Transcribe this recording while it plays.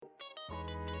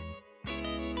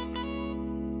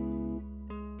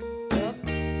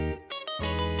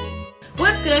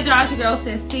good, y'all? It's your girl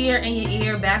Sincere in your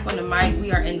ear, back on the mic.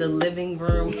 We are in the living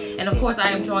room. And of course, I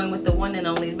am joined with the one and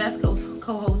only, the best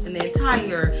co-host in the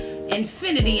entire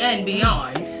infinity and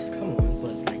beyond. Come on,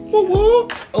 Buzz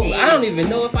Lightyear. Oh, I don't even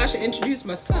know if I should introduce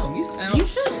myself. You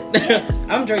should. Yes.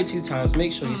 I'm Dre 2 times.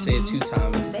 Make sure you say it 2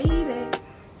 times. Baby.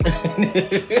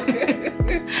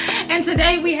 And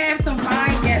today we have some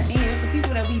fine guests in here. Some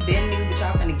people that we've been new, but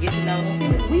y'all finna get to know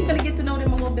them. We finna get to know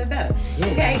them a little bit better.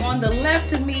 Yes. Okay, on the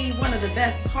left of me, one of the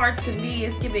best parts of me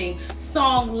is giving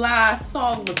Song La,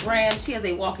 Song LeGram. She has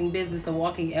a walking business, a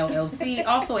walking LLC,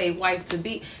 also a wife to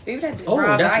be. Maybe that that's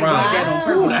right. That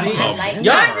on purpose. I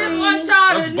just want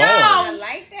y'all to know I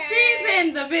like that. she's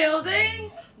in the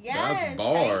building. Yes, that's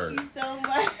bars. Thank you so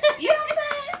much. You know what I'm saying?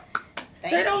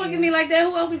 Jay, don't look at me like that.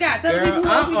 Who else we got? Tell me who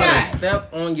else we I'm got. gonna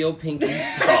step on your pinky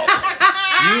toe.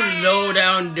 You low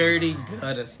down, dirty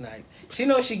gutter snipe. She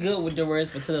knows she good with the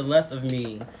words, but to the left of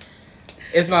me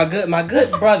is my good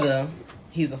brother.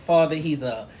 He's a father. He's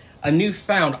a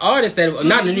newfound artist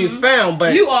not a newfound,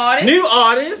 but new artist. New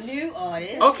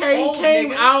artist. Okay, Old he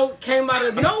came out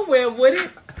of nowhere with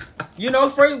it. You know,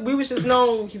 first we was just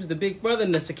known he was the big brother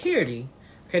in the security.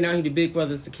 Okay, now he's the big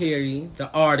brother security, the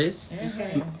artist.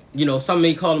 Okay. You know, some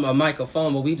may call him a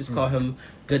microphone, but we just call him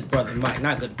Good Brother Mike.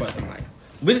 Not Good Brother Mike.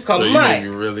 We just call him Mike.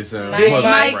 You really sound Big Mike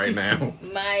Mike right now.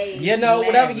 Mike. You know,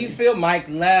 whatever you feel, Mike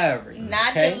Larry.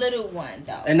 Not okay? the little one,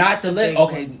 though. And not the little.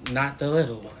 Okay, not the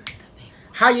little one.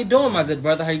 How you doing, my good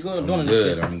brother? How you doing? I'm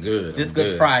good. I'm good. This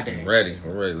Good Friday. I'm ready.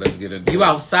 Let's get into it. You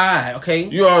outside, okay?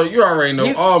 You already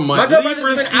know all month. My good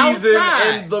brother's been season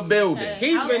outside in the building. Hey.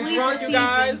 He's How's been Libra drunk, you season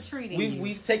guys. treating you?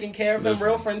 We've taken care of him. Listen.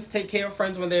 Real friends take care of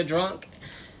friends when they're drunk.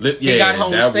 Yeah, He got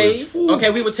home that safe. was- Okay,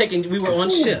 we were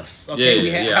on shifts. Okay, Yeah, we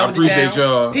had yeah, I held it appreciate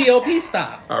down, y'all. POP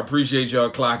style. I appreciate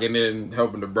y'all clocking in,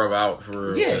 helping the brother out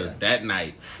for real. Yeah. 'Cause that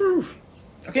night, whew,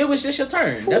 Okay, it was just your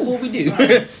turn. That's what we do.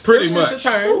 pretty It was much. just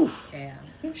your turn. Whew. Yeah.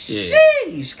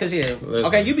 Sheesh. Cause Listen.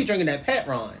 okay, you be drinking that Pat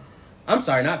Ron. I'm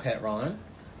sorry, not Pat Ron.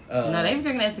 No, they be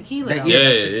drinking that tequila. that- though. yeah.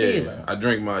 Yeah. tequila. I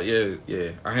drink my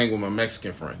I hang with my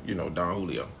Mexican friend. You know, Don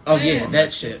Julio. Oh yeah,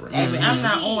 that shit. Hey, but I'm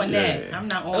not on that. Yeah. I'm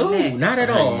not on Ooh, that. not at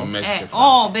I hang with all. my Mexican At friend.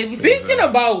 all, baby. Speaking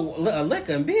about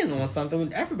liquor and being on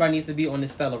something, everybody needs to be on the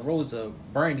Stella Rosa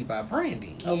Brandy by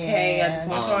Brandy. Okay, I just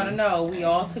want y'all to Um, know we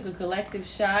all took a collective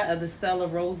shot of the Stella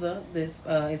Rosa. This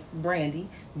it's Brandy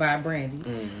by Brandy,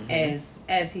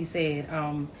 as he said.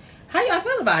 How y'all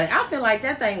feel about it? I feel like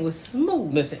that thing was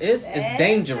smooth. Listen, it's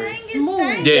dangerous.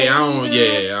 Smooth. Yeah, I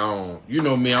don't. You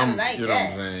know me, I'm. like You know what I'm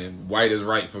that. saying. White is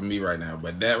right for me right now,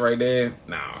 but that right there,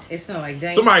 nah. It sounded like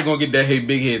dang. Somebody gonna get that hey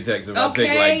big head text if I take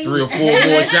Okay. like 3 or 4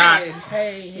 more shots.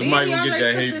 Hey, Somebody Me and gonna get Andre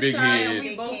that took hey the big shot and head.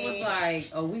 we both was like,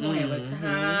 oh, we gonna have a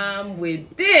time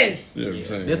with this. You know what I'm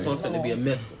saying? this one finna be a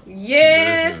missile.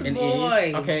 Yes, Listen. And boy.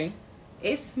 is okay.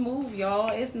 It's smooth,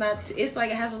 y'all. It's not. It's like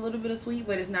it has a little bit of sweet,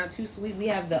 but it's not too sweet. We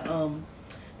have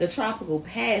the tropical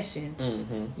passion.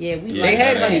 Mm-hmm. Yeah, we. Yeah, They like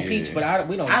had that. honey peach, but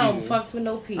we don't. I don't do- fucks with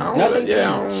no peach. I I don't, Nothing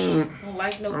yeah, I peach. don't, don't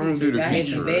like no I don't peach. do the I had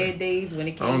peach some for real. bad days when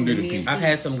it came I don't to do the me and peach. I've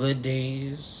had some good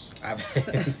days.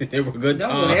 They were good Don't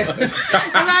go there. times.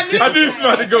 I knew- I knew you was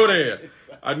about to go there.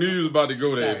 I knew you was about to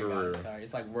go there Sorry, for real. guys, sorry,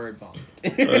 it's like word vomit.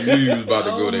 I knew you was about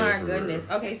to go Oh there. my for goodness.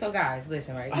 Real. Okay, so guys,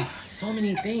 listen, right? So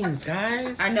many things,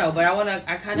 guys. I know, but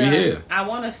We here. I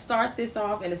want to start this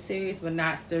off in a serious but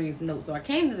not serious note. So I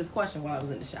came to this question while I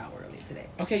was in the shower earlier today.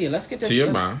 Okay, yeah, let's get To your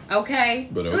let's- mind. Okay,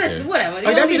 But okay. listen, whatever. You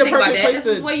that'd don't be need the to think about perfect that. place This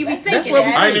is to- what you be that's thinking. what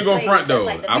we- I ain't even gonna Place, front though.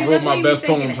 that's like the- I That's wrote what my you be best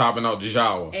thinking. poems hopping out the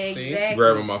shower. Exactly.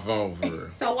 Grabbing my phone for real.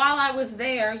 So while I was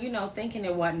there, thinking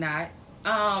and whatnot,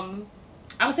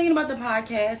 I was thinking about the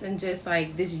podcast and just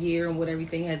like this year and what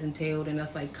everything has entailed, and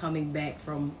us like coming back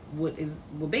from what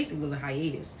basically was a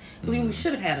hiatus. Because we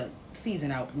should have had a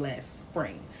season out last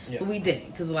spring, but we didn't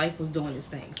because life was doing its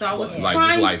thing. So I was Life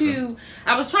trying was to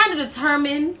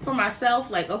determine for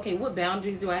myself, like, okay, what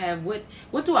boundaries do I have? What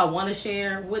do I want to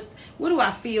share? What do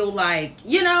I feel like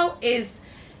is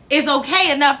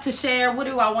okay enough to share? What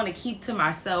do I want to keep to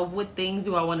myself? What things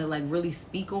do I want to like really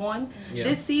speak on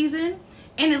this season?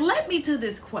 And it led me to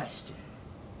this question.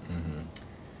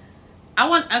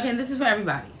 This is for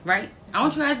everybody, right? I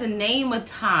want you guys to name a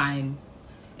time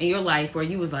in your life where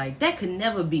you was like, that could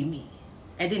never be me.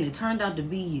 And then it turned out to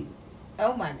be you.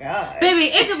 Oh my God. Baby,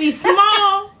 it could be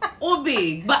small or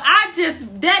big, but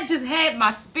that just had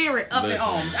my spirit up in Listen.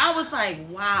 arms. I was like,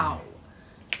 wow.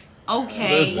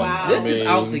 Okay. Listen, Wow. This I is mean,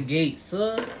 out the gate,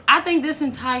 sir. I think this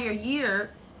entire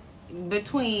year,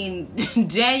 between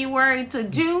January to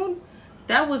June,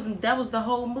 that was the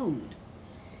whole mood.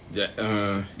 Yeah.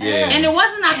 And it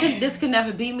wasn't this could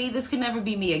never be me. This could never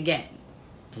be me again.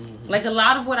 Like a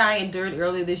lot of what I endured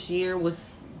earlier this year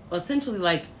was essentially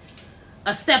like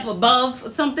a step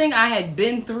above something I had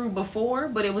been through before,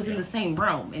 but it was in the same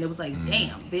realm, and it was like,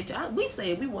 damn, bitch, we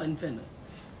said we wasn't finna.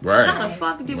 Right. How the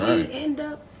fuck did we end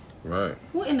up? Right.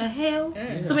 What in the hell?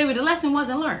 So maybe the lesson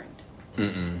wasn't learned.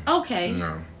 Okay.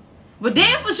 No. But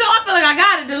then for sure, I feel like I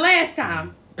got it the last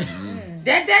time.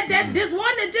 That this one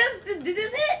that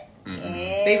just hit.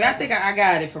 Baby, I think I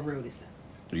got it for real this time.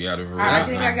 You got it for real. I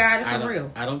think I got it for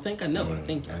real. I don't think I know. I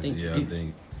think I think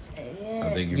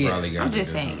you probably got it. I'm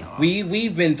just saying, y'all.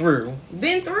 we've been through.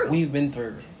 We've been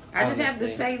through. I just have to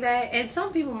honestly. say that, and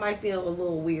some people might feel a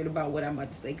little weird about what I'm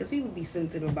about to say because people be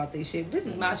sensitive about their shit. But this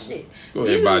is my shit. Go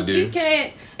ahead, Badu. You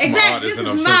can't I'm an exactly. artist This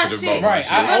and is I'm my sensitive shit. about my Right.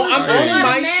 shit. I'm The owning truth of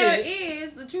my the matter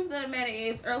shit. the truth of the matter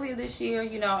is, earlier this year,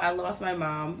 I lost my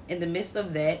mom. In the midst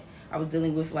of that, I was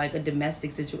dealing with like a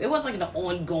domestic situation. It wasn't like an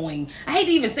ongoing. I hate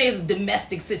to even say it's a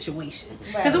domestic situation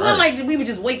because it wasn't like we were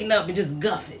just waking up and just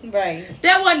guffing. Right.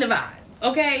 That wasn't the vibe.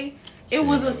 Okay, it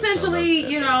was tell essentially,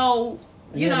 us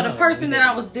that, the person that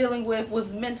I was dealing with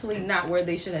was mentally not where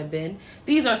they should have been.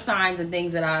 These are signs and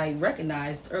things that I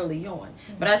recognized early on,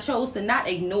 but I chose to not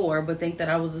ignore, but think that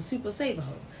I was a super saver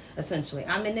hoe. Essentially,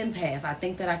 I'm an empath. I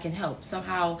think that I can help.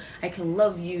 Somehow, I can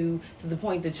love you to the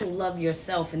point that you'll love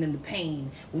yourself, and then the pain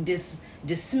will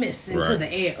dismiss into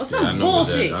the air or some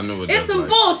bullshit. I know what it's that's some like.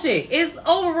 bullshit. It's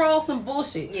overall some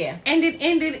bullshit. Yeah. And it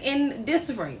ended in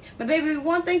disarray. But baby,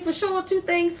 one thing for sure, two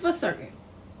things for certain.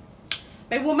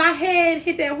 Baby, when my head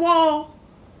hit that wall,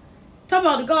 talk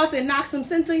about the God said knock some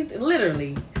sense.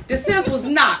 Literally, the sense was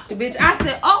knocked, bitch. I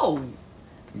said, oh,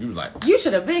 You was like, you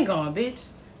should have been gone, bitch.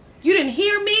 You didn't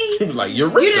hear me. you was like,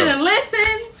 Eureka. You didn't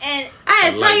listen. And I had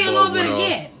to The tell light you a little bulb bit went off.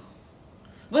 again.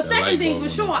 But The second light thing bulb for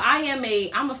went sure,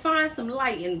 off. I'ma find some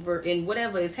light in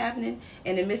whatever is happening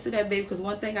in the midst of that, baby. Because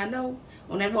one thing I know,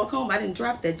 on that walk home, I didn't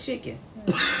drop that chicken.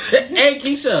 Hey,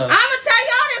 Keisha. I'ma tell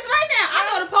y'all this right now. I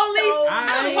know the police. so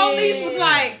I know the police was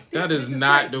like, this That is bitch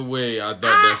not crazy. the way I thought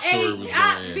that story was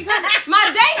going in. Because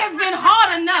my day has been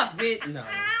hard enough, bitch. No.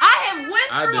 I have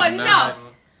went through enough.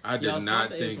 I did Y'all, not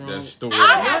something is think wrong. that story.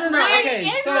 I have No. went Okay,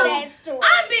 into so- that story.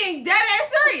 I'm being dead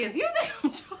ass serious. You think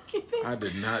I'm joking, bitch? I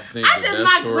did not think I that just, that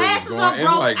my story was glasses going are in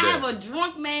broke. like I have that. a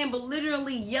drunk man, but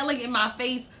literally yelling in my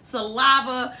face,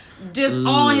 saliva just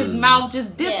on his mouth,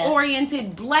 just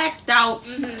disoriented, blacked out,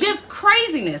 just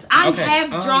craziness. I'm Okay,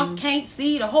 half drunk, can't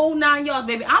see the whole 9 yards,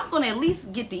 baby. I'm gonna at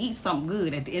least get to eat something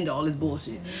good at the end of all this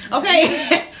bullshit. Okay,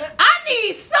 I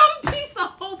need some piece of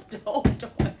hope to hold on to.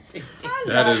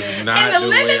 That is not And the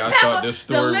way I thought this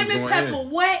the story was lemon going pepper in.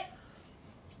 wet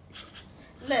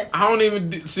listen. I don't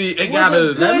even see. It was gotta. a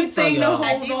let me good tell thing to y'all. hold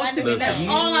I do on to. understand. That's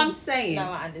all I'm saying. No,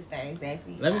 I understand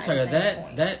exactly. Let me I tell you understand the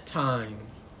point. that time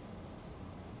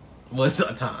was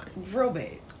a time. Real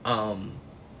bad.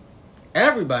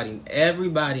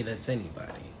 Everybody that's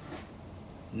anybody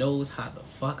knows how the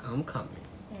fuck I'm coming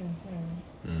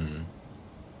Mm.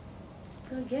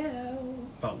 The ghetto.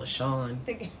 about LaShawn.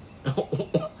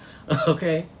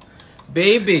 Okay,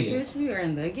 baby. Bitch, we are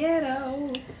in the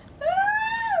ghetto.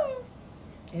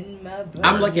 In my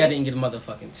I'm lucky I didn't get a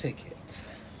motherfucking ticket.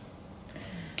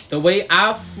 The way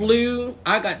I flew,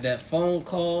 I got that phone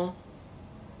call.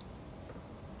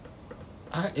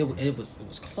 It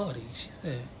was Claudia. She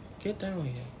said, "Get down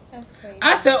here." That's crazy.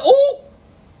 I said, "Ooh,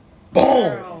 boom,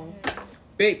 Girl.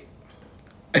 big."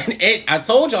 And I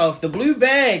told y'all, if the blue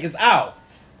bag is out,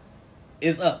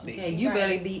 it's up, big. Yeah, you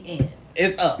better be in.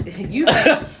 It's up. You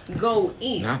better go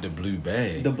in. Not the blue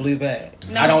bag. The blue bag.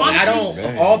 No, I don't. honestly-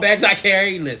 Of all bags I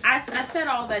carry, listen. I said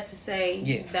all that to say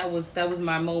Yeah. that was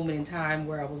my moment in time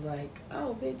where I was like,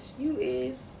 oh, bitch, you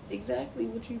is exactly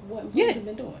what you have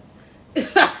been doing.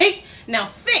 Like, now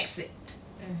fix it.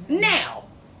 Now,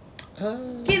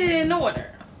 get it in order.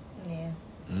 Yeah.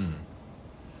 Mm.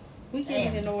 We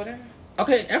get it in order.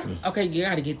 Okay, okay, you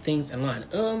gotta get things in line.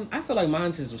 I feel like mine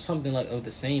was something like of the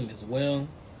same as well.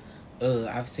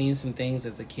 I've seen some things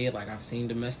as a kid, like I've seen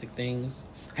domestic things.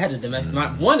 I had a domestic,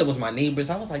 one that was my neighbors.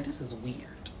 I was like, this is weird.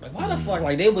 Like, why the fuck?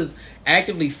 Like, they was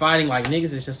actively fighting. Like,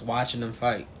 niggas is just watching them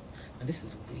fight. Like, this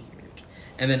is weird.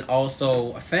 And then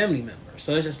also a family member.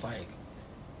 So it's just like,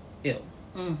 ew.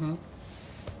 Mm-hmm.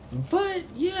 But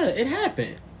yeah, it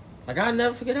happened. Like, I'll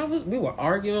never forget. We were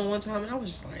arguing one time, and I was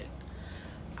just like,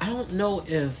 I don't know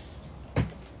if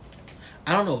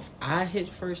I hit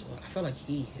first, or I felt like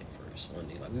he hit first one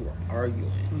day. Like, we were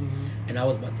arguing, and I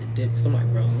was about to dip. Cause I'm like,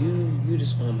 bro, you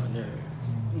just on my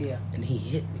nerves. Yeah. And he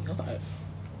hit me. I was like,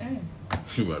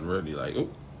 You wasn't ready. Like, oh,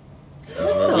 that's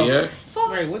where we at. fuck.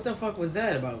 Right, what the fuck was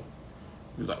that about?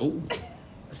 He was like, oh,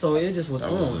 So it just was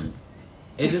that was on.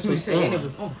 It just You was said on. it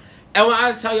was on. And when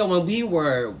I tell you, when we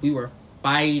were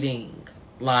fighting,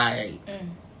 like,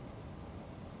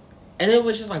 And it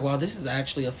was just like, wow, this is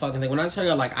actually a fucking thing. When I tell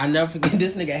you, like, I never forget,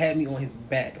 this nigga had me on his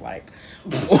back, like,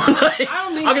 I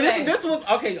don't mean okay, that. this was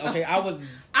okay.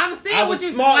 I'm saying I what was you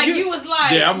small. like. You- You was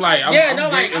like, Yeah, I'm like,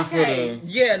 I'm waiting okay. for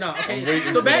the. Yeah, no, I'm okay.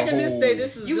 waiting So for back the in this whole- day,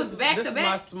 this is You this was is- back this to is back?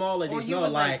 my smaller Or days. you No,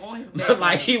 was, like, like, on his back,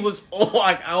 like he was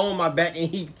on my back and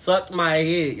he tucked my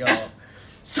head, y'all.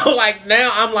 So like now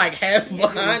I'm like half You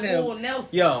was behind full him,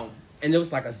 Nelson. yo. And it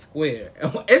was like a square.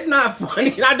 It's not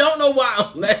funny. I don't know why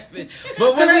I'm laughing,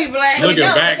 but when Because we black. Looking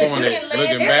No, back because on you it, can laugh.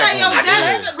 looking It's back like, yo, on it.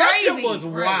 that's- yeah. that shit crazy. was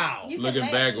Right. wild. You can Looking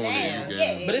laugh back on it, now. you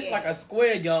Yeah, can- But it's yeah. like a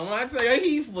square, yo. When I tell you,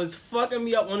 he was fucking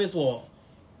me up on this wall.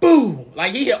 Boom!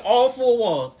 Like he hit all four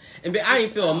walls, and I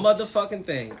ain't feel a motherfucking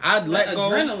thing. I'd let go.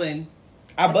 Adrenaline.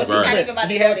 I busted Right. his Not lip. even about to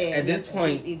He go had there. at this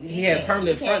point You he had can't-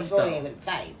 permanent you can't fronts go there though. with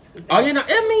fights, 'cause Oh, you know,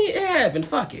 I mean, it happened.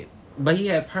 Fuck it. But he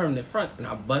had permanent fronts, and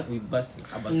I busted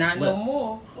Not his no lip.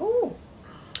 more. Ooh.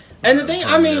 And the thing,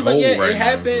 I mean, but Hole yeah, right it now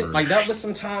happened. is Like that was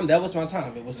some time. That was my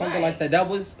time. It was something Right. like that. That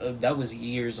was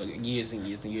years and years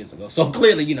ago. So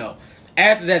clearly, you know,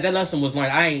 after that lesson was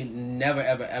learned. I ain't never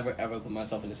ever put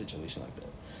myself in a situation like that.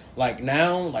 Like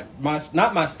now, like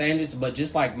not my standards, but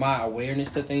just like my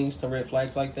awareness to things, to red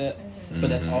flags like that. But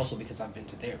that's also because I've been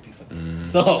to therapy for things.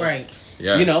 So Right.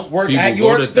 Yes. you know, work People at go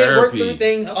your to work therapy. through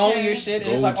things, own Okay. your shit, and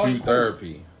Go it's like, oh, to you cool.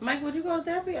 therapy. Mike, would you go to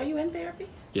therapy? Are you in therapy?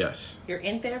 Yes. You're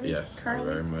in therapy Yes. I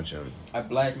currently? very much am. A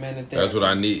black man in therapy. That's what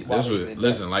I need. Why That's would what. you say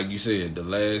Listen, like you said, the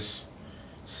last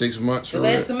 6 months for The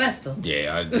last real. semester.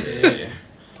 Yeah, I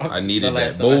that? needed The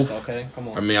last that both. semester, okay, come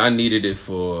on. I mean, I needed it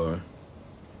for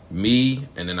me,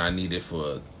 and then I needed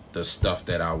for the stuff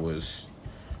that I was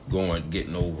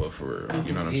getting over for real.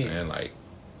 You know what I'm Yeah. saying? Like,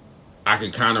 I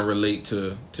can kind of relate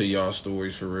to y'all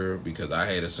stories for real because I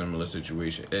had a similar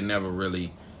situation. It never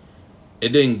really, it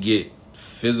didn't get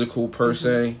physical per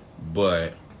se,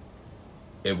 but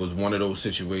it was one of those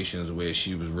situations where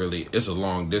she was really, it's a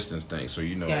long distance thing. So,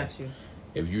 you know, Got you.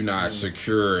 if you're not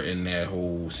secure in that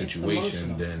whole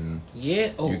situation, emotional. then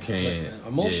Yeah, oh, you can't. listen,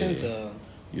 emotions. Yeah.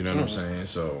 You know what I'm saying?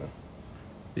 So,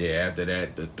 yeah, after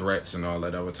that, the threats and all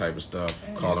that other type of stuff,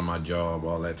 calling my job,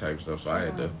 all that type of stuff. So I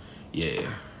had to, yeah,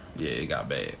 it got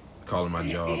bad. Calling my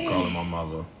job, calling my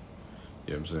mother.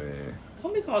 You know what I'm saying?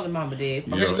 Don't be calling mama dead.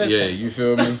 You Okay, know, listen. yeah, you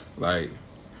feel me? Like,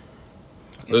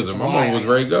 listen, my why mom was I-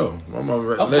 ready to go. My mom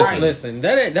was Of ready. course, listen.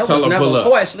 That Tell was her never pull a up.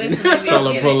 question. Listen, baby, Tell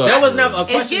it's her pull giving- up. That was never a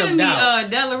It's question giving of me doubt.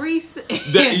 Della Reese.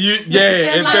 Yeah,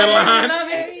 in that line. Love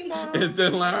it. In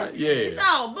that line, yeah.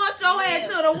 Oh, bust your head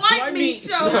to the white meat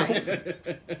show.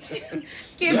 Get from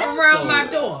Yeah, around so- my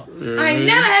door. I ain't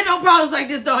never had no problems like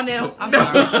this, Darnell. I'm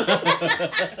sorry.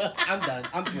 I'm done.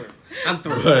 I'm through. I'm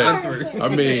through. But, I'm through. I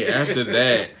mean, after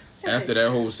that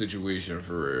whole situation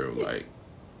for real, like,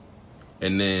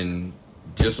 and then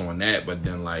just on that, but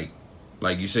then like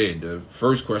you said, the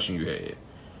first question you had,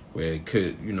 where it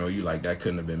could, you know, you like that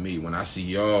couldn't have been me. When I see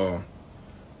y'all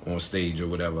on stage or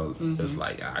whatever, it's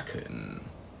like I couldn't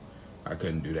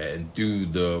do that. And through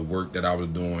the work that I was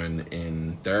doing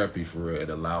in therapy for real, it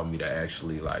allowed me to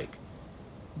actually like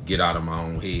get out of my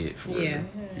own head for real. Yeah.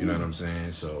 You know what I'm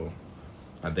saying? So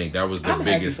I think that was the I'm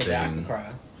happy biggest for that. I thing can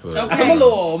cry. for Okay. I'm a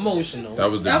little emotional. that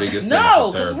was the Okay. biggest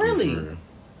No, thing 'cause for therapy, really. for real.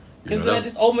 Because You know, then it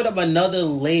that's- just opened up another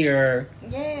layer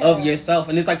Yeah. of yourself,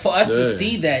 and it's like for us to Yeah.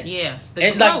 see that. Yeah. The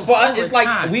And like growth for us, over it's like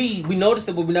time. we noticed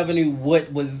it, but we never knew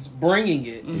what was bringing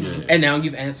it. Yeah. And now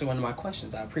you've answered one of my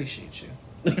questions. I appreciate you.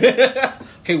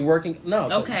 Okay, working. No.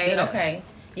 but Okay, dead ass. okay.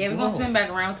 Yeah, we're gonna spin back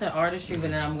around to artistry,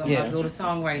 but then I'm gonna Yeah. go to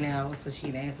song right now so she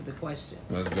can answer the question.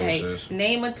 Let's go, Okay, sis.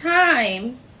 name a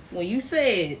time when you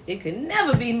said it could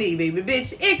never be me, baby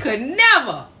bitch. It could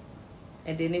never.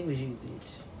 And then it was you, bitch.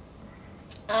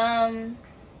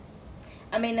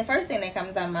 I mean, the first thing that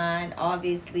comes to mind,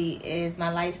 obviously, is my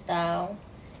lifestyle.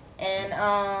 And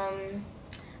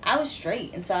I was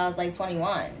straight until I was like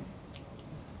 21.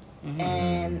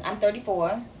 And I'm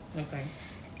 34. Okay.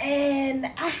 And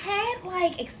I had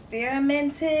like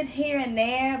experimented here and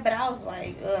there, but I was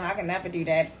like, ugh, I can never do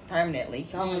that permanently.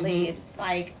 Only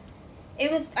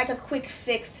it was like a quick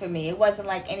fix for me. It wasn't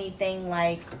like anything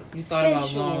like You thought about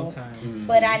sensual. long time.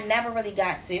 But I never really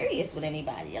got serious with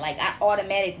anybody. Like, I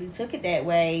automatically took it that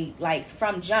way, like,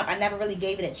 from jump. I never really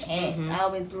gave it a chance. I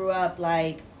always grew up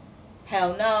like,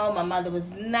 hell no. My mother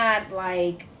was not,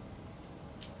 like,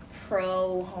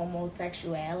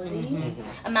 pro-homosexuality.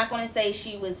 I'm not going to say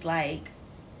she was, like,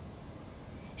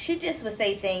 she just would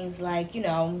say things like, you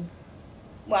know,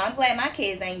 well, I'm glad my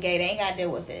kids ain't gay. They ain't got to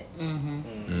deal with it.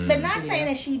 But not saying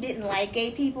that she didn't like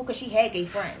gay people, because she had gay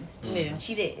friends. Yeah.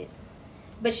 She did.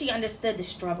 But she understood the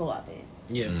struggle of it.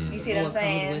 Yeah. You see what I'm What comes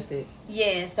saying? with it?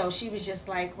 Yeah, so she was just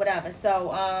like, whatever.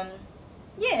 So,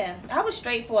 Yeah, I was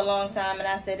straight for a long time, and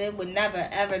I said it would never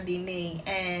ever be me,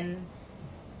 and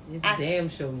It's damn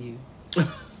show you.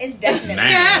 it's definitely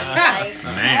Now. like,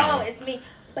 Now. oh, it's me.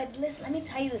 But listen, let me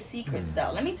tell you the secrets,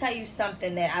 though. Let me tell you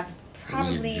something that I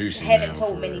probably juicy haven't now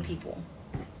told for many real. people.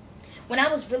 When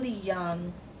I was really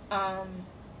young,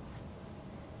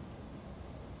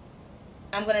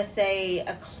 I'm gonna say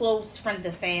a close friend of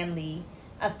the family,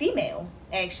 a female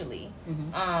actually,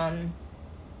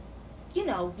 you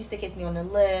know, used to kiss me on the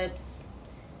lips,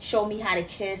 show me how to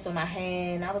kiss on my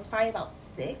hand. I was probably about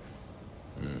 6.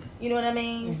 You know what I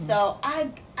mean? So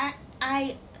I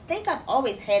think I've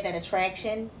always had that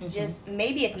attraction. Just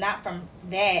maybe if not from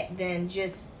that, then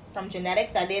just from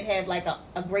genetics. I did have like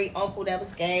a great uncle that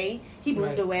was gay. He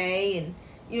moved away, and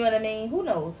you know what I mean? Who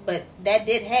knows? But that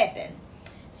did happen.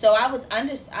 So I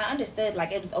understood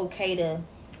like it was okay to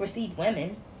receive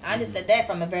women. I understood that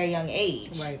from a very young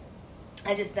age. Right.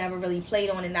 I just never really played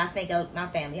on it, and I think my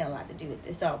family had a lot to do with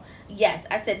it. So, yes,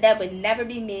 I said that would never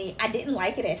be me. I didn't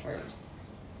like it at first.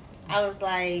 I was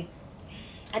like,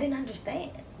 I didn't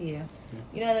understand. Yeah.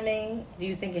 You know what I mean? Do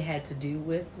you think it had to do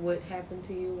with what happened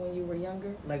to you when you were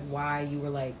younger? Like why you were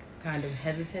like kind of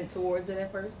hesitant towards it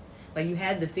at first? Like you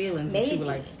had the feelings, but you were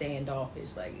like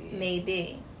standoffish. Like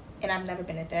Maybe. And I've never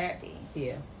been in therapy.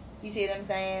 Yeah. You see what I'm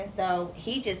saying? So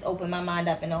he just opened my mind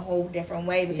up in a whole different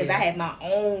way because I had my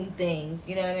own things.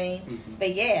 You know what I mean?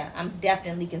 But yeah, I'm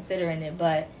definitely considering it.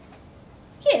 But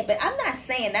yeah, but I'm not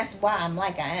saying that's why I'm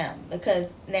like I am. Because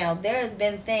now there's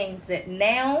been things that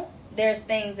now there's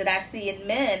things that I see in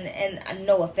men, and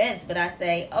no offense, but I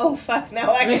say, oh fuck, no,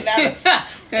 I can never.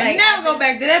 Like, never go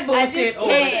back to that bullshit.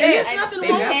 There's nothing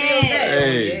wrong with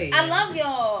Hey. I love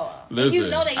y'all. Listen, You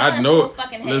know that y'all I are know. so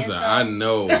fucking Listen, handsome. I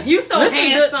know. You so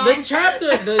handsome. The chapter,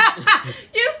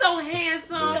 You so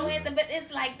handsome. So handsome, but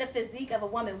it's like the physique of a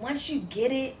woman. Once you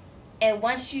get it, and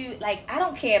once you like, I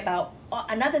don't care about.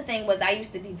 Another thing was I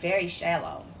used to be very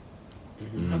shallow.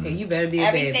 Okay, you better be a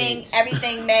bad bitch.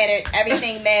 Everything mattered.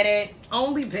 Everything mattered.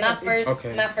 Only bad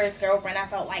bitch. My first girlfriend, I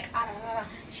felt like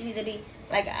she needed to be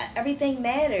like everything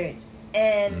mattered,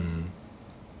 and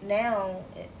now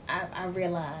I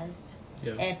realized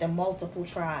after multiple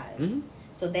tries.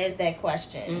 So there's that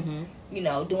question. You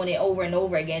know, doing it over and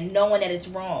over again, knowing that it's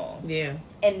wrong. Yeah.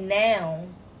 And now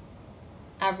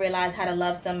I realize how to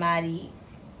love somebody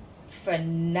for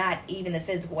not even the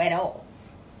physical at all.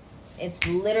 It's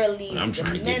literally I'm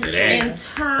trying to get to mental. that.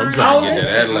 Internal. I'm trying to get to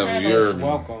that level. You're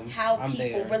welcome. How I'm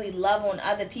people there. really love on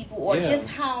other people, or just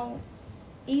how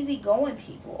easygoing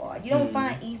people are. You don't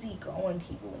find easygoing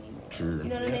people anymore. True. You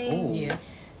know what I mean? Yeah.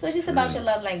 So it's just about your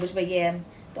love language. But yeah,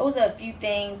 those are a few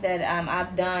things that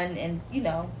I've done, and you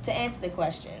know, to answer the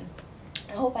question.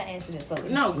 I hope I answered it fully.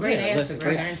 No, great answer. listen,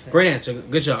 Great answer. Great answer.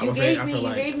 Good job. You Okay, gave I me feel you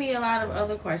like gave me a lot of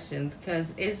other questions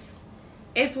because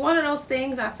it's one of those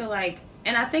things I feel like,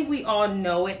 and I think we all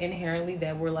know it inherently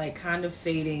that we're like kind of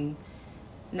facing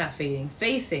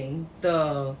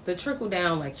the trickle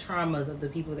down like traumas of the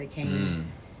people that came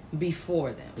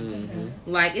before them.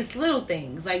 Like it's little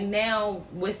things. Like now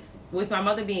with my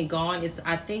mother being gone, it's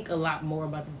I think a lot more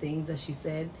about the things that she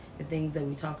said, the things that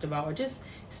we talked about, or just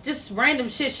random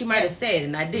shit she might have said,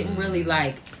 and I didn't really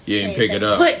like and pick it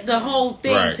up. put the whole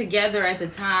thing Right. together at the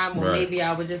time, or Right. maybe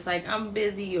I was just like I'm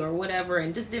busy or whatever,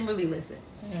 and just didn't really listen.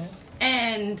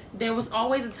 And there was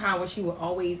always a time where she would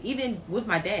always, even with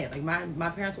my dad, like my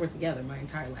parents were together my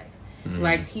entire life.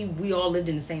 Like we all lived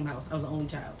in the same house. I was the only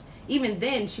child. Even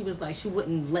then, she was like she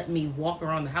wouldn't let me walk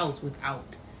around the house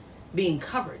without being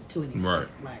covered to an extent.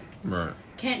 Like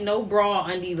can't no bra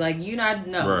undie, like you not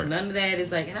none of that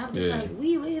is like, and I'm just like,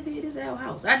 we live here, this is our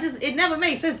house. It never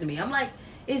made sense to me. I'm like,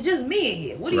 it's just me in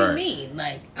here. What do you mean?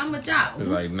 Like I'm a child. It's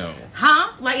like no.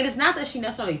 Huh? Like, and it's not that she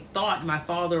necessarily thought my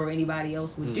father or anybody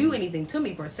else would do anything to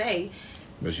me per se.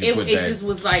 But It just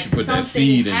was like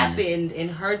something happened in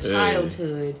her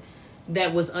childhood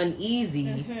that was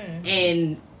uneasy,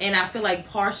 and I feel like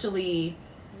partially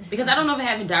because I don't know if it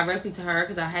happened directly to her,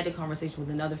 because I had the conversation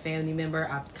with another family member.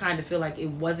 I kind of feel like it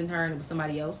wasn't her and it was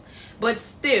somebody else, but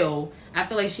still I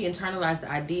feel like she internalized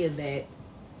the idea that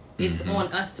it's on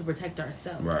us to protect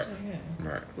ourselves.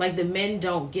 Right. Like the men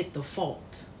don't get the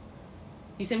fault.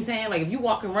 You see what I'm saying? Like if you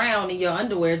walk around in your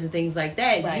underwears and things like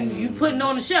that, you putting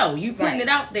on a show, you putting it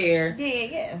out there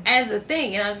as a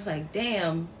thing. And I was just like,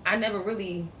 damn, I never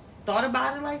really thought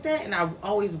about it like that, and I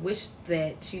always wished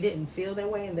that she didn't feel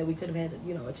that way, and that we could have had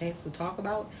a chance to talk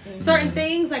about certain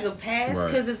things like a past,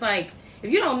 because it's like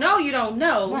if you don't know, you don't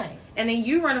know, and then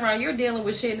you run around, you're dealing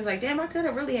with shit, and it's like, damn, I could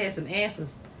have really had some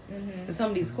answers to some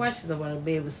of these questions. I want to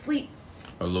be able to sleep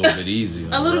a little bit easier.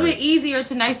 A little right. bit easier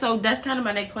tonight. So that's kind of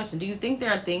my next question. Do you think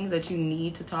there are things that you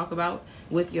need to talk about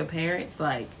with your parents,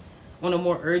 like on a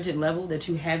more urgent level that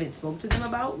you haven't spoke to them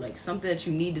about? Like something that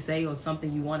you need to say or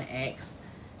something you want to ask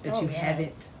that you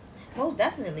haven't? Most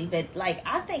definitely. But like,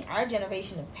 I think our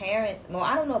generation of parents, well,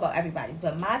 I don't know about everybody's,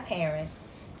 but my parents,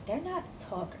 they're not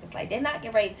talkers. Like, they're not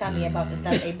getting ready to tell me about the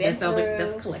stuff they've been through. Like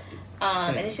that's collective.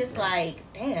 And it's just like,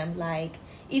 damn, like,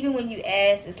 even when you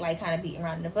ask, it's like kind of beating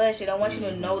around the bush. They don't want you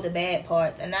to know the bad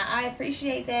parts. And I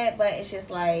appreciate that, but it's just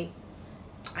like,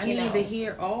 I need to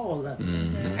hear all of it.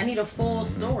 I need a full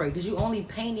story because you only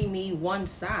painting me one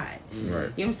side. Right. You know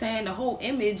what I'm saying? The whole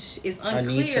image is need to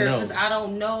unclear know. because I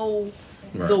don't know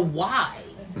Right. the why.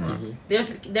 Right.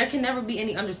 There can never be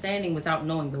any understanding without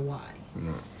knowing the why.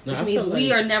 Right. No, Which I means feel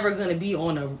we like- are never going to be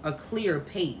on a clear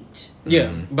page.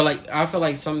 Yeah, but like I feel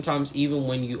like sometimes even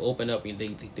when you open up and they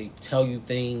tell you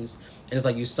things, and it's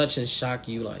like you're such in shock.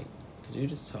 You like, did you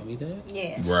just tell me that?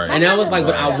 yeah. Right. And I was like,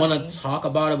 but Right. I want to talk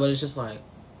about it, but it's just like,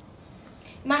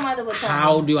 My mother would tell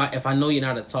how me. do I? If I know you're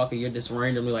not a talker, you're just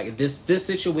randomly like this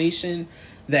situation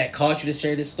that caused you to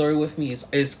share this story with me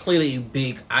is clearly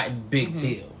a big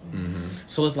deal.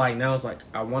 So it's like now it's like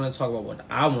I want to talk about what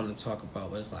I want to talk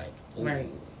about, but it's like, ooh, Right.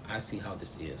 I see how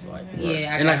this is like,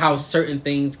 Yeah, and like how certain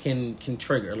things can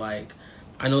trigger. Like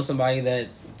I know somebody that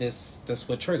this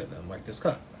would trigger them, like this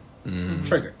cut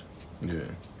triggered. Yeah.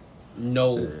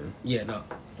 No, Yeah. yeah, no.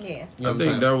 Yeah. You know I what I'm think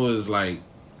saying? that was like,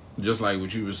 just like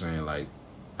what you were saying. Like,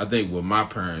 I think with my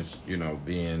parents, you know,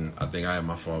 I think I had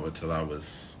my father till I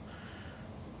was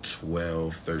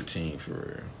 12, 13 for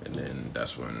real. And then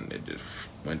that's when it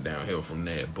just went downhill from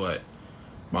there. But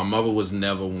my mother was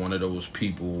never one of those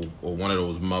people or one of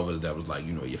those mothers that was like,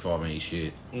 you know, your father ain't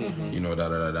shit. You know,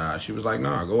 da-da-da-da. She was like,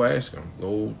 nah, go ask him.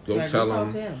 Go Like, tell go talk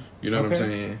him. to him. You know what I'm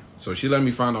saying? So she let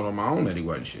me find out on my own that he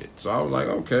wasn't shit. So I was like,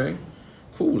 okay,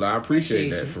 cool. I appreciate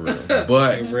that for real. But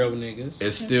Like real niggas.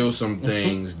 it's still some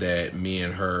things that me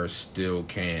and her still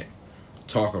can't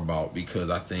talk about because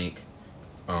I think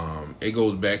it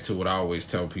goes back to what I always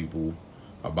tell people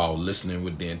about listening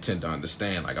with the intent to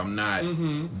understand. Like, I'm not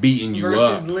beating you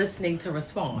Versus up. listening to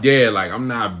respond. Yeah, like, I'm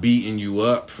not beating you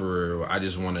up for real. I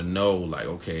just want to know, like,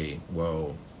 okay,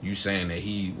 well, you saying that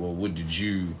what did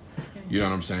you know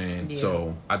what I'm saying? Yeah.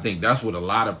 So I think that's what a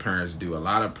lot of parents do. A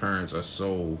lot of parents are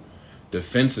so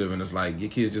defensive, and it's like, your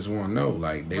kids just want to know.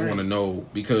 Like, they want to know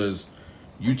because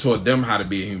you taught them how to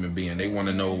be a human being. They want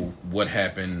to know what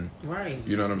happened. Right.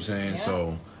 You know what I'm saying? Yeah.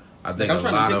 So I think I'm a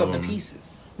trying lot to pick of up them, the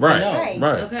pieces. right, Right.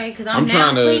 right. Okay, because I'm I'm now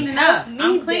trying to- cleaning up. Help me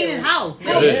I'm cleaning build. house.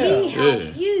 Help Yeah, me help yeah.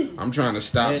 you. I'm trying to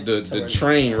stop Yeah, the totally.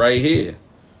 train right here.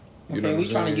 You know Okay, what we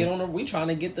I'm trying to saying? get on we trying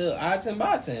to get the I-10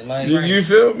 by 10. Like You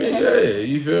feel me? Yeah,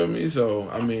 you feel me? So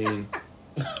I mean,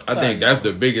 I think that's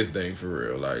the biggest thing for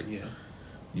real. Like, yeah.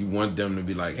 you want them to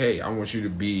be like, hey, I want you to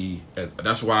be.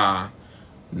 That's why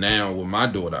now with my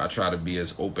daughter, I try to be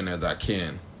as open as I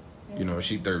can. You know,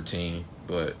 she's 13,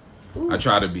 but I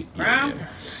try to be. Brown. Yeah,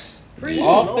 Free.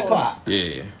 Off the clock.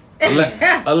 yeah.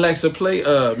 Alexa, play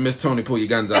Miss Tony, pull your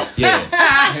guns out.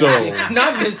 Yeah. So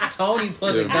Not Miss Tony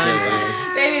put you the know what I'm guns saying?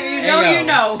 on. Baby, if you Hey, know, yo. you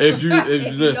know. If you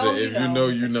listen, know, if you you know. know,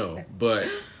 you know. But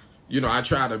you know, I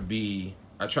try to be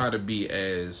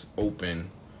as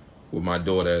open with my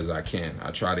daughter as I can.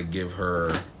 I try to give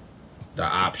her the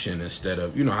option instead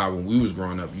of, you know how when we was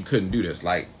growing up, you couldn't do this.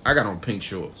 Like, I got on pink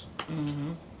shorts.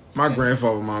 My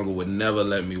grandfather and my uncle would never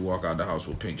let me walk out the house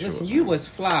with pink Listen, shorts. you was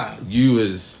fly. You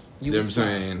was, You you know what I'm was fine.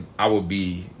 saying? I would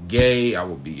be gay, I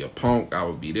would be a punk, I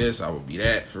would be this, I would be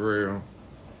that, for real.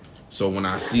 So when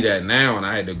I see that now, and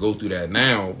I had to go through that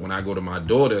now, when I go to my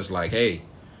daughter, it's like, hey,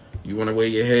 you want to wear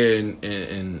your hair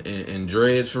in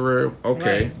dreads for real?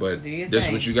 Okay, Right. but Do your this is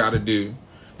thing. what you got to do.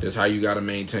 This how you got to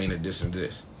maintain it, this and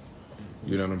this.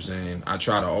 You know what I'm saying? I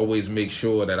try to always make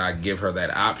sure that I give her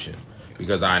that option.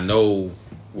 Because I know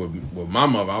with my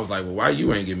mother, I was like, well, why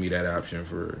you ain't give me that option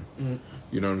for real?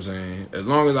 You know what I'm saying? As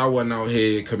long as I wasn't out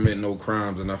here committing no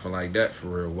crimes or nothing like that for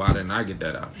real, why didn't I get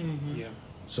that option? Yeah.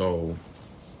 So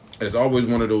it's always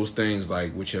one of those things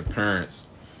like with your parents,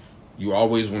 you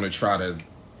always want to try to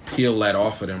peel that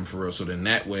off of them for real. So then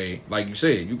that way, like you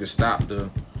said, you can stop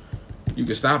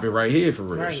it right here for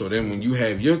real. Right. So then when you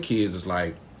have your kids, it's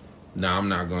like, nah, I'm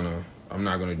not gonna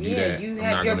do Yeah, that. you I'm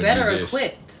have not you're gonna better do this.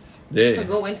 equipped Yeah. to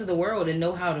go into the world and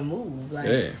know how to move. Like,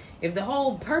 Yeah. if the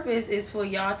whole purpose is for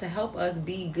y'all to help us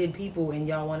be good people and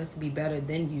y'all want us to be better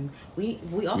than you, we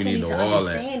also need need to to know all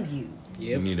that. understand you.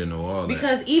 You need to know all that.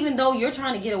 Because even though you're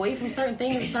trying to get away from certain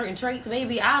things and certain traits,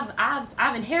 maybe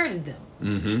I've inherited them.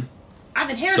 Mm-hmm. I've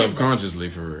inherited them. Subconsciously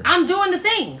for real. I'm doing the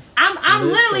things. I'm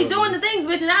literally Literally. doing the things,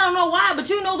 bitch, and I don't know why, but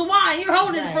you know the why, and you're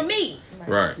holding it from Right. me.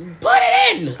 Right. Put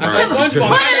it in. I Right. feel SpongeBob.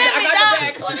 Put I got the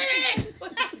bag. Put it in.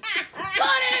 Put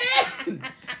it in.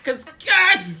 Cause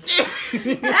God damn. Tell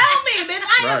me, bitch.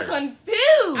 I am Right.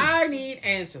 confused. I need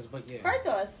answers, but yeah. First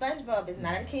of all, SpongeBob is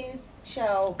not a kids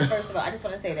show. First of all, I just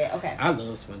want to say that. Okay, I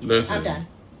love SpongeBob. Listen, I'm done.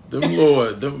 Them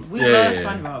Lord, them We yeah, love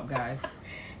SpongeBob, guys.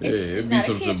 Yeah, It's it'd not be a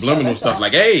some kid subliminal show, stuff that's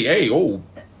like, hey,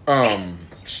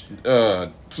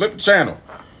 flip the channel.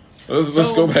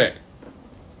 Let's go back.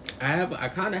 I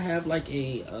kind of have like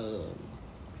a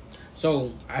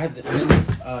so I have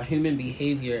this human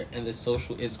behavior and the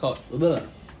social. It's called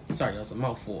sorry, that's a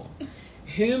mouthful.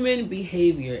 Human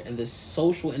behavior and the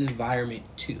social environment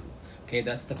 2. Okay,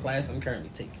 that's the class I'm currently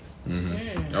taking.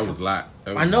 That was a lot.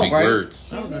 That was I know, big right? words.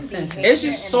 That was a sentence. It's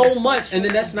just so much, and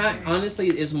then that's not honestly.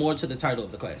 It's more to the title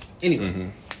of the class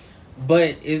anyway.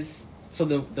 But it's so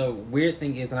the weird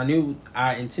thing is, and I knew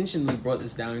I intentionally brought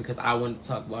this down because I wanted to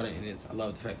talk about it, and I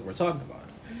love the fact that we're talking about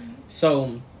it.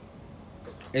 So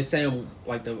it's saying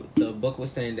like the book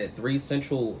was saying that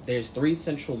there's three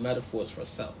central metaphors for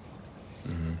self,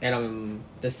 and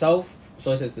the self.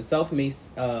 So it says the self may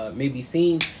be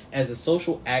seen as a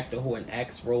social actor who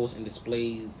enacts roles and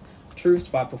displays truths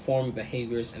by performing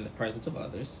behaviors in the presence of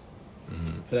others.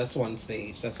 So that's one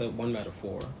stage. That's one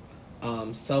metaphor.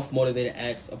 Self-motivated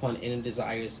acts upon inner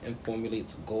desires and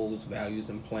formulates goals, values,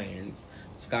 and plans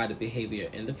to guide the behavior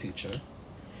in the future.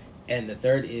 And the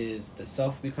third is the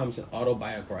self becomes an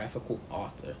autobiographical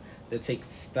author that takes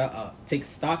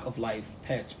stock of life,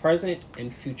 past, present,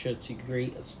 and future to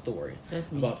create a story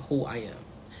about who I am.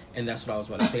 And that's what I was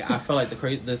about to say. I felt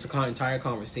like this entire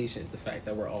conversation is the fact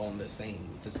that we're all in the same.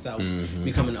 The self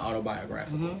becoming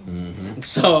autobiographical.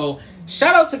 So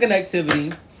shout out to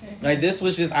Connectivity. Like this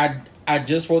was just I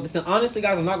just wrote this. And honestly,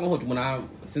 guys, I'm not gonna hold you.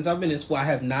 Since I've been in school,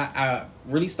 I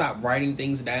really stopped writing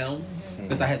things down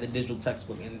because I had the digital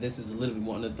textbook, and this is literally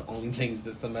one of the only things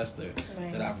this semester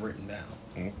that I've written down.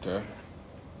 Okay.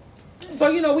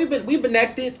 So we've been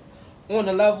connected on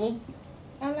a level,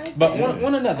 I like but that.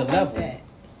 on another I like level. that.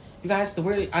 You guys,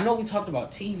 I know we talked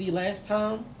about TV last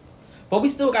time, but we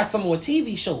still got some more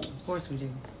TV shows. Of course we do.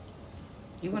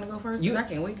 You want to go first? You- 'Cause I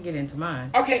can't wait to get into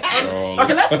mine. Okay, Oh.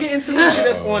 okay, let's get into some shit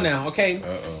that's on now. Okay,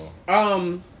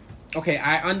 Uh-oh. okay,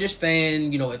 I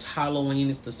understand. It's Halloween.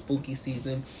 It's the spooky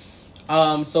season.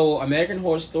 So American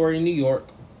Horror Story New York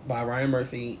by Ryan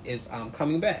Murphy is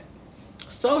coming back.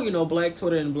 So Black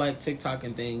Twitter and Black TikTok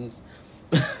and things.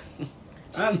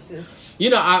 Jesus.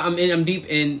 I'm deep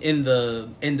in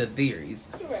the theories,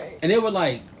 Right. and they were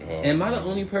like, Oh, "Am I the man.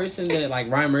 only person that like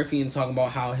Ryan Murphy and talking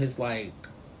about how his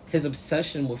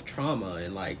obsession with trauma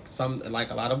and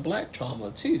a lot of Black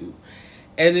trauma too?"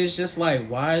 And it's just like,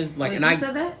 why is Wait, and who I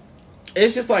said that?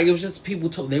 it's just like it was just people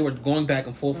they were going back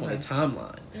and forth on the Okay.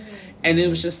 timeline, and it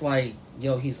was just like,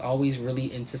 yo, he's always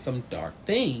really into some dark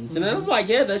things, and then I'm like,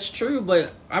 yeah, that's true,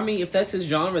 but I mean, if that's his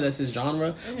genre, that's his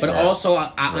genre. But Right. also,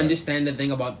 I understand the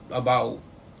thing about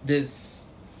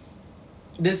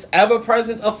this ever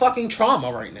presence of fucking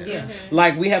trauma right now. Yeah.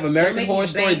 Like we have American making Horror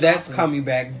Story bank that's off of it. coming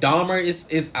back. Dahmer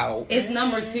is out. It's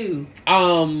number 2.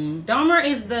 Um, Dahmer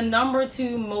is the number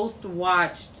 2 most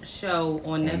watched show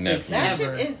on Netflix, That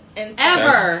ever. shit is insane. Ever.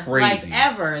 That's crazy. Like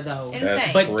ever though. Insane.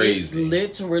 That's but crazy. it's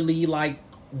literally like,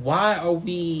 why are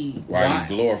we? Why are you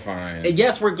glorifying?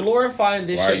 Yes, we're glorifying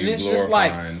this Why shit. are And you it's just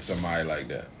like, glorifying somebody like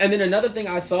that? and then another thing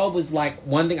I saw was like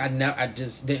one thing I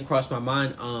just didn't cross my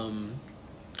mind.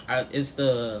 It's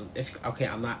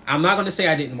I'm not gonna say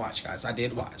I didn't watch, guys. I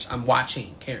did watch. I'm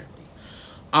watching currently.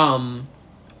 And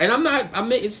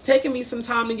it's taking me some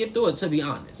time to get through it, to be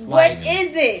honest. What Like,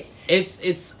 is it?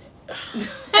 it's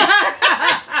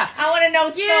I want to know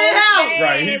so Get out.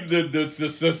 bad. Right, the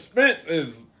suspense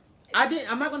is.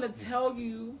 I'm not gonna tell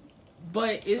you,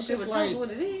 but it's just Tell us like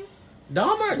what it is.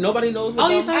 Dahmer. Nobody knows what Oh,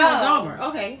 you're Dahmer. talking about Dahmer.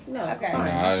 Okay. No. Okay. Fine.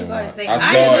 No, I didn't Go ahead know. and say I it.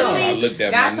 saw it. literally I looked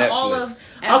at got my to all Netflix. of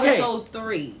Okay. episode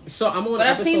 3. So I'm on But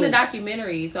I've seen the episode-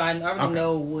 documentary, so I already Okay.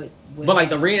 know what But like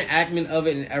the reenactment of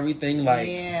it and everything, like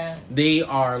Yeah. they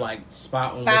are like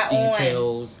spot on Spot with on.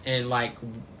 details, and like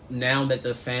now that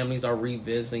the families are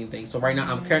revisiting things. So right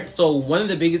now so one of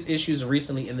the biggest issues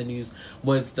recently in the news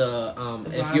was the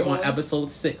if you're on boy?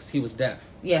 episode 6, he was deaf.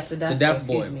 Yes, the The deaf deaf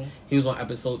boy. boy. Excuse me. He was on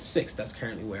episode 6. That's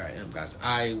currently where I am, guys.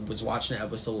 I was watching the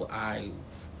episode.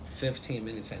 15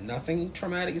 minutes and nothing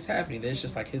traumatic is happening. There's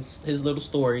just like his little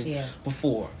story Yeah.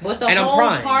 before. But the And I'm whole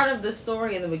crying. part of the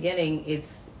story in the beginning,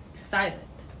 it's silent.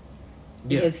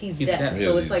 Yeah, Because he's deaf. Yeah,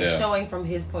 So he's it's like deaf. showing from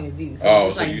his point of view. So Oh,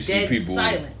 it's so like you see dead people-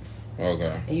 silence.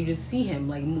 Okay. And you just see him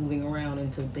like moving around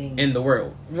into things. in the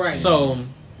world. Right. So,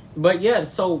 but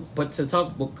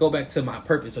go back to my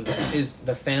purpose of this is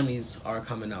the families are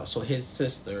coming out. So his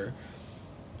sister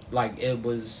like it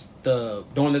was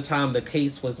during the time the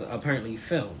case was apparently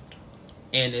filmed,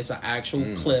 and it's an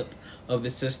actual clip of the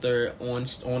sister on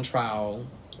trial,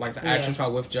 like the actual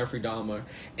trial with Jeffrey Dahmer,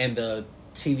 and the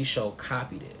TV show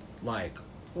copied it, like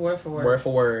word for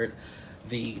word,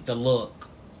 the look.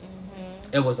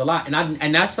 It was a lot,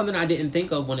 and that's something I didn't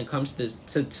think of when it comes to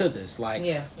this. Like,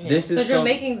 this is because you're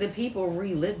making the people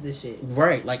relive the shit,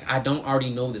 right? Like, I don't already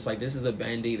know this. Like, this is a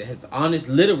Band-Aid that has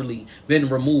literally been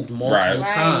removed multiple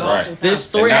times. Right. This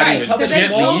story has been because they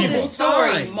told this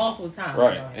story times. multiple times,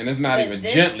 right? And it's not even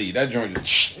gently. That joint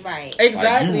just right.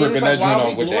 Exactly. Like, you ripping that joint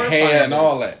off with the hair and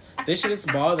all that. This shit is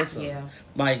bothersome.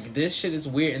 Like, this shit is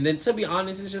weird. And then, to be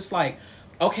honest, it's just like,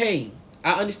 okay,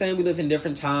 I understand we live in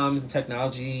different times and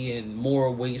technology and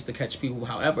more ways to catch people.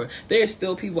 However, there are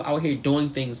still people out here doing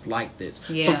things like this.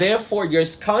 So therefore, you're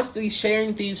constantly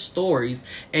sharing these stories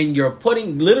and you're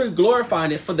literally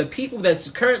glorifying it for the people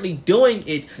that's currently doing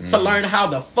it to learn how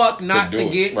the fuck not to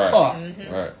get caught.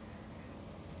 Right.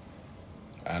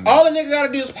 All the nigga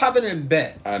gotta do is pop it in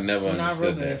bed. I never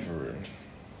understood that for real.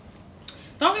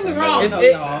 Don't get me wrong, though,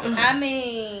 y'all. I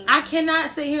mean, I cannot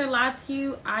sit here and lie to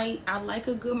you. I like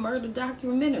a good murder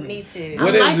documentary. Me too.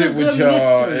 What is it with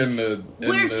y'all in the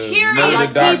curious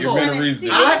documentaries?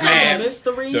 people. I like a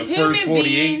mystery. The first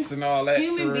 48s and all that.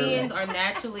 Human beings are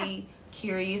naturally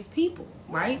curious people,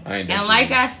 right? And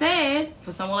like I said,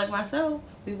 for someone like myself,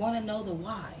 we want to know the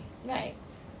why. Right.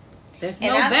 There's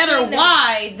no better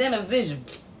why than a visual,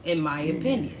 in my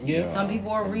opinion. Yeah. Some people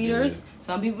are readers.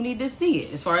 Some people need to see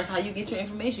it. As far as how you get your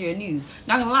information, your news.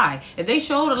 Not gonna lie, if they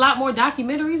showed a lot more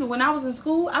documentaries when I was in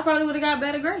school, I probably would have got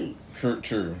better grades.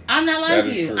 True. I'm not lying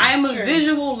to you. True. I am a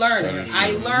visual learner.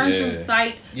 I learn through Yeah.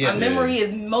 sight. My memory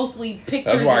is mostly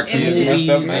pictures That's why and kids images.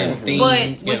 messed up now.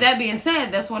 But with that being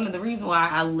said, that's one of the reasons why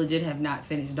I legit have not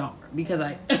finished Dahmer, because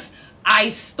I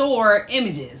store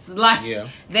images. Like,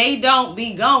 they don't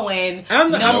be going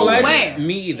nowhere.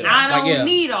 Me either. I don't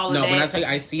need all of that. No, when I tell you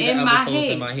I see the in episodes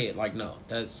in my head, like, no,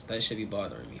 that should be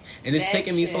bothering me. And it's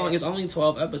taking me so long. It's only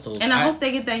 12 episodes. And I hope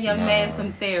they get that young man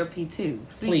some therapy too.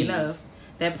 Speaking of,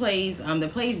 that plays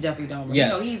Jeffrey Dahmer. Yes. You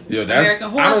know, he's American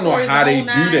Horror I don't know Story, how they the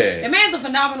do whole nine. that. The man's a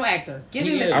phenomenal actor. Give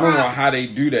him his I don't know props. how they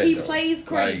do that. He though. plays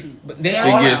crazy. Like, but they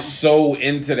get so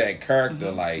into that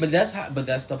character, like. But that's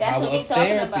the power of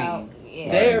therapy. About. Yeah.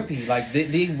 Therapy, like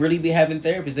they really be having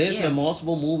therapists. There's been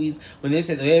multiple movies when they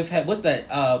said they've had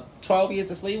 12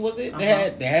 Years a Slave, was it? They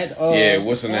had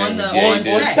what's the name? On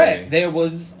set there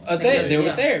was there were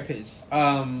therapists.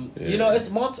 You know, it's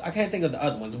I can't think of the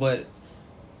other ones, but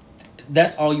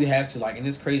that's all you have to like, and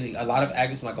it's crazy. A lot of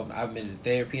actors like, I've been in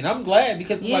therapy, and I'm glad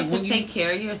because it's like when you take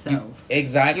care of yourself.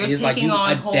 Exactly, You're it's taking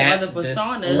like on whole other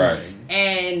personas, right.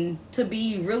 And to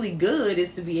be really good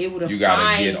is to be able to you gotta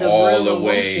find get the all real the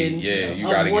way. emotion You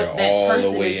of gotta what get that all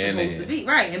person the way is in supposed it. to be,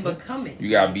 right, and become it. You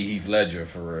gotta be Heath Ledger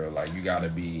for real. Like, you gotta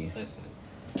be. Listen,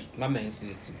 my man's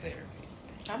needed some therapy.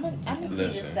 I'm gonna see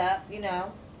this up, you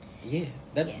know. Yeah,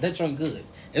 that joint good.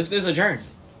 It's a journey.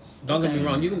 Don't get me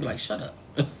wrong. You can be like, shut up.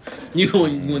 you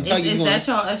going to tell you. Is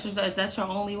that your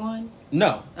only one?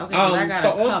 No. Okay. I got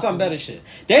so on some better shit.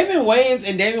 Damon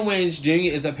Wayans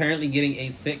Jr. is apparently getting a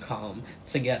sitcom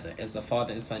together as a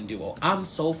father and son duo. I'm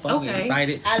so fucking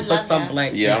excited for some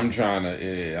black. Yeah, I'm trying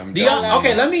to. I'm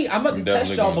about to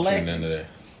test y'all blackness.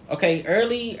 Okay,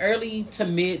 early to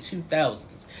mid 2000s.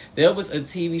 There was a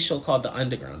TV show called The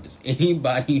Underground. Does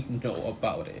anybody know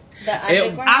about it? The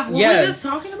Underground? Were we just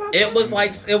talking about it?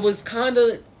 It was kind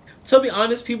of, to be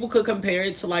honest, people could compare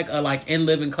it to like a In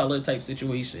Living Color type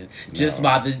situation, just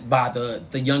by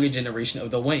the younger generation of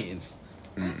the Wayans.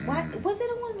 What was it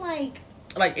on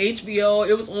like HBO?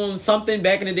 It was on something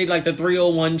back in the day, like the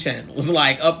 301 channels,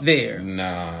 like up there.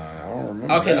 Nah. I don't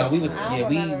remember. Okay, that. no,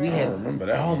 we had. Remember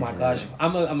that. Oh my gosh,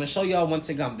 I'm gonna show y'all one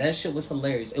thing. That shit was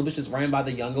hilarious. It was just ran by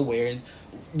the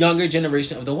younger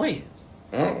generation of the Wayans.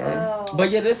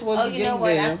 But yeah, this was. Oh, you know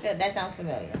what? I feel that sounds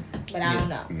familiar, but I don't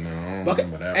know. No. Okay.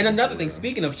 And another thing,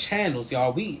 speaking of channels,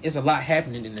 y'all, it's a lot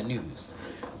happening in the news.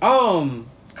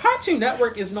 Cartoon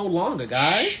Network is no longer,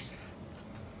 guys.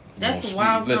 That's a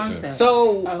wild concept.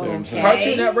 So,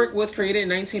 Cartoon Network was created in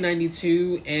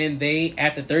 1992, and they,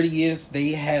 after 30 years,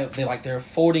 they're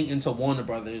folding into Warner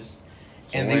Brothers,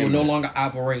 and they will no longer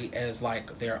operate as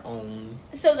like their own.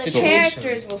 So the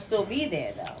characters will still be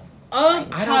there, though.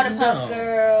 I don't know.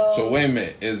 Girl. So wait a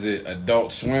minute, is it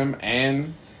Adult Swim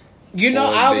and?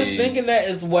 I was thinking that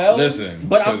as well. Listen,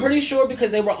 but I'm pretty sure because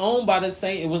they were owned by the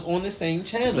same. It was on the same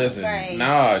channel. Listen,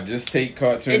 just take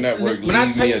Cartoon Network.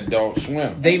 Leave me Adult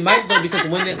Swim. They might though, because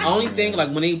when the only thing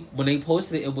when they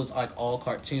posted it, it was like all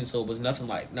cartoons, so it was nothing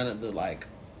like none of the like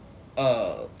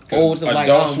old like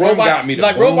Adult Swim got me the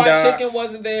like Robot Boondocks. Chicken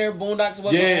wasn't there, Boondocks wasn't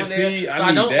on there. See, So I I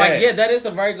need don't that. like. Yeah, that is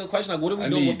a very good question. Like, what are we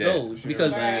doing with that. those?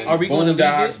 Because Right. are we going to leave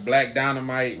Boondocks, it? Black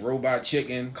Dynamite, Robot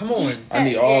Chicken? Come on. I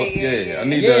need all. I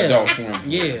need the Adult Swim.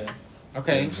 Yeah.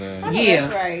 Okay. You know what I'm saying? Yeah.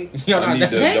 That's right. Y'all I not need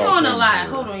that- the- They Adult going a Swim lot.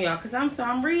 for Hold real. on, y'all, because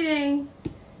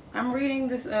I'm reading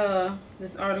this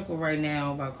this article right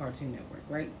now about Cartoon Network,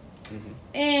 right?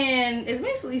 And it's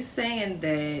basically saying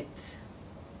that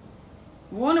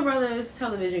Warner Brothers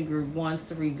Television Group wants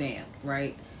to revamp,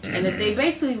 right? And that they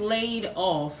basically laid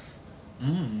off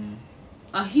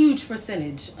a huge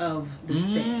percentage of the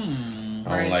staff, I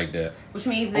right? don't like that. Which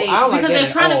means I don't like because that they're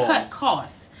at trying all. to cut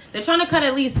costs. They're trying to cut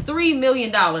at least $3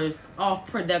 million off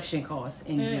production costs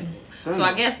in general. So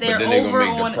I guess they're But then they're over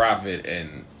gonna make on the profit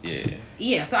and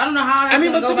yeah. So I don't know how that's I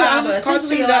mean, gonna but go to be by, honest, but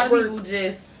essentially Cartoon a lot of Network- people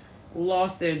just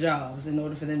lost their jobs in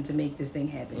order for them to make this thing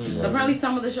happen. So apparently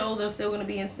some of the shows are still going to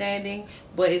be in standing,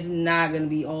 but it's not going to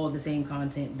be all the same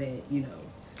content that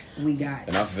we got.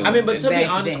 and I feel. I mean, but to be Back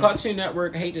honest, then. Cartoon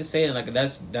Network, I hate to say it, like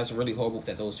that's really horrible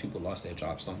that those people lost their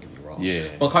jobs. Don't get me wrong. Yeah,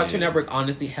 But Cartoon yeah. Network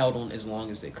honestly held on as long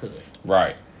as they could.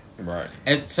 right.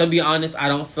 And to be honest, I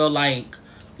don't feel like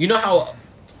how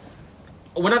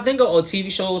when I think of TV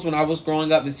shows when I was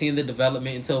growing up and seeing the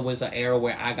development until it was an era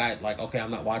where I got like, okay,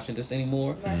 I'm not watching this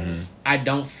anymore. I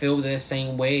don't feel the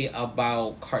same way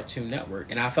about Cartoon Network,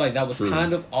 and I feel like that was True.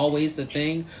 kind of always the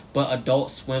thing. But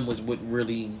Adult Swim was what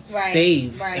really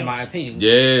saved, in my opinion.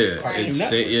 Yeah, Cartoon it's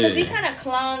Network. Because we yeah. kind of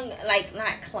clung,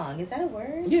 not clung. Is that a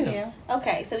word? Yeah.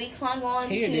 Okay, so we clung on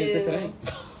Here to. it is if it ain't.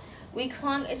 We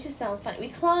clung. It just sounds funny. We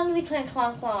clung.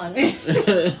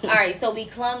 All right, so we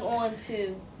clung on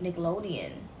to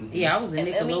Nickelodeon. Yeah, I was in And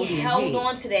Nickelodeon. we held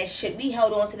on to that shit. We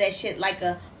held on to that shit like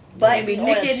a button Baby, on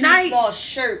Nick a at too Night. small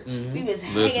shirt. We was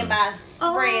hanging by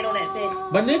a thread on that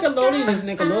bitch. But Nickelodeon is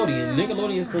Nickelodeon.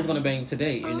 Nickelodeon still gonna bang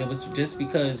today, and it was just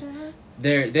because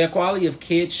their quality of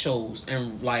kids shows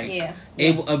and like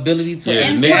ability to Yeah,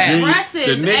 And Nick Jr.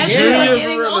 progressive the Nick as Jr. we're for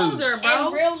getting real is- older, bro.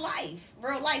 And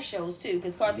real life shows too,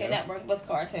 because Cartoon Network was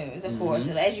cartoons, of course.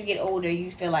 And as you get older, you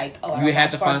feel like, oh, I you don't had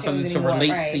watch to find something cartoons to anymore,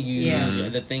 relate right? to you. Yeah.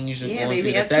 The things you're Yeah, going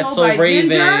baby, through. as That's told so by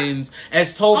Ginger. Ravens.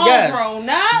 As told, All yes. grown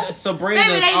up. Sabrina's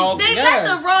Baby, all they yes.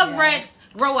 let the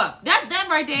Rugrats grow up. That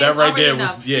right there That is right already there was-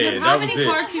 enough. yeah, because that how was many it.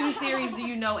 cartoon series do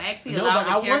you know actually No, allow but the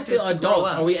I want characters the to grow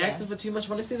adults. up? Are we asking for too much? I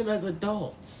want to see them as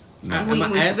adults. No. Am We I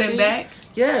spin asking? back.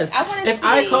 Yes. I wanna If see-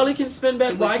 iCarly can spin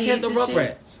back, With why can't the kids and shit.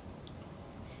 Rugrats?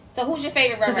 So who's your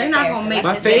favorite Rugrat Because they're not character? gonna make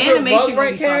My The favorite animation gonna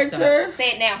Rugrat be fucked up. character?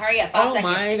 Say it now. Hurry up. Oh 5 seconds.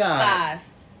 my God. 5,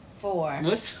 4,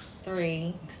 What's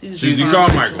 3. Susie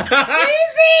Carmichael.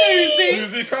 Susie?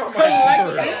 Susie Like,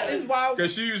 Carmichael. this is why.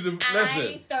 Because she used to I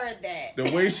listen. third that.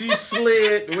 The way she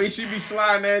slid, the way she be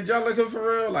sliding Angelica for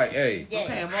real, like, hey, Yeah.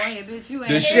 Okay, boy, here, bitch, you ain't.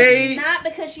 The It's shade- not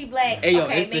because she black. Hey, yo,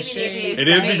 okay, it's the maybe shade. it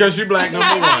is because she black. Number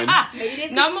one. Maybe this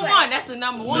is Number black. one. That's the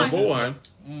number one. Number one.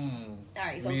 All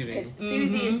right, so Muting.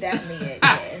 Susie is definitely it.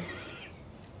 Yeah.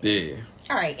 Yeah.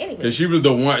 All right. Anyway. Because she was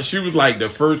the one. She was like the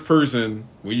first person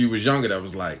when you was younger that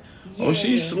was like, oh, Yeah.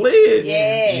 she slid.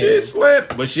 Yeah. She slid,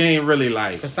 but she ain't really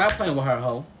like. Stop playing with her,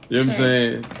 hoe. You know what I'm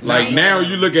saying? Like Right. now,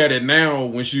 you look at it now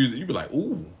when you be like,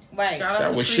 ooh, Right. Shout out that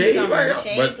to was Cree shade. Summers. Like,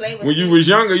 Shade but play with when you Steve. was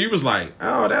younger, you was like,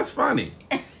 oh, that's funny.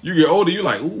 You get older, you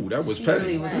like, ooh, that was She petty.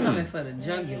 really was coming for the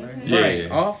jugular. Yeah,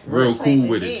 Right, off real play cool with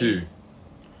with me. it too.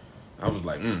 I was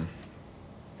like,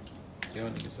 Y'all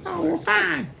niggas are oh, smart.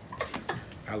 fine.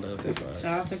 I love that for us.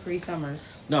 Shout out to Cree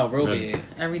Summers. No, real Really? big.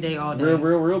 Every day, all day.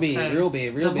 Real big. Okay. Real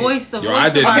big. Real The big. voice, the Yo, voice. I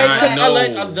did of our not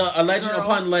black- know. The legend Girls.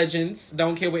 upon legends.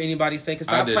 Don't care what anybody say. Cause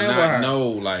I stop did playing with her. not know,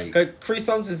 like, Cause Cree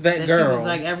Sums is that That girl. she was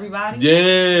like everybody.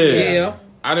 yeah. Yeah.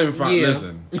 I didn't find. Yeah.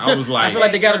 Listen, I was like, I feel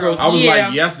like they gotta grow. I was yeah.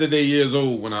 like yesterday years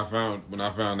old when I found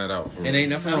that out. For It ain't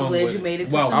nothing I'm wrong glad with you made it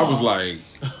to Well, I was tomorrow. like,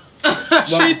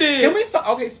 well, she did. Can we start?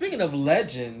 Okay, speaking of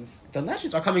legends, the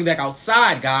legends are coming back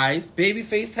outside, guys.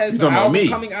 Babyface has You an talking about album me?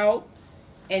 coming out.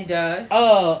 And does.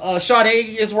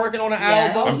 Sade is working on an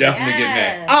Yes. album. I'm definitely getting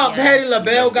that. Yes. Patty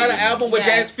LaBelle got an Yes. album with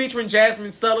Yes. featuring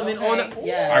Jasmine Sullivan Okay. on it.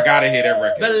 Yeah. I gotta hear that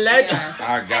record. The legend. Yeah.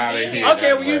 I gotta hear. Okay,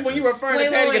 that when you record. referring Wait,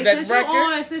 to Patty, wait, get since that record. you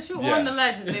on the Yes.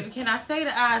 legends, baby, can I say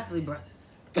the Isley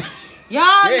Brothers? Y'all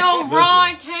know Listen.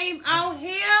 Ron came out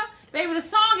here, baby. The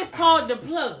song is called "The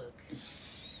Plug."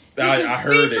 I This is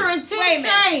heard it. featuring 2 Wait a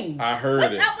minute. Chainz. I heard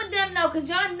What's it. up with them though? Because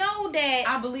y'all know that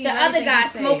I believe the other everything guy, you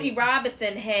said. Smokey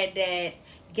Robinson, had that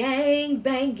gang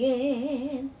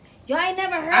banging. Y'all ain't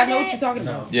never heard I know that? what you're talking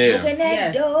about. Yeah. Smoking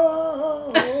that Yes.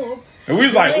 dope. And we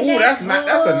was like, ooh, that's a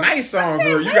nice song,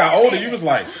 girl. You got older, you was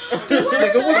like, this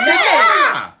nigga was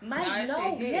that. Mike, Nah, no,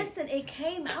 shit hit. listen, it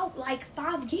came out like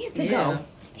 5 years ago. Yeah.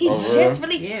 He just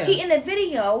really Yeah. he in the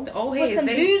video The old with heads, some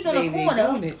they- dudes on they the be corner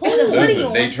doing it. holding a hoodie Listen,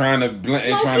 on. they trying to get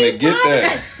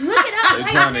that. Look it up They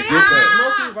right trying to now. get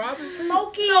that. Smokey Robinson.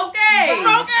 Smokey.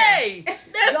 Smokey!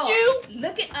 That's Yo, you!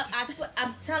 Look it up.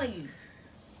 I'm telling you.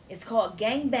 It's called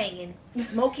Gang Banging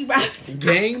Smokey Robinson.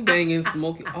 Gang banging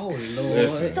Smokey. Oh, Lord.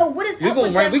 Listen. So what is We up gonna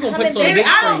with write- them we gonna put coming this on the back? big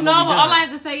I screen don't know, when we but all done. I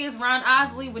have to say is Ron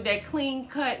Osley with that clean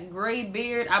cut gray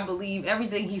beard. I believe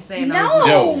everything he's saying. No.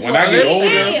 Yo, when I get older,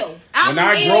 Ew. when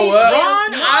I grow up,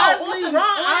 Ron No, Osley, on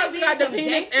Ron some Osley got the some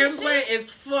penis gangster implant shit.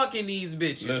 is fucking these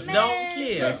bitches. Listen. Don't Man,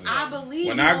 care. listen. I believe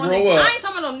When you I on grow the, up, I ain't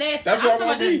talking about no nasty. that's I'm what talking I'm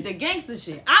about gonna the be. gangster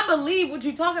shit. I believe what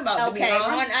you talking about. to be Okay, wrong.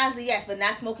 Ron Osley, yes, but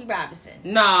not Smokey Robinson.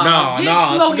 Nah, get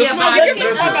No. Smokey up out Get of the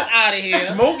here. fuck out of here.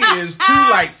 Smokey is too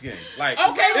light skinned. Like,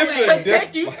 Okay, it's to a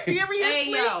take you diff- seriously?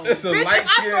 Hey, yo. It's a Bitch, light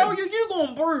if I throw skin. you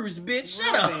gonna bruise, bitch.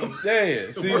 Shut up.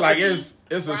 Yeah, see, like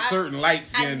it's a certain light I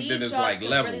skin, need then it's y'all like to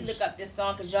levels. really look up this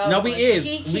song because y'all No, we going is.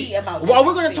 key about Well, this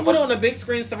we're gonna too. put it on the big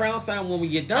screen surround sound when we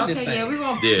get done this Okay, thing. yeah, we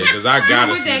gonna. Yeah, because I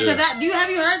gotta with see that. this. Because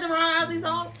have you heard the Ron Osley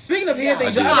song? Speaking of hearing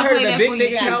things, I y'all did. ever heard of I'll the play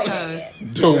big that nigga for you house? guys.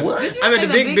 Do what? Did you I'm say at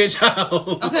the big bitch house.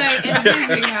 Okay, in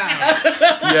the big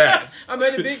house. Yes. I'm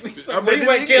at the big bitch I'm Where at you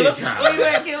the at, big killer? bitch house. Where you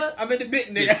at, killer? I'm at the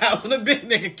big nigga house on the big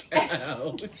nigga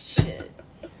couch. Shit.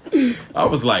 I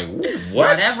was like, Nah,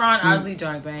 what? that Ron Osley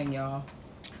joint bang, y'all.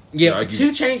 Yeah, I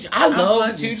 2 Chainz. I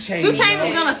love 2 Chainz. 2 Chainz is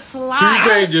yo. gonna slide. 2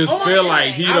 Chainz just I feel wanna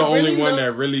like he say, the I only really one love-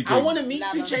 that really could. I want to meet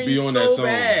Love 2 him. Chainz Be on that so song.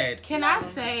 bad. Can I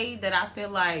say that I feel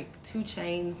like 2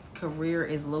 Chainz' career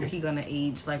is low key gonna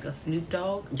age like a Snoop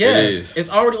Dogg? Yes, is. it's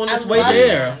already on its I way love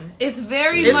there. him. It's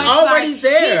very It's much already like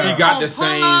there. just He got gonna the pull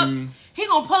same- Up, he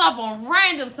gonna pull up on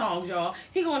random songs, y'all.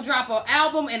 He gonna drop an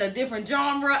album in a different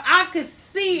genre. I could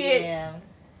see it. Yeah.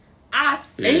 I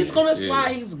see. And he's gonna it.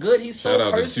 slide. He's good. He's Shout so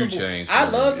out to 2 personable. Chainz I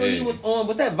for loved it. when he Yeah. was on.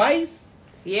 Was that Vice?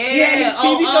 Yeah, his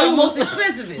TV show. He most was-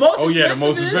 expensive. Most Oh yeah, the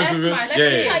most expensive. expensive. That's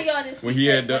Let me Yeah. tell y'all this. When he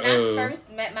had the, when I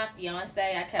first met my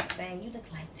fiance, I kept saying, "You look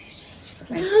like 2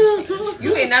 Chainz. You look like 2 Chainz."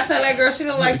 You ain't not tell that girl she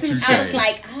don't like 2 2 Chainz. I was Chainz.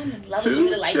 like, I'm in love with 2 you.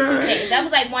 Look like 2 Chainz. Chainz. That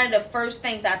was like one of the first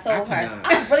things I told I her.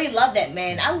 cannot. I really love that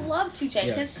man. I love 2 Chainz.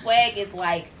 Yes. His swag is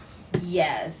like,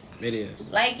 yes, It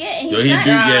is. like yeah. And he's Yo, he not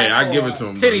do. shy Yeah, I or- give it to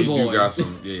him. Titty He boy. do got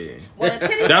some. Yeah. Well, the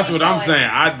titty That's boy what I'm boy.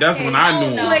 saying. That's Okay, when I I knew don't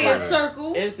him. know. Play a Right.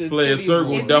 circle. It's the Play a titty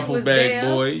circle, boy. If duffel it was bag there,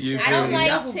 boy. You I feel don't me? like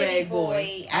Duffel Titty bag Boy.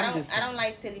 boy. I I'm don't. just- I don't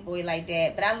like Titty Boy like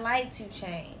that. But I like 2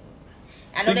 Chainz.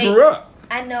 I know He they grew up.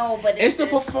 I know, but It's the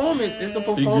just- performance. It's the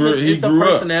mm. performance. he It's the grew up.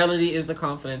 personality. It's the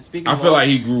confidence. Speaking I of feel all- like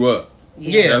he grew up.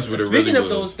 Yeah, That's what it speaking really of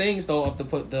was. those things, though, of the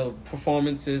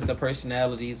performances, the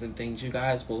personalities, and things, you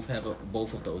guys both have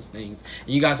both of those things.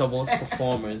 And you guys are both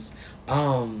performers.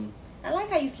 I like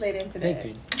how you slid into that. Thank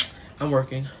you. I'm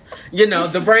working. You know,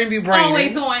 the brain be braining.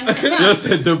 Always on. Just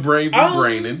said the brain be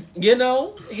braining. You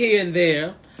know, here and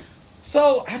there.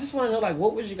 So I just want to know, like,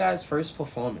 what was you guys' first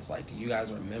performance like? Do you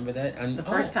guys remember that? And The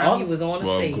first time he was on the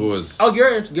Well, stage. of course. Oh,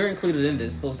 you're included in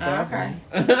this. So sorry.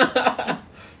 Okay.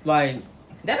 Like.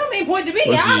 That don't mean point to me.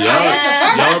 Well, see,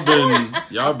 Yeah.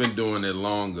 y'all been doing it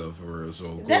longer for real. So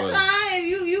of That's course, fine.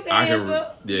 You can I can answer.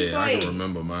 You I can play.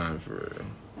 remember mine for real.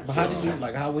 But how did you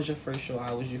like? How was your first show?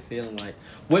 How was you feeling? Like,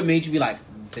 what made you be like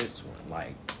this one?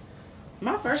 Like,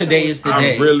 My first today one is was- the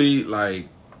day. I really like.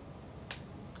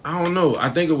 I don't know. I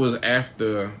think it was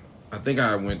after. I think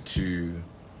I went to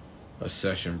a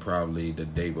session probably the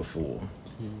day before,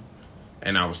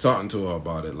 and I was talking to her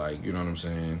about it. Like, you know what I'm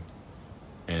saying.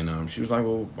 And she was like,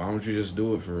 "Well, why don't you just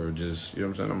do it for just, you know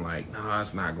what I'm saying?" I'm like, "Nah,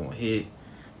 it's not gonna hit."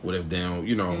 What if them,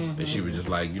 you know? And she was just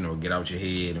like, you know, get out your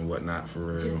head and whatnot for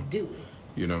real. Just do it.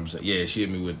 You know what I'm saying? Yeah, she hit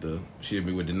me with the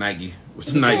Nike, with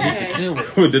the Nike, Just do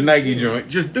it. with the Nike joint.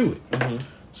 Just do it. Mhm.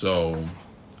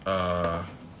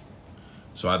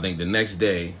 So I think the next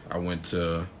day I went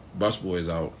to Busboys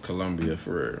out Columbia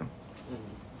for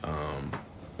real.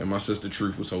 And my sister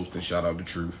Truth was hosting. Shout out to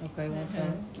Truth. Okay, one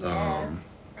time.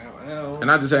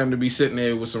 And I just happened to be sitting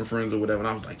there with some friends or whatever, and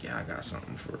I was like, "Yeah, I got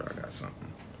something for her. I got something."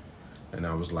 And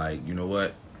I was like, you know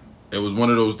what? It was one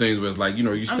of those things where it's like, you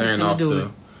know, you just stand gonna off do the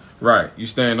it. right, you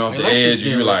stand off the Let's just edge, and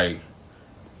get you're it. like,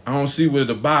 I don't see where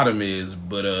the bottom is,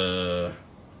 but let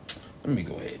me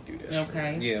go ahead and do this.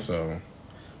 Okay. Yeah. So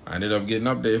I ended up getting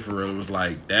up there for real. It was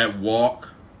like that walk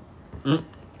Was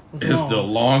is long. the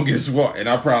longest walk, and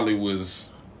I probably was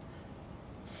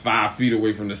 5 feet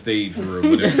away from the stage for real,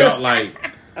 but it felt like.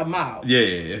 A mile. Yeah,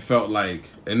 it felt like,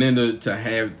 and then to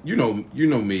have, you know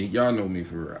me, y'all know me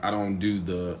for real. I don't do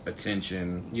the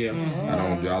attention. Yeah.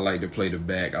 I like to play the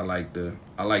back. I like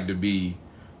to be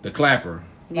the clapper,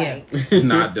 Yeah.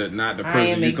 not the I person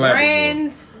am a you clap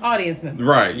grand audience member. for.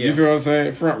 Right, Yeah. you feel what I'm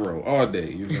saying? Front row all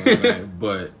day. You feel what I'm saying?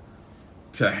 But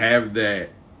to have that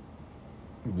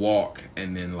walk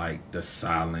and then like the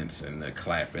silence and the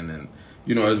clapping and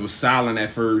it was silent at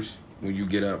first when you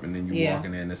get up and then you walk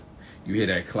in there and you hear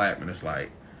that clap and it's like,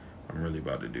 I'm really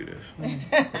about to do this. I'm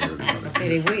really about to do Hey,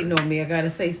 they waiting on me. I gotta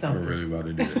say I'm something. really about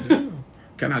to do this.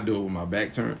 Can I do it with my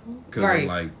back turned? Because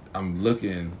I'm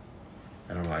looking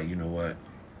and I'm like, you know what?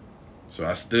 So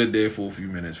I stood there for a few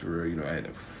minutes for real. I had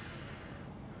to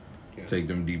take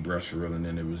them deep breaths for real, and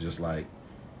then it was just like,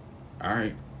 all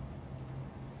right.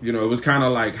 It was kind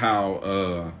of like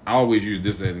how I always use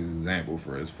this as an example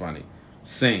for it's funny.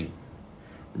 Sing.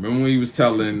 Remember when he was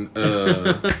telling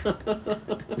the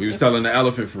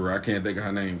elephant for real? I can't think of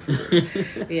her name for real.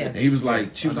 Yes. And he was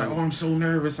like, she was like, oh, I'm so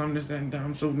nervous. I'm this, that, and that.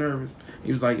 I'm so nervous.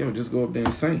 He was like, yo, just go up there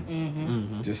and sing.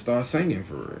 Mm-hmm. Just start singing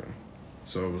for real.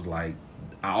 So it was like,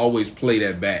 I always play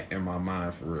that back in my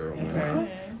mind for real when I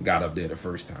got up there the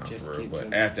first time for real.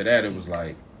 But after that, it was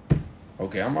like,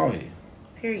 okay, I'm out here.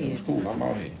 Period. It was cool. I'm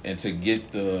out here. And to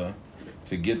get the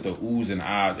oohs and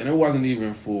ahs, and it wasn't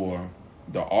even for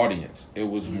the audience. It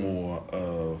was more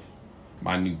of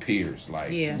my new peers. Like,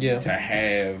 to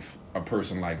have a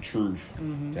person like Truth,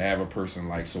 to have a person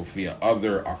like Sophia,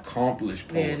 other accomplished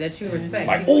poets. Yeah, that you respect.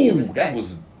 Like,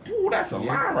 that's a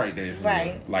line right there.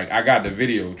 Right. Like, I got the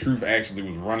video. Truth actually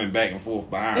was running back and forth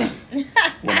behind me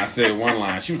when I said one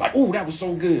line. She was like, oh, that was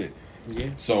so good. Yeah.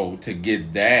 So to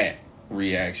get that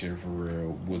reaction for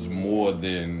real was more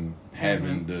than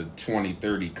having the 20,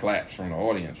 30 claps from the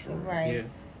audience for real. Right. Yeah.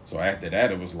 So after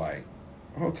that, it was like,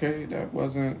 okay, that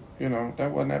wasn't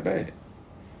that bad.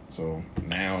 So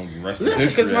now the rest of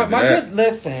history.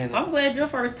 Listen. I'm glad your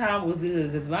first time was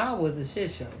good because mine was a shit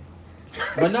show.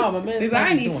 But no, my man. Baby, I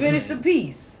didn't even finish the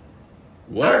piece.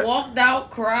 What? I walked out,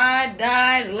 cried,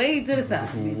 died, laid to the side.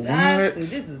 Bitch. I said,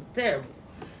 this is terrible.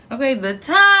 Okay, the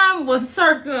time was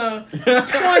circa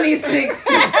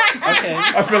 2016. Okay.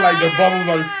 I feel like the bubble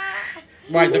about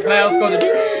Right, the clouds go to.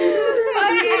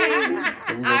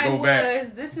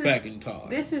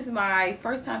 This is my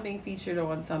first time being featured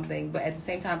on something, but at the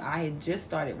same time, I had just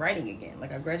started writing again.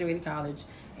 Like, I graduated college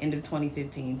end of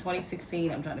 2015.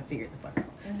 2016, I'm trying to figure it the fuck out.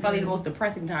 Probably the most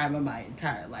depressing time of my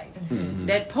entire life. Mm-hmm.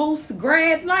 That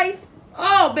post-grad life,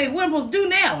 oh, baby, what am I supposed to do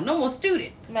now? No more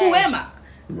student. Right. Who am I?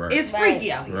 Right. It's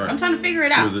freaky out here. Right. I'm trying to figure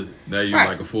it out. Now you're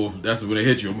like a full. That's when it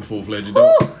hit you. I'm a full-fledged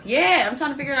Whew, adult. yeah, I'm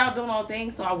trying to figure it out, doing all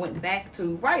things. So I went back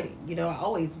to writing. I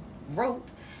always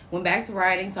wrote. Went back to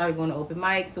writing, started going to open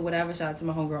mics or whatever. Shout out to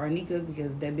my homegirl Arnika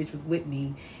because that bitch was with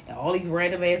me at all these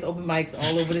random ass open mics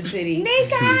all over the city.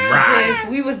 Nika!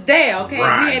 We was there, okay?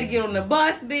 Right. We had to get on the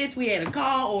bus, bitch. We had a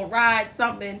call or a ride,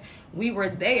 something. We were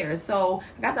there. So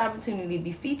I got the opportunity to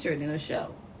be featured in a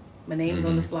show. My name's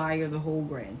on the flyer, the whole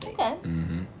grand thing. Okay.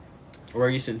 Mm-hmm. Were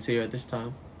you sincere at this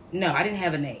time? No, I didn't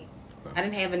have a name. I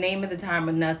didn't have a name at the time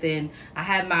or nothing. I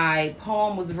had my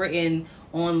poem was written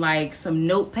on like some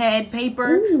notepad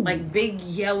paper, like big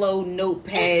yellow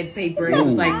notepad paper. It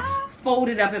was like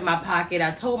folded up in my pocket.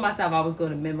 I told myself I was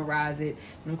going to memorize it.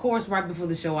 But of course, right before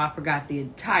the show, I forgot the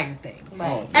entire thing.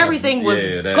 Right. Everything was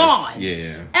gone.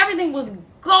 Yeah. Everything was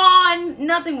gone.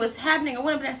 Nothing was happening. I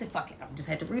went up and I said, fuck it. I just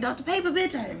had to read out the paper,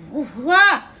 bitch.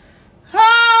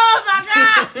 Oh my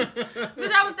God.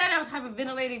 Bitch, I was standing, I was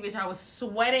hyperventilating, bitch. I was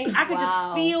sweating. I could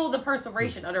just feel the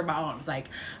perspiration under my arms. Like,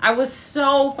 I was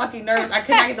so fucking nervous. I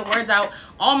could not get the words out.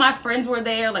 All my friends were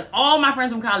there. Like, all my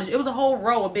friends from college. It was a whole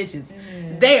row of bitches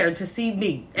there to see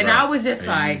me. And I was just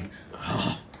like,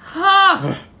 I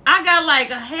got like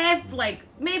a half, like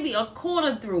maybe a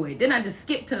quarter through it. Then I just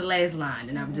skipped to the last line.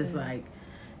 And I'm just like,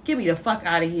 get me the fuck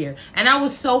out of here. And I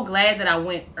was so glad that I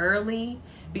went early.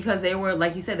 Because they were,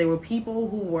 like you said, they were people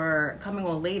who were coming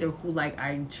on later who, like,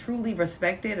 I truly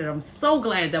respected. And I'm so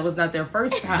glad that was not their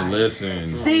first time. Listen.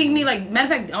 Seeing me, like,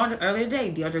 matter of fact, earlier today,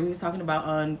 DeAndre, we was talking about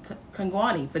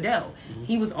Kangwani, Fidel.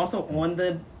 He was also on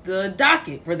the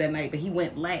docket for that night, but he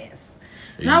went last.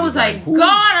 And I was like,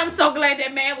 God, I'm so glad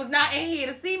that man was not in here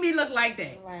to see me look like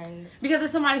that. Right. Because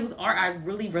it's somebody whose art I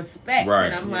really respect. Right.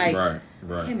 And I'm like, right.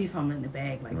 can't be fumbling the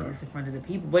bag like this in front of the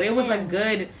people. But it was a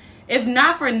good, if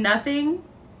not for nothing,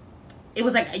 it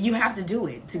was like, you have to do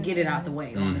it to get it out the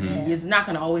way, honestly. It's not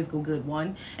going to always go good,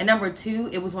 one. And number two,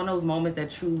 it was one of those moments that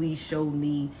truly showed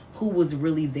me who was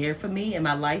really there for me in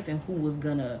my life and who was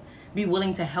going to be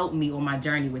willing to help me on my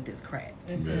journey with this craft.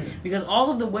 Because all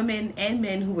of the women and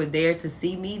men who were there to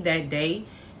see me that day,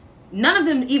 none of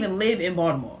them even live in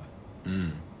Baltimore.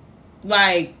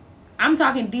 Like, I'm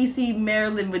talking D.C.,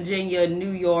 Maryland, Virginia,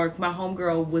 New York. My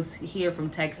homegirl was here from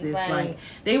Texas. Right. Like,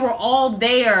 they were all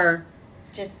there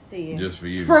Just to see you. Just for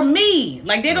you. For me,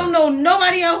 like they don't know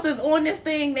nobody else that's on this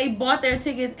thing. They bought their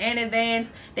tickets in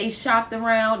advance. They shopped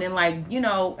around and like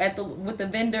with the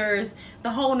vendors,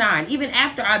 the whole nine. Even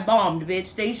after I bombed,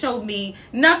 bitch, they showed me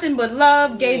nothing but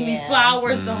love. Gave me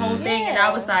flowers, the whole thing, and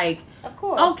I was like, of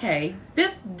course, okay,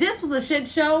 this was a shit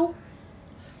show.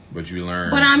 But you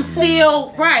learn. But I'm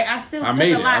still right. I still took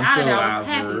a lot out of it. I was alive,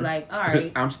 happy. bro. Like, all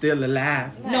right, I'm still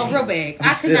alive. no, real big. I'm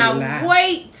I could not alive.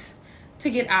 wait to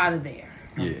get out of there.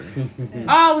 Yeah.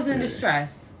 I was in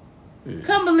distress. Yeah.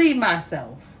 Couldn't believe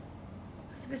myself.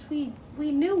 I said, bitch,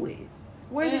 we knew it.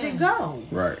 Where did it go?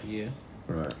 Right. Yeah.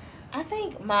 Right. I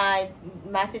think my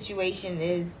situation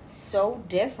is so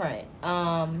different.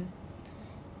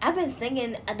 I've been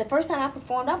singing. The first time I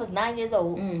performed, I was 9 years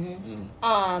old.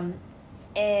 Mm-hmm.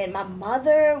 And my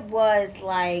mother was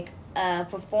like a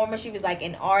performer. She was like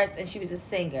in arts, and she was a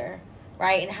singer.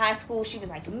 Right, in high school, she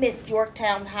was like Miss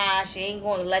Yorktown High. She ain't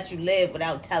going to let you live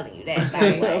without telling you that,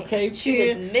 by the way. Okay, she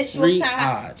was Miss Yorktown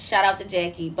High. Shout out to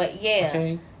Jackie. But yeah,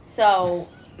 okay. So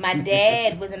my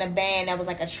dad was in a band that was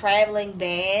like a traveling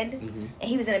band, and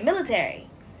he was in the military.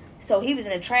 So he was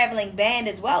in a traveling band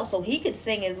as well, so he could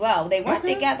sing as well. They weren't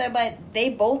together, but they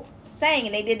both sang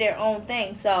and they did their own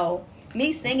thing. So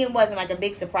me singing wasn't like a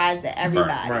big surprise to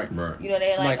everybody. Right. You know,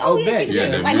 they're like, Like, oh oh, yeah, she bet. can Yeah,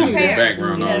 sing the just like her musical parents.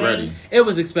 background You know what I already. mean? It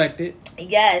was expected.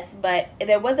 Yes, but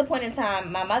there was a point in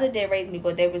time, my mother did raise me,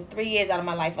 but there was 3 years out of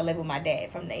my life I lived with my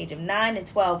dad. From the age of 9 to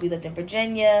 12, we lived in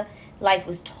Virginia. Life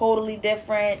was totally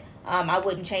different. I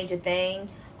wouldn't change a thing.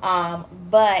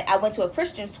 But I went to a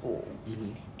Christian school,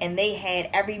 and they had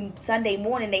every Sunday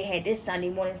morning, they had this Sunday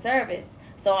morning service.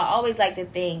 So I always like to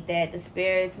think that the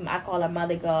spirits, I call her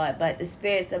Mother God, but the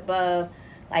spirits above,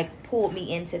 like, pulled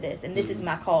me into this, and this is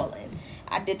my calling.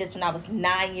 I did this when I was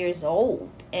 9 years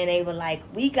old, and they were like,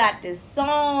 we got this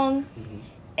song,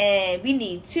 and we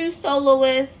need 2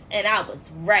 soloists, and I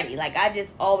was ready. Like, I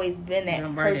just always been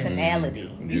that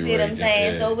personality. You see what I'm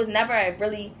saying? So it was never a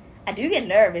really, I do get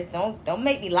nervous. Don't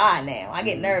make me lie now. I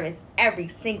get nervous every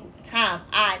single time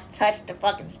I touch the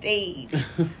fucking stage.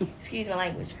 Excuse my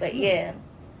language, but yeah,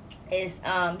 it's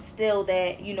still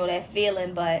that, that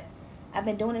feeling, but I've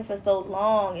been doing it for so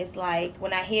long. It's like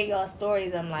when I hear y'all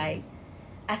stories, I'm like,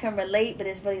 I can relate, but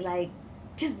it's really like,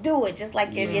 just do it. Just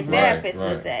like your therapist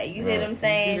would say. You see what I'm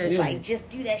saying? Just like, just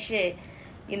do that shit.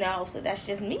 So that's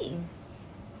just me.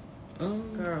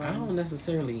 Girl, I don't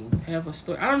necessarily have a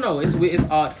story. I don't know. It's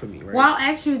odd for me, right? Well, I'll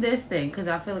ask you this thing, because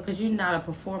I feel because you're not a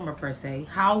performer per se.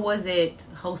 How was it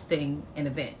hosting an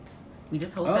event? We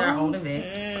just hosted our own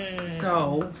event.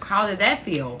 So, how did that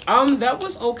feel? That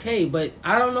was okay, but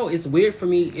I don't know. It's weird for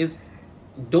me. It's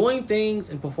doing things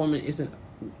and performing isn't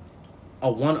a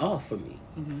one-off for me.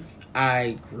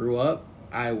 I grew up.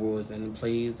 I was in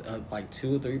plays, like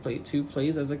 2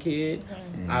 plays as a kid.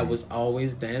 I was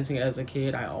always dancing as a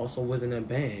kid. I also was in a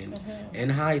band in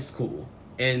high school.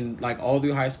 And like all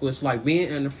through high school, it's like being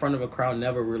in the front of a crowd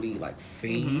never really like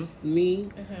fazed me.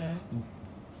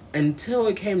 Until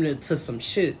it came to some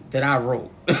shit that I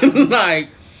wrote. Like,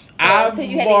 So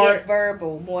you had to get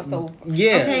verbal more so.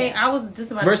 Yeah. Okay, I was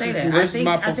just about to say that.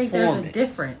 I think there's a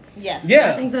difference. Yes.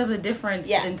 Yeah. I think there's a difference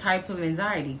in type of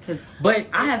anxiety, because But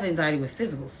I have anxiety with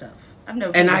physical stuff. I've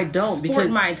never And played I don't, sport because-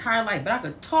 my entire life, but I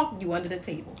could talk you under the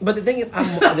table. But the thing is,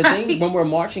 when we're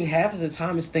marching, half of the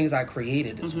time is things I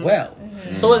created as well.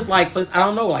 So it's like, I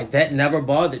don't know, like that never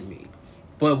bothered me.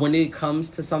 But when it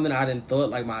comes to something I didn't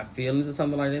thought, like my feelings or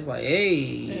something like this, like,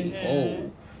 hey,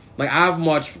 like I've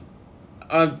marched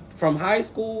from high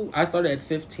school. I started at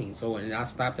 15, and I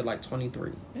stopped at like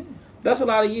 23. That's a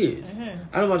lot of years.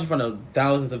 I don't march in front of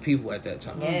thousands of people at that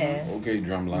time. Yeah. Okay,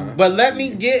 drumline. But let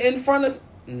me get in front of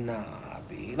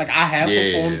B. Like I have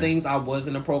performed things. I was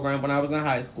in a program when I was in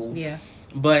high school. Yeah.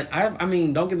 But I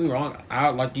mean, don't get me wrong.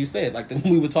 Like you said, like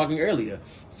we were talking earlier.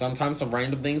 Sometimes some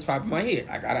random things pop in my head.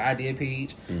 I got an idea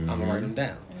page. I'm gonna write them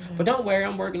down. But don't worry,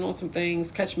 I'm working on some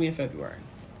things. Catch me in February.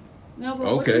 No, but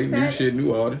Okay, new shit,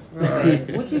 new order.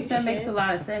 Right. What you said makes a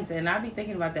lot of sense, and I be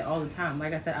thinking about that all the time.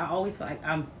 Like I said, I always feel like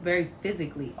I'm very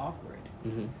physically awkward.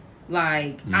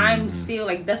 Like I'm still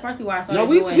like, that's partially why I started. No,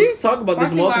 we talked about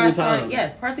this multiple times.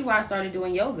 Yes, partially why I started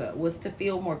doing yoga was to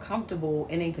feel more comfortable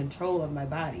and in control of my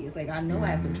body. It's like I know I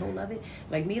have control of it.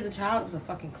 Like me as a child, it was a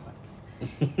fucking klutz.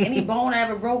 Any bone I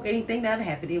ever broke, anything that ever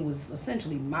happened, it was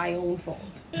essentially my own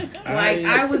fault. Like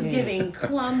I was giving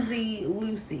clumsy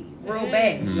Lucy real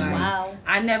bad. Like Wow.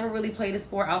 I never really played a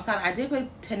sport outside. I did play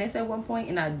tennis at one point,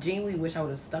 and I genuinely wish I would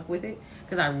have stuck with it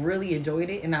because I really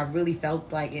enjoyed it, and I really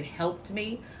felt like it helped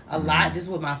me a lot just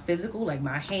with my physical. Like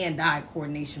my hand-eye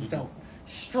coordination felt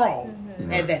strong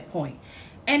at that point.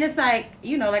 And it's like,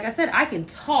 like I said, I can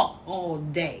talk all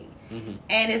day.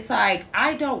 And it's like,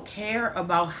 I don't care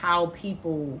about how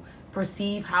people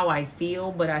perceive how I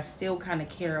feel, but I still kind of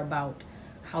care about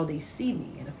how they see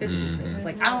me in a physical sense.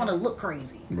 Like, I don't want to look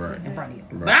crazy in front of you.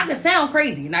 But I can sound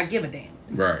crazy and not give a damn.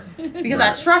 Right. Because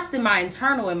I trust in my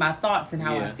internal and my thoughts and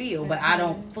how I feel, but I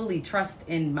don't fully trust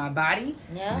in my body.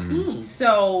 Yeah.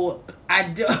 So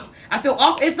I feel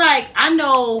awkward. It's like, I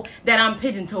know that I'm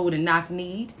pigeon-toed and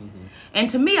knock-kneed. And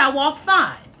to me, I walk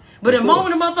fine. But the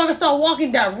moment the motherfucker start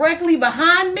walking directly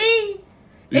behind me,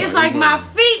 it's like my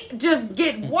feet just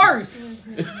get worse.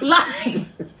 like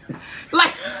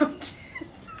I'm just,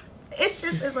 it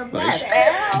just is a mess.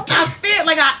 I feel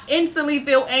like I instantly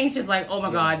feel anxious. Like, oh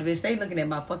my god, bitch, they looking at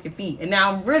my fucking feet, and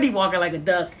now I'm really walking like a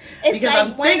duck because like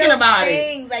I'm thinking about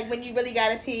things, like when you really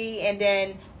gotta pee, and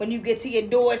then when you get to your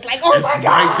door, it's like, oh it's my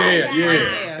god, right there.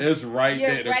 Yeah, it's right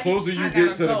there. The closer you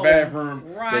get to the bathroom,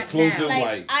 the closer.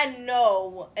 Like, I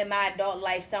know in my adult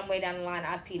life, somewhere down the line,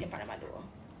 I peed in front of my door.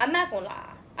 I'm not gonna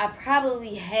lie. I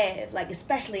probably have, like,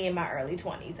 especially in my early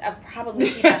 20s, I've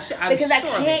probably because I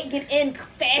can't get in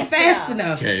fast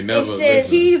enough. Okay, never. It's just,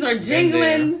 keys are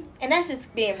jingling, and that's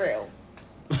just being real.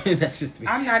 That's just me.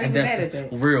 I'm not even mad at that.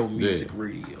 Real music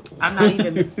radio. I'm not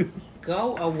even.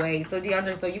 Go away. So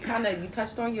DeAndre, so you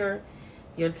touched on your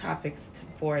topics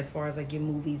for as far as like your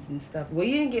movies and stuff. Well,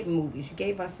 you didn't get movies. You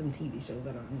gave us some TV shows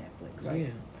that are on Netflix, right?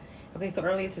 Yeah. Okay, so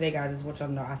earlier today, guys, just want y'all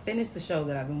to know, I finished the show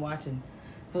that I've been watching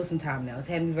for some time now. It's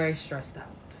had me very stressed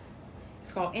out.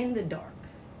 It's called In the Dark.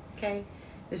 Okay?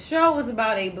 The show is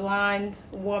about a blind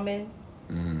woman.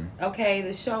 Okay?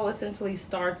 The show essentially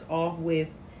starts off with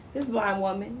this blind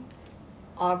woman.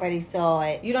 Already saw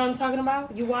it. You know what I'm talking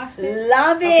about? You watched it?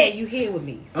 Love it. Okay, you here with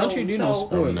me. So, Don't you do no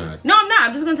spoilers? No, I'm not.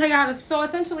 I'm just gonna tell you how to. So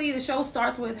essentially, the show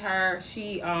starts with her.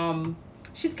 She's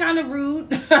kind of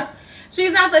rude.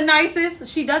 She's not the nicest.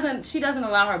 She doesn't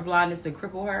allow her blindness to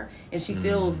cripple her, and she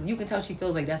feels. You can tell she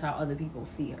feels like that's how other people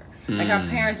see her. Like her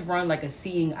parents run like a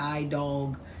seeing eye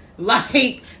dog,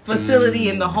 like facility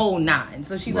in the whole nine.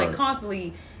 So she's like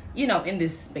constantly, in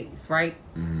this space, right?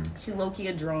 She's low key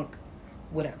a drunk,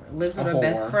 whatever. Lives with her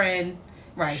best friend,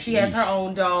 right? She has her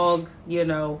own dog.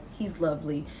 He's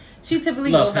lovely. She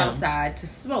typically goes outside to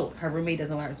smoke. Her roommate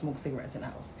doesn't let her smoke cigarettes in the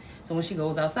house. So when she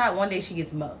goes outside, one day she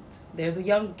gets mugged. There's a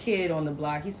young kid on the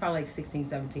block. He's probably like 16,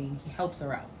 17. He helps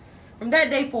her out. From that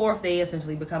day forth, they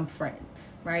essentially become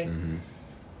friends, right?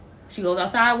 She goes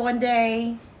outside one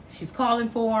day. She's calling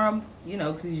for him,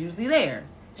 because he's usually there.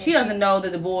 She doesn't know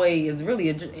that the boy is really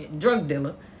a drug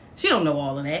dealer. She don't know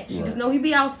all of that. She just know he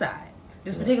be outside.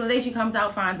 This particular day, she comes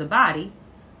out, finds a body,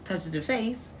 touches her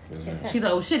face. She's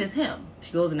like, oh shit, it's him.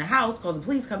 She goes in the house, calls the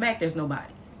police, come back, there's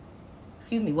nobody.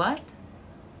 Excuse me, what?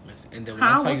 And then when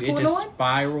I tell you, it just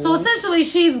spirals. So essentially,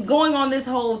 she's going on this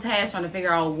whole task trying to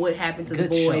figure out what happened to the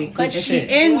boy. But she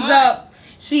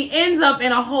ends up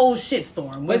in a whole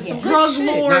shitstorm with some drug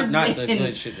lords not the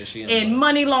good shit that she and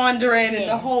money laundering and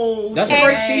the whole. That's a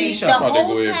great TV show. I'm about to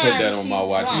go ahead and put that on my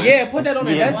watch list. Yeah, put that on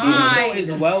there. That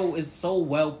TV show is so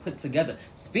well put together.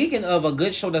 Speaking of a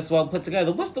good show that's well put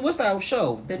together, what's that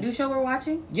show? The new show we're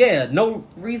watching? Yeah,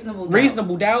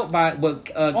 Reasonable Doubt by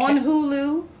what on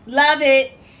Hulu. Love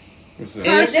it. What's that?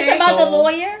 Is this about the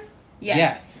lawyer?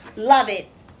 Yes. Love it.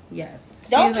 Yes.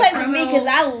 Don't play with me because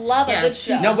I love a good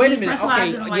show. Now wait a minute.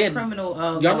 Okay, in criminal.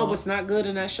 Y'all know what's not good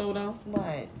in that show though?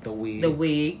 What? The wig. The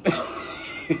wig.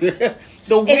 The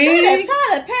wig. Is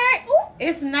that Tyler Perry?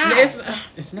 It's not.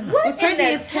 It's not. What's crazy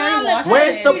is Kerry Washington.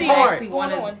 Where's the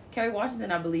part? Kerry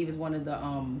Washington, I believe, is one of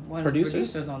the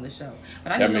producers on the show.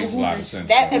 But I That don't know makes a who's lot of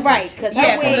sense. Right, because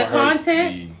the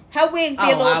content. Her wigs be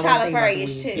a little Tyler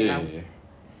Perry-ish too. Yeah.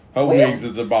 Her wigs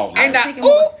is about and like, chicken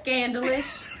more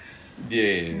scandalous.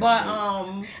 Yeah. But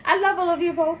I love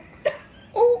Olivia Pope.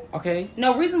 Oh, okay.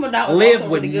 No, Reasonable Doubt was also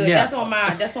really good. That's on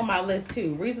my list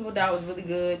too. Reasonable Doubt was really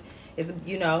good. It's,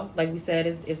 like we said,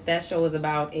 if that show is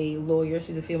about a lawyer.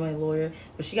 She's a female lawyer,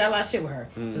 but she got a lot of shit with her.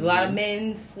 There's a lot of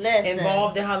men's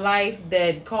involved in her life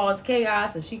that cause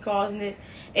chaos, and she causing it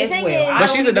as well. But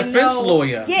she's a defense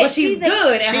lawyer. Yeah, but she's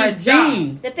good at her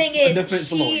job. The thing is,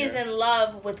 she is in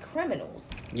love with criminals.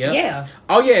 Yep. Yeah.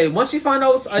 Oh yeah. Once she find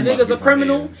out a nigga's a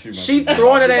criminal, she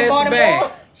throwing that ass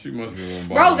back. She must be one.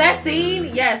 Bro, that scene,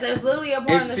 yes, there's literally a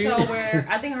part in the show where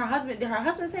I think did her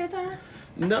husband say it to her?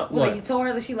 No. Was like you told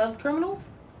her that she loves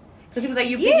criminals? Because he was like,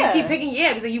 you keep picking,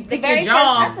 because like you pick your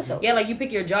job. Yeah, like you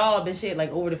pick your job and shit,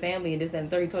 like over the family and this, that, and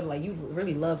third. He told her, like, you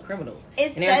really love criminals.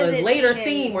 And there's a later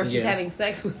scene where she's having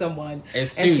sex with someone. And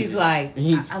she's like,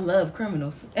 I love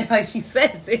criminals. And like she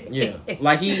says it. Yeah.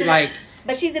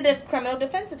 But she's a criminal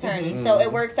defense attorney, so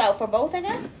it works out for both, I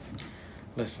guess.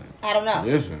 Listen. I don't know.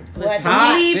 Listen. But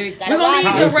Toxic. We're gonna leave the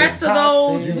Toxic. rest of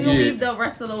those. Toxic. We're gonna Yeah. leave the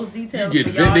rest of those details. You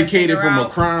get for y'all to vindicated figure from a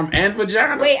out. crime and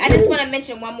vagina. Wait, I just want to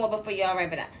mention one more before y'all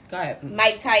wrap it up. Go ahead.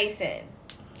 Mike Tyson.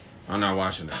 I'm not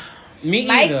watching that. Me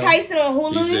Mike either. Tyson on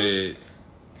Hulu. He said,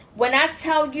 When I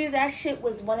tell you that shit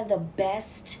was one of the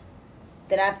best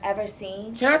that I've ever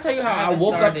seen. Can I tell you how I I haven't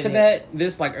woke up started to it. that?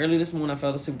 This like early this morning, I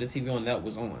fell asleep with the TV on that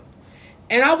was on,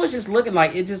 and I was just looking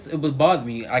like it would bother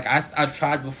me. Like I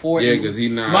tried before. yeah, and because he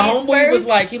not. my At homeboy was first-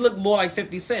 like he looked more like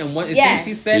 50 Cent. And as soon Yes. as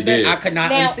he said He that, did. I could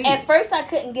not Now, unsee at it. first I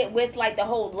couldn't get with like the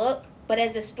whole look, but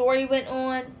as the story went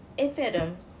on, it fit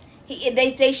him.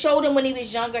 They showed him when he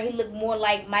was younger. He looked more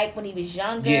like Mike when he was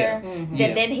younger.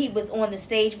 Yeah. Then he was on the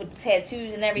stage with the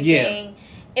tattoos and everything.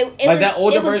 It Like, was, that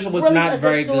older it was version was really not a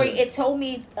very story. good. It told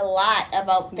me a lot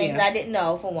about things Yeah. I didn't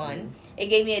know. For one, it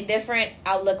gave me a different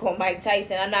outlook on Mike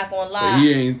Tyson. I'm not gonna But lie.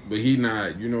 he ain't. But he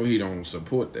not. You know, he don't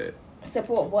support that.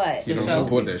 Support what? He The don't show.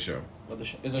 support that show.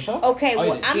 Is it a show? Okay, Oh,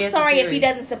 well, it is. I'm Yeah, it's a sorry if he series.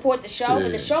 doesn't support the show,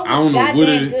 but the show I don't was know what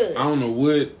goddamn it. good. I don't know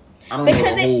what. I don't know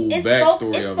Because the whole it backstory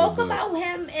spoke of spoke it. about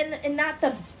him and not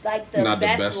the Not the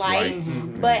best best light,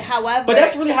 light. but however, But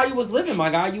that's really how you was living, my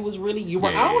guy. You were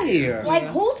Yeah. out here. like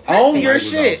who's perfect? Own Mike your was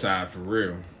shit. outside for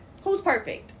real. Who's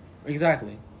perfect?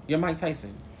 Exactly. You're Mike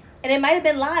Tyson. And it might have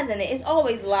been lies in it. It's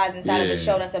always lies inside of Yeah. a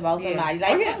show that's about Yeah. somebody.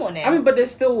 Like, Oh, yeah. come on now. I mean, but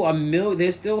there's still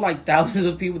there's still like thousands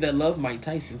of people that love Mike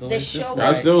Tyson. So the it's just show like, I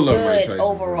was still love good Mike Tyson,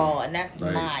 overall, bro. and that's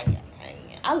Like- my opinion.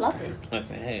 I loved it.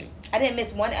 listen, hey, I didn't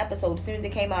miss one episode. As soon as it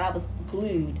came out, I was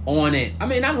glued. on it. I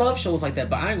mean, I love shows like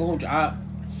that, but I ain't gonna hold you.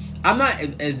 I'm not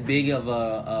as big of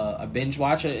a binge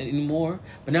watcher anymore.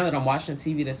 But now that I'm watching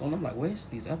TV that's on, I'm like, where's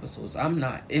these episodes? I'm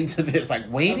not into this. Like,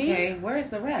 waiting. Okay, where's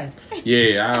the rest?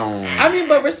 Yeah, I don't. I mean,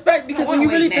 but respect, because I when wanna you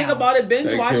really wait think now. about it, binge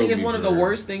That watching killed is me one of for the real.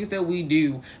 worst things that we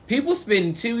do. People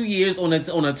spend 2 years on a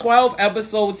 12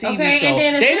 episode TV Okay, show. and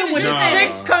then as They soon done as went you to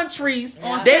say- 6 countries.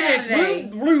 On They Saturday.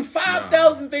 done blew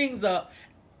 5,000 things up,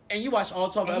 and you watch all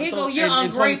 12 And here episodes go your in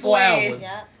ungrateful 24 ass. hours.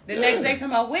 Yeah. The next day, talking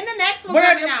about when the next one When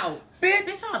I- coming out. Bitch,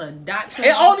 Bitch, y'all the doctor.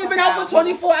 it only been out for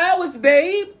 24 hours,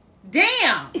 babe.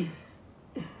 Damn.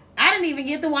 I didn't even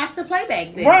get to watch the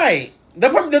playback then. Right.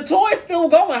 The toy's still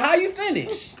going. How you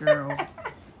finish? Girl.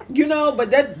 You know,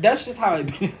 but that's just how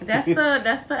it be. That's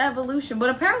the evolution. But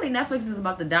apparently Netflix is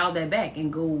about to dial that back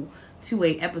and go to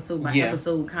a episode by Yeah.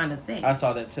 episode kind of thing. I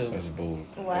saw that too. That's bull.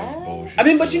 What? That's bullshit. I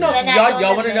mean, but you know, So they're not y'all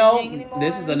doing want to the know? binging anymore?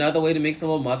 This is another way to make some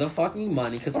more motherfucking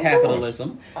money because Of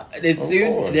capitalism. It's Of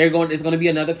soon. course. It's going to be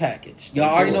another package. Y'all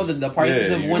Of already know course. that the prices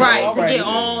Yeah, have you went Right, up to already. get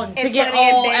all It's to get gonna be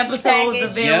a all binge episodes package.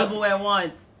 available at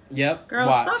once. Yep. Girl,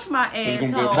 Watch. suck my It's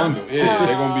gonna be a asshole. bundle. Yeah,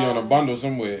 they're gonna be on a bundle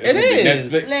somewhere. It's It gonna is.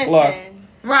 be Netflix Listen, Plus.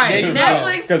 Right, Yeah.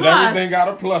 Netflix Because Plus. everything got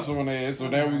a plus on there, so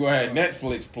now we gonna have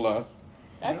Netflix Plus.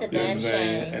 that's a You know what damn I'm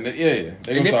saying? shame. And they And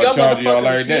gonna if start y'all charging y'all motherfuckers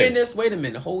every day. hearing this, wait a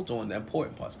minute, hold on, the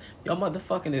important parts. Y'all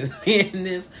motherfucking is hearing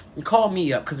this, call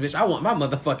me up, cause bitch, I want my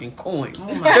motherfucking coins. Oh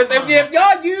my Because God. if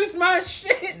y'all use my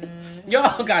shit,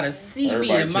 y'all gotta see me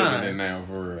Everybody in chipping in mine. now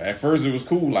for real. At first it was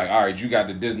cool, like, all right, you got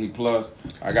the Disney Plus,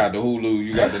 I got the Hulu,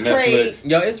 you got the Let's trade. Netflix.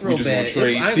 Yo, it's real just bad. gonna It's, trade I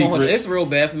ain't gonna hold you, secrets. it's real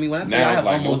bad for me. When I tell you Now I it's have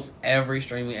like, almost every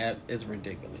streaming app, it's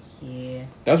ridiculous. Yeah.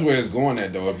 That's where it's going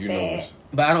at though, if It's you bad. notice.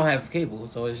 But I don't have cable,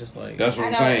 so it's just like That's what I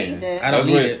I'm don't saying. either. I don't That's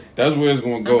need where it. that's where it's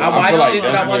gonna go. I watch feel like shit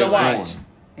that that's I wanna where it's watch.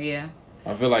 going. Yeah.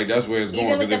 I feel like that's where it's going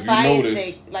Even with because the if you fire notice,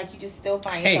 stick, like you just still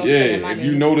find Hey, yourself spending yeah, money. if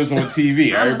you notice on TV,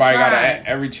 I'm everybody got sorry.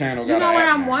 every channel got You know an what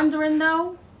app I'm now. wondering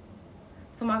though?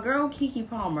 So my girl Keke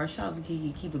Palmer, shout out to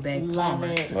Keke, keep it back Love Palmer.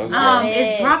 it. Let's go. Love Is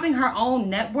it. dropping her own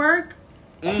network,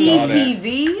 saw that.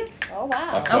 PTV. Oh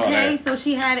wow. I saw Okay, that. so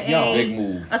she had Yo, Big a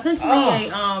move. essentially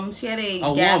Oh. she had a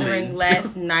A gathering woman.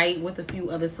 last night with a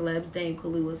few other celebs. Dame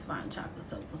Kaluuya's fine chocolate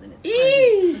soap was in its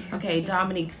Eee. presence. Okay,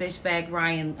 Dominique Fishback,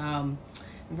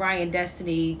 Ryan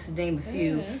Destiny, to name a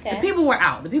few. okay. The people were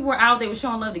out. They were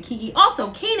showing love to Keke. Also,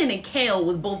 Keenan and Kale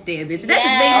was both there, bitch. That just made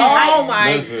me Yes. Oh hype.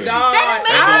 my Listen. god! That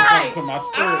That made goes to my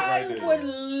spirit right I there. would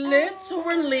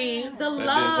literally. The did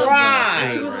love something that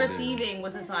right she was there. receiving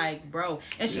was just like, bro.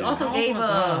 And she Yeah. also Oh gave my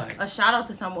God. a shout out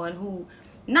to someone who,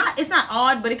 it's not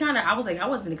odd, but it kind of, I was like, I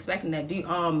wasn't expecting that.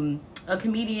 A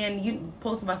comedian,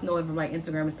 most of us know him from like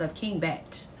Instagram and stuff, King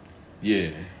Batch. Yeah.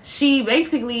 She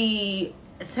basically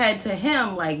said to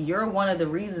him, like, you're one of the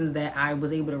reasons that I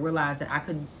was able to realize that I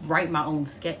could write my own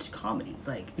sketch comedies.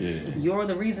 Like, Yeah. you're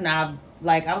the reason I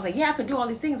was like, yeah, I could do all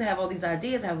these things. I have all these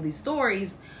ideas. I have all these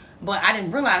stories. But I didn't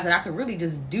realize that I could really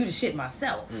just do the shit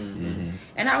myself. Mm-hmm.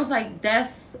 And I was like,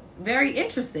 that's very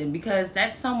interesting because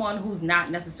that's someone who's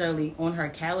not necessarily on her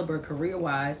caliber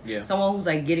career-wise. Yeah. Someone who's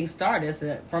like getting started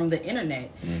from the internet.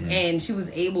 Mm-hmm. And she was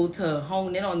able to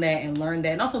hone in on that and learn that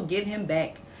and also give him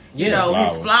back, you Yeah, know,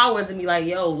 his flowers. flowers and be like,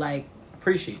 yo, like,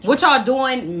 Appreciate you. what y'all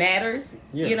doing matters,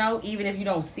 Yeah. you know, even if you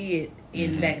don't see it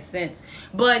in that sense.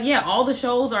 But yeah, all the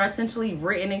shows are essentially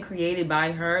written and created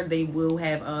by her. They will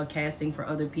have casting for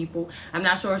other people. I'm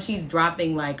not sure if she's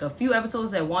dropping like a few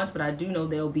episodes at once, but I do know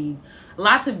there'll be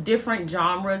lots of different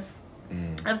genres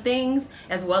of things,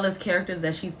 as well as characters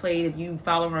that she's played. If you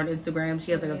follow her on Instagram,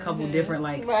 she has like a couple different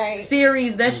like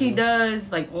series that she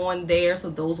does like on there, so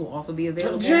those will also be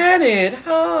available. Janet,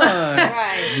 huh?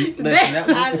 Right. Listen, that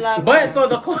was- I love But her. so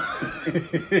the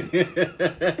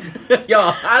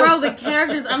Bro, the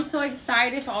characters, I'm so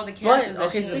excited for all the characters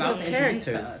that she's speaking about of to introduce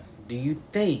to characters, us. do you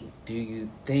think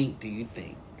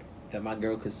that my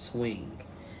girl could swing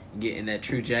getting that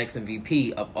True Jackson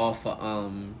VP up off of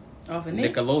Off of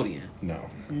Nick? Nickelodeon? No,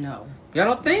 No. Y'all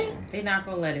don't think? They're not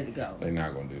gonna let it go. they're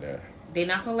not gonna do that. They're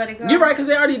not gonna let it go. You're right, because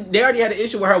they already had an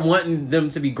issue with her wanting them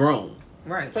to be grown.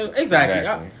 Right. So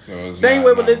exactly. So it's Same not-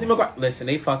 way with no. Lizzie McGuire. Listen,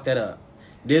 they fucked that up.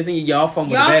 Disney, y'all from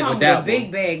with Y'all the bag from with that the big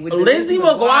one. bag with the Lizzie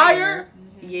McGuire?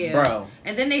 Yeah. Bro.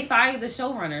 And then they fired the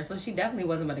showrunner, so she definitely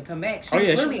wasn't going to come back. She Oh, was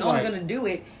yeah, she really was only like- going to do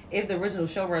it if the original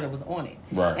showrunner was on it.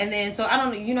 Right. And then, so I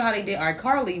don't know, you know how they did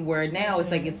iCarly, where now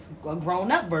it's like it's a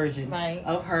grown up version Right.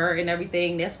 of her and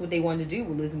everything. That's what they wanted to do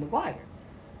with Lizzie McGuire.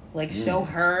 Like, show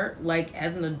her, like,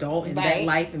 as an adult in that Right.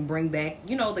 life and bring back,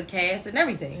 you know, the cast and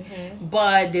everything.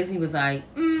 But Disney was like,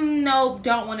 nope,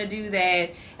 don't want to do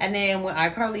that. And then when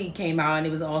iCarly came out and it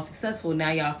was all successful, now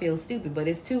y'all feel stupid, but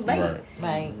it's too late.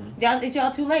 Right. Right. Y'all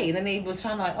too late. And then they was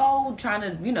trying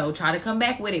to try to come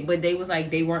back with it, but they was like,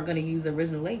 they weren't going to use the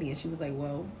original lady. And she was like,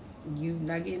 well, you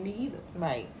not getting me either.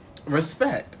 Right.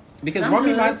 Respect. Because I'm run me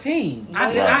good. my team.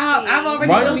 I've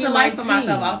already Run built me a life my for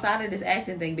myself team. outside of this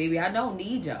acting thing, baby. I don't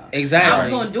need y'all. Exactly. I was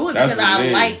going to do it That's because what it I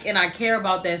is. like and I care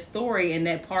about that story and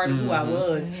that part of who I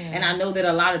was. And I know that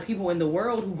a lot of people in the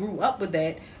world who grew up with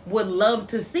that would love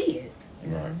to see it.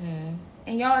 Right.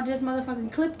 And y'all just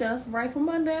motherfucking clipped us right from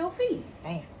under our feet.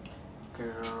 Damn.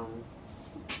 Girl.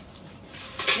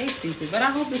 They stupid. But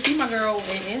I hope to see my girl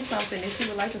in something. If she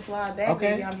would like to slide back,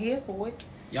 Okay. baby, I'm here for it.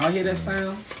 Y'all hear that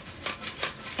sound?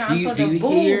 Time Do for the you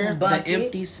boom hear bucket. the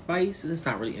empty space? It's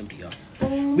not really empty, y'all.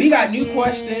 Boom We got new bucket.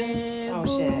 questions. Oh,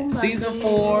 Boom shit. Season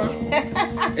bucket.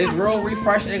 4 is real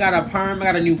refreshing. They got a perm, they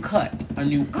got a new cut, a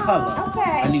new color,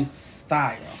 okay. a new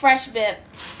style. Fresh bit.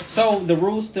 So the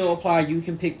rules still apply. You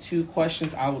can pick 2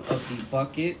 questions out of the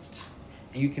bucket,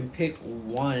 and you can pick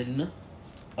one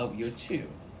of your 2.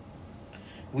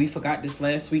 We forgot this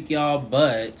last week, y'all,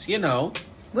 but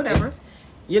Whatever.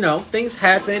 things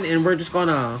happen, and we're just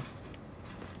gonna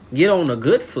get on a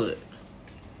good foot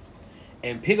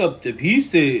and pick up the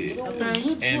pieces.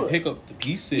 Okay. And pick up the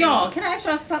pieces. Y'all, can I ask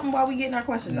y'all something while we getting our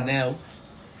questions out? No.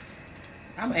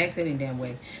 I'm gonna ask any damn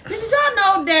way. Did y'all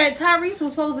know that Tyrese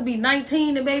was supposed to be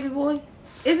 19, the baby boy?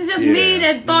 Is it just me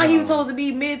Yeah. that thought he was No. supposed to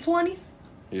be mid-20s?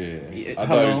 Yeah. Yeah, I thought he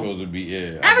hello? was supposed to be,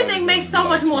 I thought he Everything was makes supposed so to be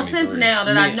much like more sense 23. now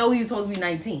that I Yeah. know he was supposed to be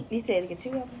 19. You said to get 2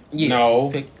 of them? Yeah. No.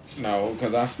 Pick- No,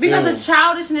 because I still... Because the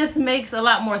childishness makes a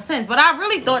lot more sense. But I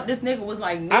really thought this nigga was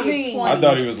like mid-20s. I mean, I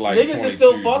thought he was like Niggas 22, is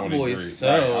still 23. fuckboys, Right,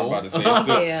 so- I'm about to say,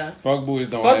 still, Yeah. fuckboys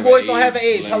don't Fuckboys don't have an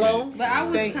age, limit. hello? But I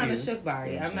was Thank kind you. of shook by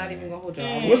it. I'm not even gonna hold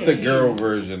y'all. What's the girl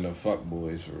version of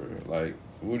fuckboys for real? Like,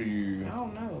 what do you... I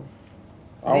don't know.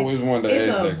 I always wanted to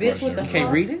It's ask a that bitch question. with the You can't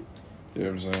fuck. read it? You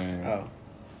know what I'm saying? Oh.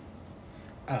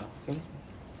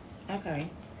 Okay.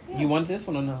 You want this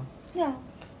one or no? No.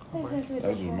 That's what That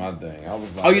was my thing. I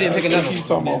was like, Oh, you didn't pick another Keep one.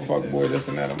 talking about You fuck didn't. boy, this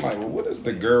and that. I'm like, well, what is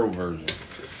the girl version?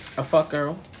 A fuck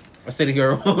girl. A city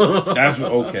girl. That's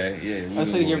what, okay, yeah. we A can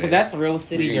city go girl, but there. that's real We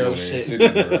city can girl go there. shit. City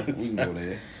girl. We can go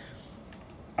there.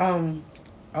 Oh,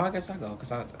 I guess I go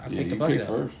because I Yeah, picked the you bucket pick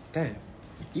up. first. Damn,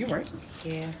 you right.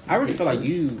 Yeah. I really feel like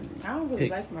you. I don't really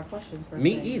Pick. like my questions. Per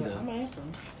Me se, but either. I'm gonna answer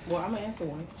them. Well, I'm gonna answer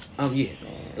one.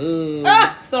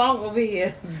 Yeah. So I'm over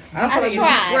here. I feel I like tried.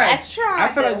 I fresh. tried.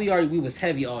 I feel like we was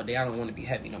heavy all day. I don't want to be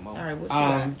heavy no more. All right, what you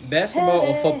got? Basketball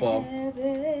or football?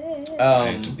 I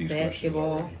answered these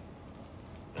basketball. questions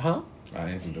Huh?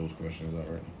 already. I answered those questions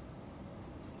already.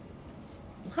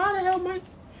 How the hell, Mike?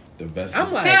 The best. I'm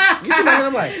is- like, you see,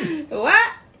 I'm like,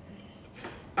 What?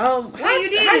 how you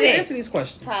did how you it? answer these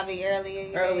questions? Probably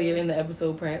earlier. Earlier in the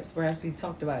episode, perhaps we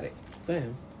talked about it.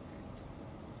 Damn,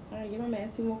 All right, give my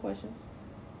man 2 more questions.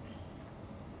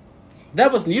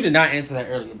 that was you did not answer that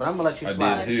earlier, but I'm gonna let you I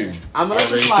slide. did too. I'm gonna let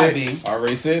you Already slide, B. said-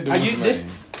 Already said Are the you- this-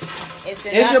 It's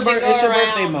It's your, enough to go it's your around.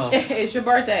 birthday month. It's your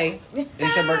birthday.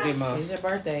 It's your birthday month. It's your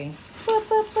birthday.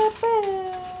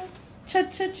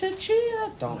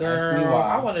 Chia. Don't Girl, ask me why.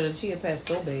 I wanted a chia pet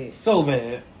so bad. So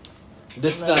bad.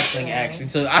 Disgusting, Listen. actually.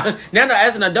 So now,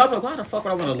 as an adult, I'm like, why the fuck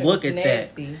would I want That to shit look was at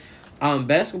nasty. that?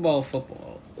 Basketball, or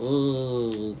football.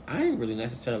 Ooh, I ain't really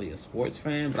necessarily a sports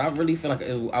fan, but I really feel like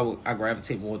I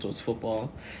gravitate more towards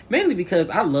football, mainly because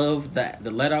I love the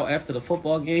let out after the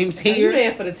football games You here.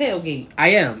 there for the tailgate? I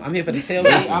am. I'm here for the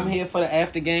tailgate. I'm here for the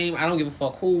after game. I don't give a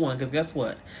fuck who won, because guess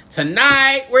what?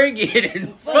 Tonight we're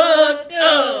getting fucked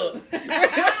up.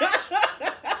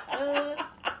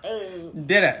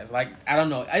 Deadass. Like, I don't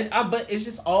know. But it's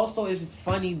just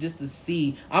funny just to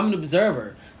see. I'm an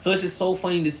observer, so it's just so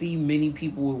funny to see many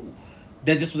people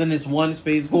that just within this one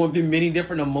space going through many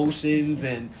different emotions,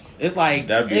 and it's like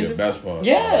That'd be it's the just, best part.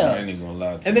 Yeah, I ain't even gonna lie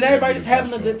to you. and then everybody just That'd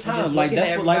be having the a best good part. time. Like that's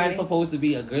looking what at life is everybody. supposed to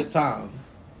be, a good time.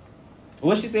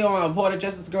 What she say on Porter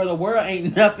Justice Girl? The world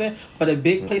ain't nothing but a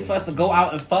big place for us to go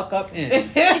out and fuck up in.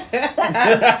 That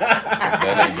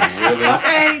ain't the realest.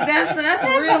 Okay, that's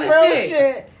real some real shit.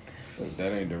 shit.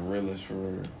 That ain't the realest for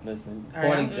real. Listen, All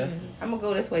right, Porter Justice. I'm gonna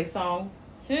go this way, song.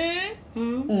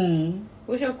 Hmm?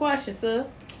 What's your question, sir?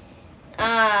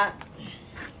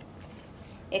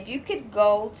 If you could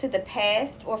go to the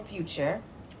past or future,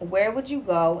 where would you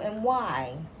go and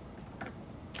why?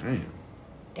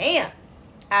 Damn.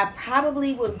 I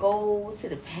probably would go to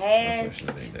the past.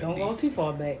 Don't go too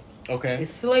far back. Okay.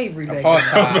 It's slavery back.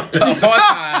 Apartheid.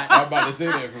 Apartheid. I'm about to say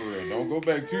that for real. Don't go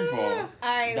back too far. All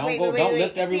right, Don't wait.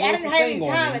 lift every See, I voice didn't and have any sing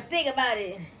on time me. to think about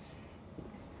it.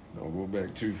 Don't go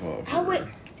back too far. I would.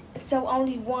 So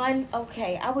only one.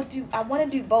 Okay, I want to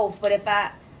do both, but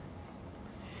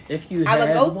If you I'm had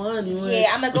gonna go. one wish.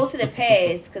 Yeah, I'm gonna go to the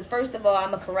past because first of all,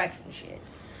 I'm gonna correct some shit.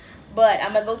 But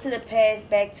I'm gonna go to the past,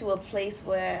 back to a place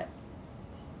where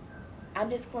I'm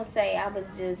just gonna say I was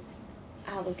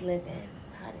living,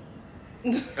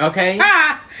 honey. Okay.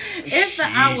 It's the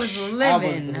I was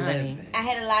living, honey. I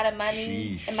had a lot of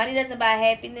money, Sheesh. and money doesn't buy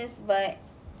happiness, but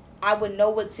I would know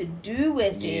what to do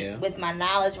with Yeah. it with my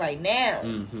knowledge right now.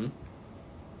 Mm-hmm.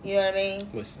 You know what I mean?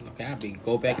 Listen, okay,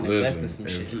 go back and invest in some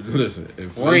shit. Listen,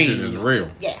 inflation is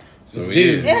real. Yeah. So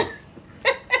Zoo. yeah,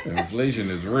 inflation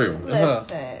is real. Uh-huh.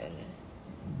 Listen.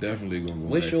 Definitely gonna go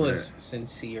What's back for yours?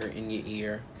 Sincere in your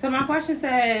ear. So my question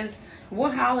says,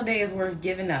 what holiday is worth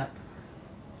giving up?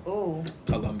 Ooh.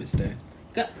 Columbus Day.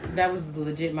 That was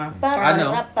legit my I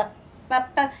know.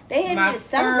 They didn't My even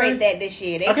celebrate first- that this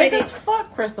year. They Okay, did that's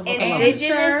fuck Christopher And Columbus.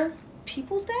 Indigenous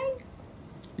Peoples Day? that.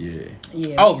 Yeah.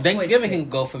 Yeah. Oh, we Thanksgiving switched can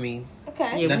go for me. Okay. it.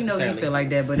 Yeah, we know you necessarily. feel like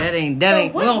that, but that ain't. So We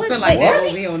what don't was- feel like what? that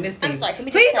over here on this thing. I'm sorry, can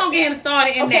we just Please touch don't get it? him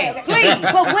started in Okay, that. okay. Please.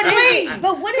 But what is Please. it?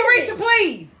 But what is Carisha, it?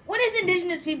 please. What is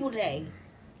Indigenous People Day?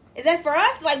 Is that for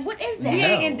us? Like, what is that? We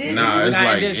ain't indigenous. Nah, We're it's not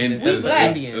like indigenous. it's, We're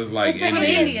it's, it's like Some of the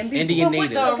Indian. Indian people. Indian But what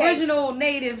natives. the Okay. original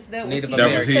natives that was Native here.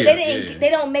 That was So here. they didn't. Yeah. They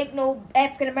don't make no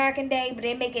African American Day, but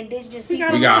they make Indigenous We people.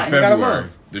 got We a got month. We got a February,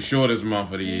 month. the shortest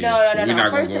month of the year. No. We're not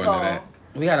gonna First go of into all, that.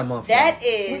 We got a month. that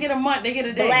is We get a month. They get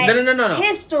a day. Black No.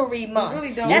 History Month.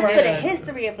 really don't That's do for the that.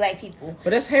 history of Black people. But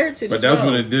that's heritage. But as that's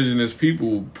well. what indigenous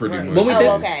people pretty Right. much. But we Oh, did-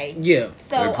 okay. Yeah.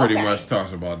 So They pretty okay. much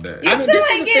talks about that. You I mean, still this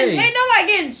is ain't the getting. thing. Ain't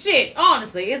nobody getting shit.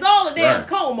 Honestly, it's all a damn Right.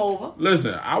 comb over.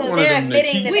 Listen, I So wanted they're them to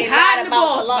admitting keep. that We they hiding lied the about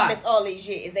ball Columbus spot. all these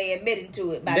years. They admitting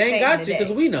to it by They ain't changing got the to because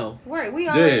day. we know. Right, we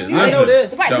Yeah, already. I know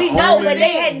this. Right, The we know, only- but they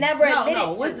had never No, admitted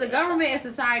no. to What it. the government and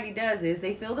society does is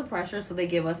they feel the pressure, so they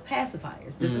give us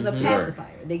pacifiers. This is a Mm-hmm. pacifier.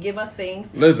 They give us things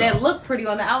Listen. that look pretty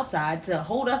on the outside to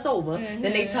hold us over. Then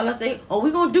they tell us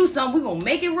we're gonna do something. We're gonna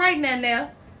make it right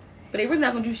now. But they really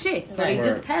not gonna do shit. So they Right.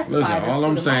 just pacify Listen, us. all for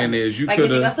I'm the saying moment. is you by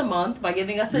giving coulda- us a month, by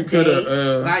giving us a you day,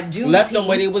 coulda, by Juneteenth. Left them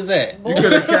where they was at. You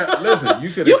could have kept. Listen, you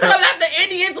could You have could have kept. left the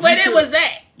Indians where they coulda- was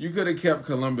at. You could have kept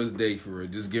Columbus Day for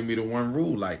it. Just give me the one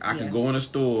rule. Like I Yeah. can go in a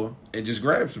store and just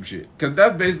grab some shit. Cause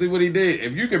that's basically what he did.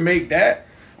 If you can make that,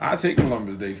 I'll take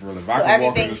Columbus Day for it. If I So can walk in the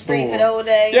everything's store. free for the whole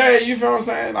day. Yeah, you feel what I'm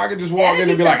saying? I could just walk in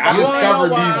and be like, I You discovered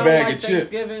know why I these don't bag like of chips.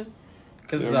 Thanksgiving?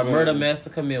 Because it's You know a what I'm murder saying?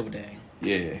 massacre meal day.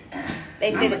 Yeah,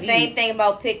 They say the same thing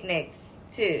about picnics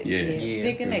too. yeah. Yeah.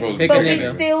 Pick a It's nigga. supposed to Pick But a we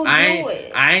nigga. still I do ain't,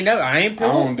 it. I ain't never. I ain't. I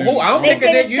don't do Who? I don't They pick a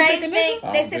say nigga. the You same pick a thing.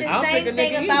 nigga. They say the I don't same pick a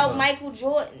thing nigga about either. Michael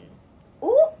Jordan.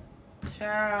 Ooh,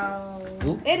 Child.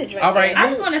 Ooh. they the drink. All right. I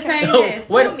just want to say No, this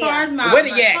where as the- far as my where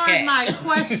the as yak far as at? my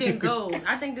question goes.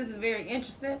 I think this is very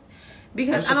interesting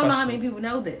because What's I your don't know how question? many people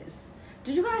know this.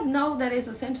 Did you guys know that it's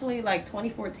essentially like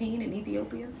 2014 in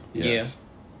Ethiopia? Yes.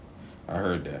 I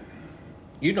heard that.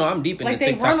 You know I'm deep in Like the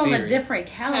they TikTok run on theory. a different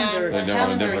calendar, They're doing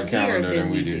a different year calendar than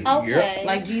we do. Okay.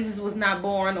 Like Jesus was not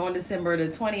born on December the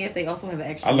 20th. They also have an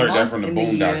extra I learned that month from the in the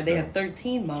year. Boondocks, They though. have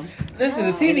 13 months. Listen,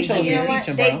 the Oh, TV shows you know be what?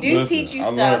 teaching, They bro. do Listen, teach you I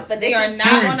stuff, learned- but They they are are not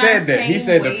Fury on said our that. He same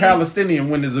said the wave. Palestinian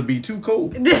winters would be too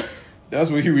cold.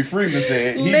 That's what Huey Freeman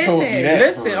said. He told me that.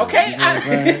 Listen, for real. okay. You know what I'm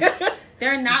saying?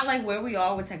 They're not like where we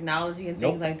are with technology and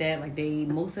things Nope. like that. Like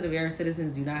most of the Arab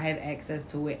citizens do not have access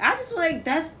to it. I just feel like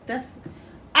that's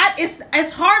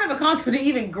It's hard of a concept to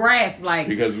even grasp. Like,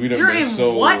 Because we done you're been in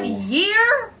so- what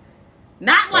year?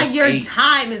 Not like That's your 8.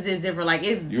 time is just different. Like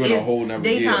it's You in a whole nother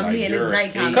daytime year, like, here and it's you're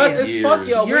nighttime 8 Cause here. it's fuck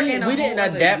y'all. You're We in a didn't whole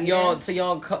other adapt year. y'all to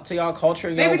y'all culture.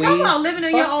 And y'all Baby, talk ways. about living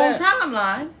in Fuck your own that.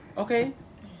 timeline. Okay.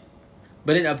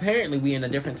 But then apparently we in a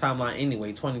different timeline anyway.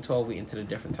 2012 we into the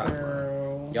different timeline.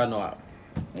 Girl. Y'all know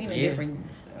We in a Yeah. different.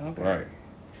 Okay. Right.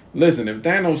 Listen, if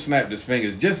Thanos snapped his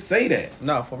fingers, just say that.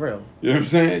 no, for real. You know what I'm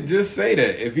saying? Just say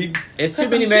that. If he, It's too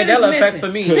Cause many some shit is Mandela effects missing.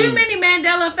 for me. Too many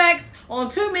Mandela effects on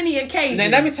too many occasions. Now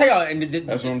let me tell y'all, and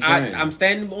That's what I'm saying. I'm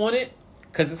standing on it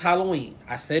because it's Halloween.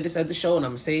 I said this at the show, and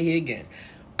I'm gonna say it here again.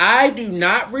 I do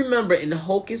not remember in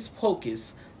Hocus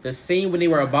Pocus the scene when they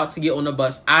were about to get on the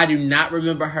bus. I do not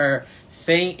remember her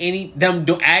saying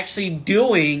actually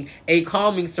doing a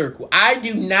calming circle. I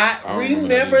do not I don't remember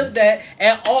remember that that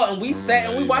at all. And we I sat remember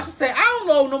and we that watched it. Say, I don't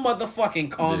know no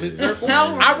motherfucking calming Yeah. circle. I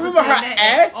don't I remember her that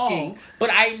at asking, all. but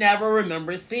I never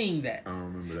remember seeing that. I don't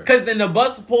remember that. Because then the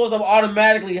bus pulls up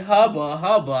automatically,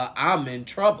 hubba, I'm in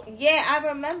trouble. Yeah, I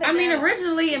remember. I mean, that.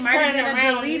 originally it It's might have turning been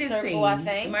around a deleted in a circle, scene. I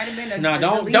think. It might have been a No, a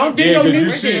don't deleted do scene no new you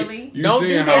shit. originally. You Don't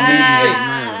seeing do how that movies shit. is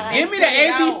now. Give me the Put it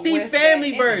out ABC with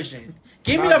Family that. version.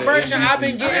 Give me Not the the version I've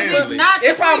been ABC getting. Family. Not the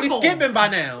It's probably freeform. skipping by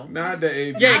now. Not the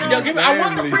ABC. Yeah, no, give me. I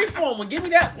want the Family. freeform one. Give me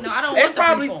that. No, I don't It's want the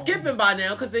probably freeform. skipping by now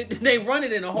because they run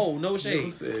it in a hole. No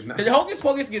shade. said not. The Hocus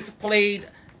Pocus gets played.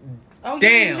 Oh,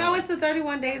 Damn. You know, it's the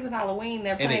 31 Days of Halloween.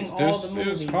 They're It playing is. all the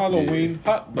movies. Halloween.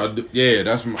 Yeah,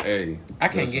 that's my. Hey, I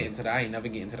can't listen, get into that. I ain't never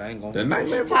get into that. I ain't going. the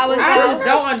Nightmare. How it I just goes.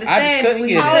 don't understand couldn't what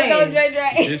get you're it. How it go, saying. Dre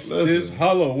Dre? This Listen. is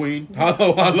Halloween.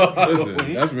 Halloween.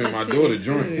 Listen, that's been my That shit daughter's is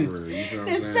joint good. for real. You feel what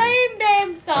The I'm saying? same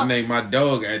damn I song. named my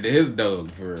dog after his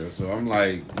dog for real. So I'm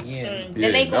like, Yeah. Then Yeah,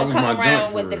 they that gonna was come my joint around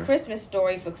for with the real. Christmas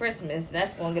story for Christmas.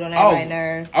 That's gonna get on Oh, everybody's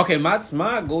nerves. okay.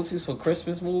 My go-tos for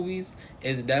Christmas movies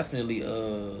is definitely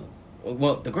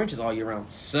well, The Grinch is all year round.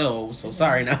 So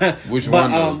sorry now. which But,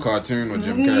 one though? Cartoon or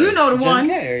Jim Carrey? You know the Jim one.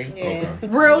 Carrey. Yeah. Okay.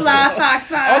 Real live Fox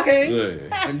 5. Okay.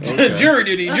 Yeah. Okay. Jury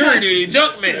duty,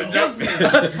 Junkman.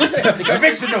 Junkman.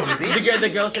 Eviction notice. The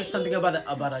girl said something about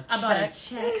a About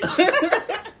check. a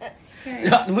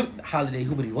check. What- Holiday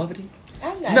hoobity wubbity.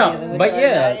 I'm not No, dealing with but your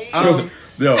yeah. advice.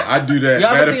 Yo, I do that.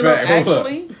 Y'all Matter ever of seen Love fact,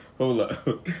 Actually? hold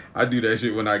up. I do that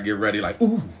shit when I get ready. Like,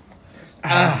 ooh,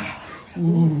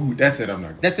 ooh. That's it. I'm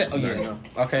not. That's it. Oh yeah, no.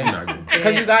 Okay. I'm not good.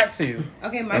 Because you got to.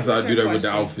 Okay, That's how I do that with the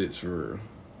question. outfits for real.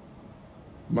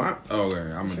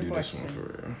 Okay, I'm gonna do this one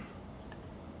for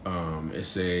real.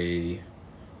 It's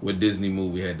what Disney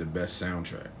movie had the best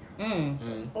soundtrack?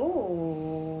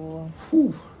 Ooh.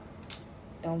 Whew.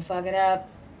 Don't fuck it up.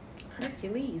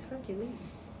 Hercules.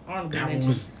 Honorable That mention. one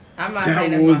was. I'm not that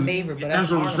saying that's was- my favorite, but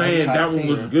that's what I'm honorable. saying. Top That one 10.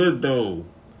 was good though.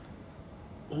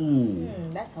 Ooh,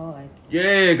 That's hard.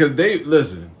 yeah, because they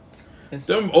listen. It's-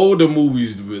 Them older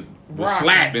movies was Rockin'.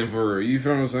 slapping for real. You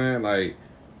feel what I'm saying? Like,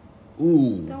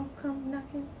 ooh, Don't come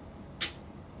knocking.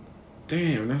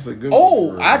 damn, that's a good. Oh, one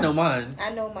for real. I know mine. I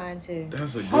know mine too.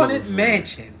 That's a good Haunted one for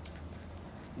Mansion.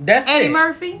 That's Eddie it.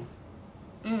 Murphy.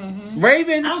 Mm-hmm.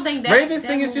 Ravens. I don't think that- Ravens that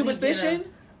singing movie did Superstition.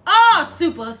 Oh,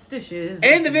 superstitious.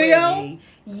 And the video? way.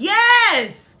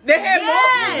 Yes. They had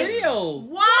Yes! multiple videos.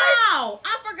 Wow.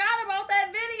 I forgot about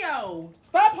that video.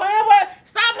 Stop playing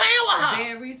with her.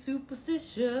 Very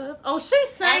superstitious. Oh, she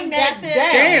sang I'm that definitely.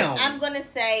 Damn. I'm gonna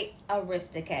say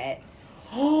Aristocats.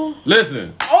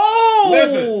 Listen, Oh,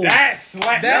 listen, that's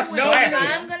That's that's no- classic.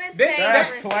 I'm gonna say That's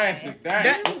Aristocats. classic.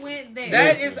 That's You went there.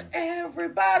 That is Listen.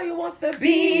 everybody wants to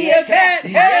be a cat.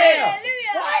 Yeah. Hallelujah.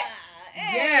 What?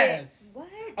 Yes. What?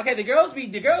 Okay, the girls be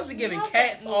giving Love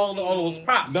cats that all movie. those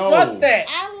props. No. Fuck that.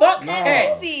 I Fuck love that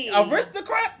cats. movie.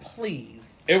 Aristocrat,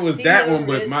 please. it was that one,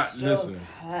 but my listen.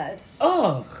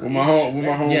 Ugh. When my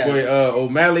homeboy Yes.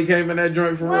 O'Malley came in that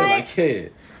joint for real, What? like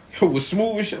kid, it was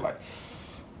smooth and shit. Like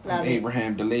Love it.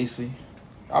 Abraham DeLacy.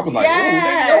 I was like,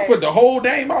 Yes. oh, y'all put the whole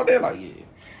name out there. Like, yeah.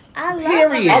 I love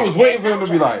Period. it. I was waiting for him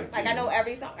to be like, I know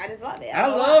every song. I just love it. I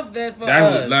love that for that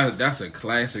us. was that's a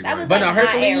classic. That was But like no,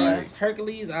 my era.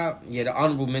 Hercules, the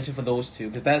honorable mention for those two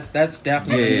because that's That's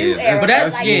definitely. Yeah, new era. but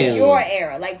that's like yeah. your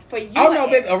era. Like for you. Oh no,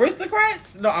 baby,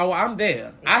 Aristocrats? No, I'm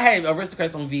there. I had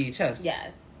Aristocrats on VHS.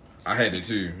 Yes. I had it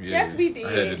too. Yeah. Yes, we did.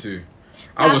 I had it too.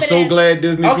 I was so Confident. glad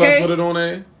Disney Okay. Plus put it on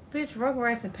there. Bitch,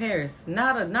 Rugrats in Paris.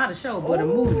 Not a show, but a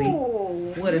movie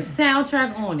Ooh. with a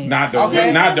soundtrack on it. Not the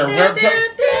Okay. not the reptile.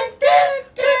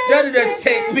 That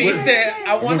take me there.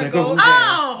 I want to go there.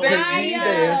 Oh, Take Fire. me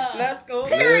there. Let's go.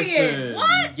 period. Listen.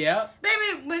 What? Yep.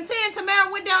 Baby, when T and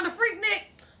Tamara went down to Freaknik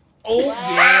Oh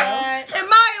yeah. What? and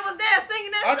Maya was there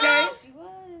singing that Okay. song. She was.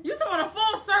 You talking about a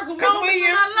full circle Cause moment we in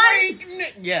in my life.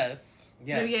 freak. Yes.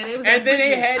 Yes. Yeah, they was and at then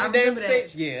they Freaknik. had I the damn remember that.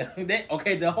 stage. Yeah.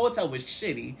 Okay, the hotel was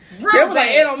shitty. Real They was like,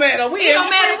 bad. it don't matter. We It don't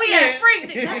matter. We at had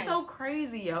Freaknik. That's so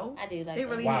crazy, yo. I do like They that.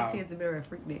 really Wow. had Tins and Mary at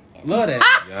Freaknik. Love that.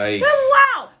 Yikes. That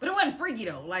was wild, but it wasn't freaky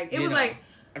though. Like it You was know, like,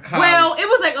 a college. well, it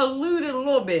was like alluded a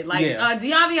little bit. Like Yeah.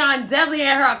 De'Avion definitely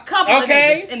had her a couple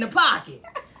Okay. of niggas in the pocket.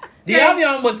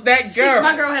 De'Avion was that girl.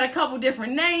 My girl had a couple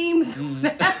different names on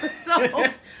the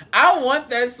episode. I want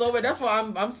that so bad. That's why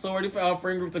I'm sorry for our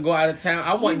friend group to go out of town.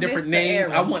 I want You different missed the names.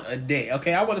 era. I want a day.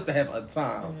 Okay, I want us to have a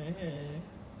time.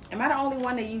 Am I the only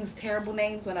one that use terrible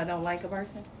names when I don't like a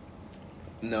person?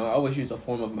 No, I always use a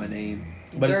form of my name,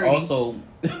 but Gertie. it's also.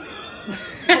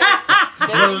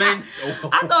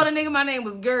 I told a nigga my name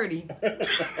was Gertie.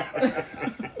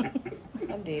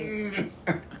 I'm dead.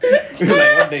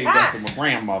 Like, what they got from my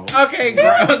grandmother. Okay,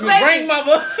 grandmother.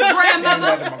 Grandmother.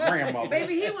 My grandmother.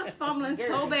 Baby, he was fumbling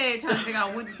so bad trying to figure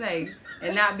out what to say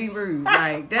and not be rude.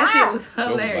 Like, that shit was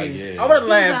hilarious. Like, I would have He was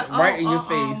laughed like, right in your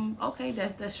face. Okay,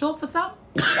 that's short for something.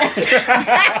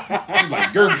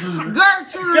 Like Gertrude.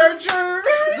 Gertrude. Gertrude.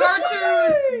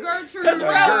 Gertrude. That's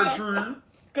what I was- Gertrude.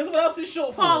 Because what else is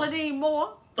short for? Paula Dean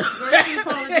Moore. Gertrude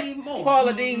Paula Dean Moore.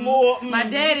 Paula Dean Moore. My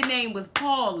daddy name was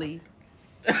Paulie.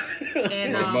 And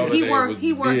His mother he name worked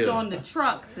was Bill. on the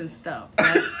trucks and stuff.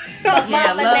 Yeah, I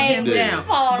Mama love named him Bill. down.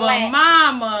 Paulette. But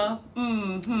mama,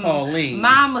 Pauline.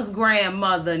 mama's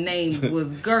grandmother name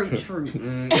was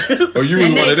Gertrude. Oh, you was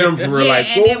And one of them for real. Like,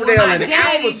 and go then over when there my on the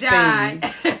daddy Alva died,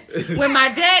 stage. when my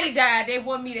daddy died, they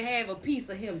want me to have a piece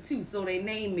of him too. So they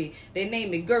named me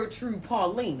Gertrude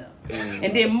Paulina.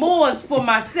 And then Moore's for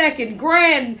my second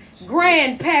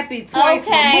grandpappy twice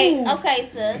removed. Okay,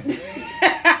 sis.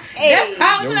 That's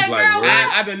how It I'm was like, like, girl. what?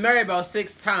 I've been married about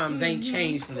 6 times. Ain't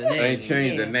changed the name. I ain't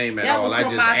changed the name at that all. was I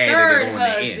from just my added third it on the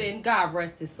end. husband. God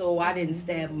rest his soul. I didn't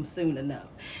stab him soon enough.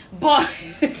 But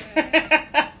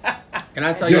Can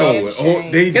I tell Yo,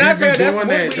 you? they Can I do tell you be that's doing what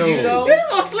that we do, though. though? you just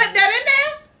gonna slip that in there?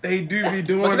 They do be But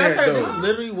doing can I that tell you, this is though.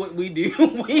 literally what we do.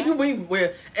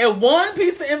 we're at one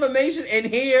piece of information in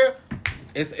here.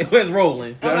 It's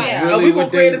rolling. That's yeah. really we gonna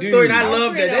what create they a do. story, and I I'll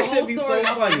love create that. a That whole should be story so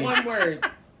off of funny. One word.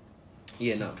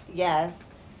 Yeah, no. Yes.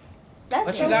 That's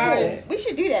But so you guys- cool. We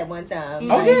should do that one time.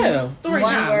 Oh yeah. Story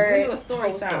One time. word, We do a story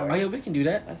whole time. story. Oh yeah, we can do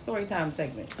that. A story time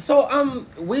segment. So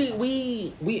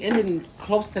we ended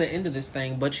close to the end of this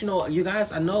thing, but you know, you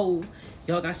guys, I know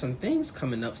y'all got some things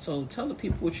coming up. So tell the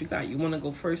people what you got. You want to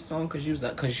go first, song, cause you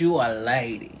a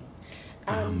lady.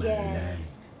 Yes.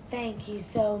 Thank you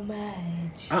so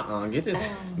much. Get this.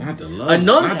 Not the love.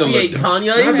 Enunciate,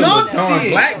 Tanya. Not the LaDon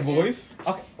Enunciate. Black voice.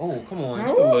 Okay. Oh, come on.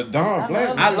 Not the LaDon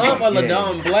Black. I love a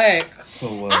LaDon Black.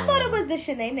 So I thought it was the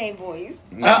Shanae voice.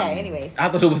 Nah. Okay, anyways. I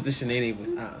thought it was the Shanae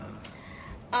voice.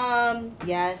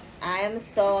 Yes, I am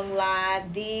Song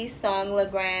Live, the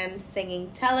Songlogram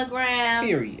singing telegram.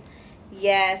 Period.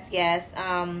 Yes.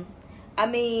 I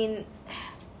mean,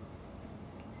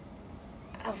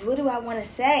 what do I want to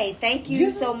say? Thank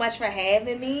you so much for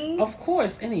having me. Of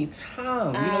course,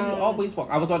 anytime. You know, you Um, always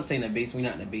welcome. I was about to say in the basement. We're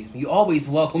not in the basement. You always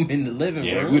welcome in the living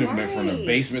Yeah, room. we done been from the Right.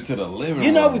 basement to the living room.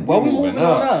 You know, we moving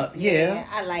on up. Yeah.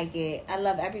 I like it. I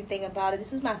love everything about it.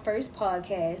 This is my first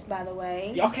podcast, by the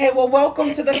way. Okay, well,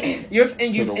 welcome to the. You've the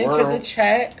entered world. the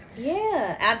chat.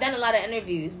 Yeah, I've done a lot of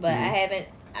interviews, but Mm-hmm.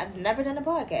 I've never done a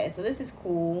podcast, so this is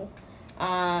cool.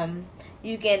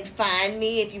 You can find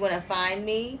me if you want to find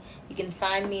me. You can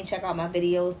find me and check out my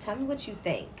videos. Tell me what you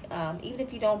think. Even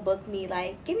if you don't book me,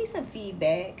 like, give me some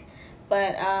feedback.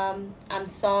 But I'm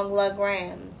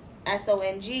Songlagrams.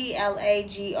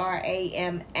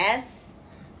 SONGLAGRAMS.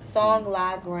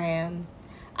 Songlagrams.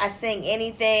 I sing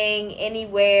anything,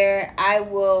 anywhere. I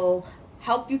will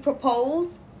help you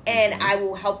propose, and I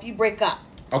will help you break up.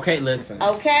 Okay, listen.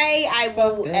 Okay, I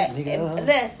will. that nigga.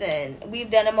 Listen, we've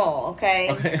done them all. Okay.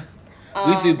 Okay.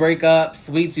 We do breakups,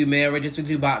 we do marriages, we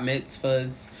do bat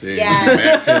mitzvahs,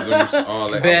 Yeah. Baptisms, all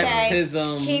that.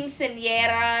 baptisms.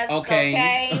 Quinceañeras.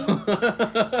 Okay.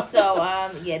 Okay. So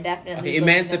yeah, definitely. Okay,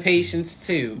 emancipations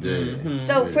too. Yeah. Mhm.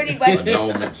 So pretty much,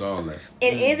 Annulments, all that.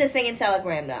 it is a singing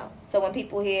telegram though. So when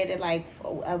people hear that, like,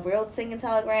 a real singing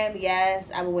telegram, yes,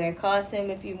 I will wear a costume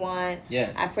if you want.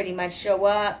 Yes. I pretty much show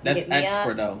up. You That's hit me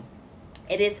extra up. though.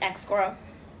 It is extra.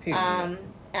 Period.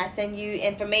 I send you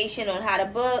information on how to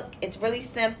book. It's really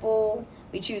simple.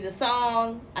 We choose a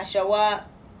song. I show up.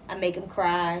 I make them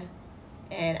cry.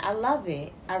 And I love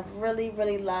it. I really,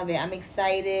 really love it. I'm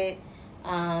excited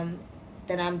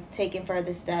that I'm taking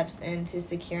further steps into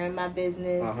securing my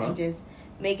business and just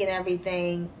making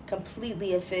everything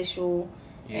completely official.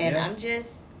 And Yeah. I'm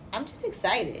just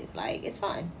excited. Like, it's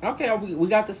fun. Okay, we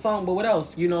got the song, but what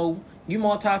else? You know, you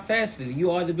multifaceted.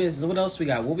 You are the business. What else we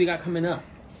got? What we got coming up?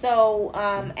 So,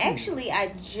 actually,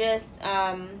 I just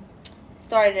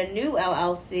started a new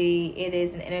LLC. It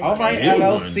is an entertainment. All right,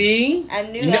 LLC.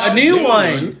 A new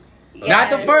one. Yes. Not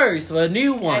the first, but a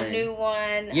new one. A new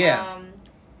one. Yeah.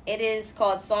 It is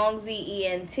called Songs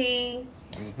ENT.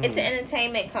 Mm-hmm. It's an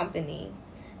entertainment company.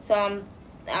 So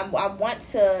I want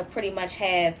to pretty much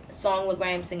have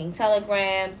songograms, singing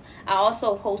telegrams. I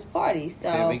also host parties.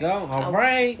 So there we go. All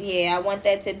right. Yeah, I want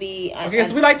that to be. Okay,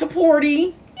 so we like to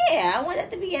party. Yeah, I want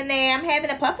that to be in there. I'm having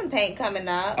a puff and paint coming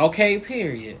up. Okay,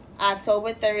 period.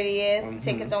 October 30th.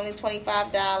 Tickets only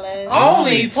 $25.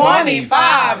 Only $25.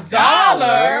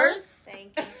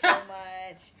 Thank you so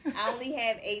much. I only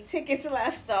have 8 tickets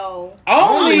left, so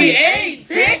only 8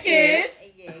 tickets.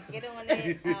 Yeah, get on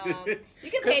it.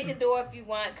 You can pay at the door if you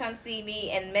want. Come see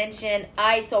me and mention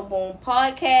ISO Boom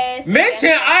Podcast. Mention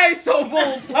ISO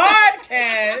Boom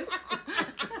Podcast.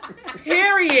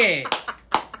 Period.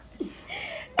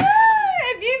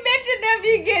 If you mention them,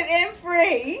 you get in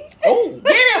free. Oh,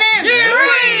 get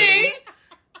it free.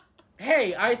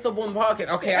 Hey, ISO Boom Podcast.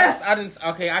 Okay, I didn't.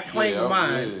 Okay, I claimed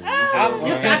mine.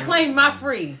 I claimed my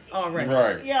free already.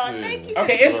 Right. Yeah, thank you.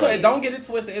 Okay, don't get it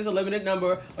twisted. It's a limited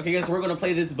number. Okay, guys, we're gonna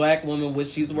play this black woman what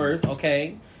she's worth.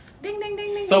 Okay. Ding ding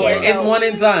ding ding. So it's one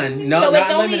and done. No, so not it's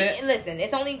only, limited. Listen,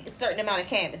 it's only a certain amount of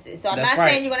canvases. So I'm That's not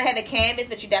right. saying you're gonna have a canvas,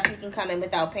 but you definitely can come in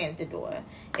without paying at the door.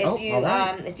 If Oh, you all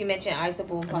right. if you mention ISO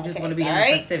Boom Podcast, I just want to be in all the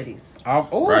right? festivities.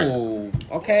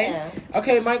 Okay. Yeah.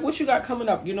 Okay, Mike, what you got coming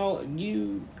up? You know,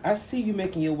 I see you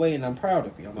making your way, and I'm proud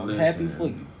of you. I'm happy for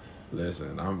you.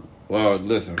 Listen,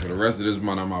 for the rest of this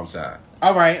month, I'm outside.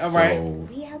 All right. So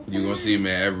We outside. you're gonna see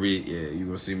me at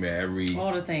every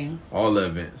All the things. all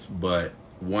events, but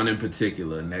one in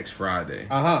particular next Friday.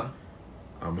 I'm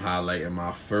highlighting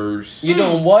my first. You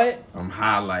doing what? I'm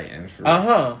highlighting.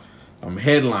 I'm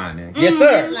headlining. Yes,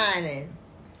 sir. Headlining.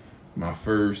 My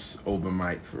first open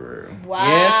mic for real. Wow.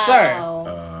 Yes,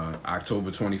 sir. October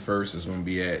 21st is gonna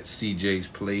be at CJ's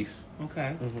Place.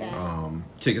 Okay. Okay.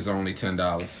 Tickets are only $10.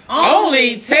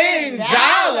 Only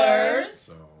 $10.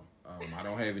 So I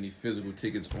don't have any physical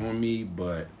tickets on me,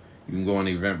 but you can go on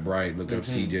Eventbrite, look up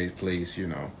CJ's Place,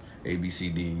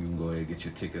 ABCD, and you can go ahead and get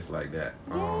your tickets like that.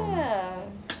 Yeah.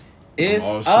 It's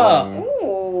also- up.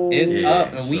 Ooh. It's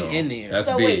up, and we so in there. That's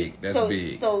so big. wait, That's so,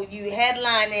 big. So you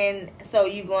headlining, so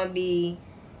you gonna be.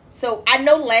 So I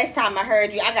know last time I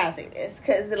heard you, I gotta say this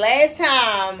because the last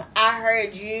time I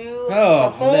heard you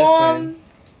perform,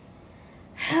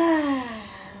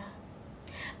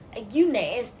 you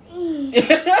nasty.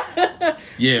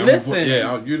 Yeah, Listen.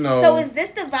 So is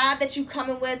this the vibe that you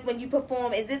coming with when you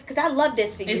perform? Is this because I love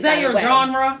this for you? Is that by your the way.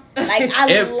 genre? Like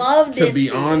I love this. To be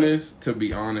for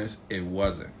you. honest, it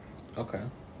wasn't. Okay.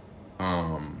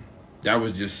 That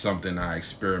was just something I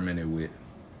experimented with.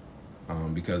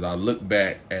 Because I look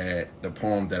back at the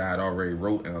poems that I had already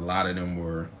wrote, and a lot of them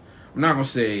were, I'm not gonna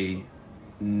say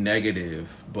negative,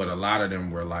 but a lot of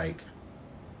them were like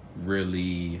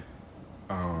really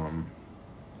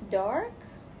Dark.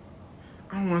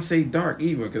 I don't want to say dark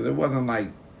either, because it wasn't like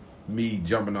me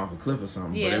jumping off a cliff or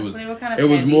something. Yeah, but it was they were kind of it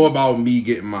was heavy. more about me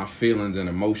getting my feelings and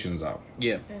emotions out.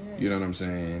 Yeah. You know what I'm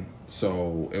saying?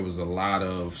 So it was a lot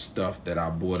of stuff that I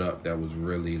brought up that was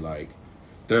really like,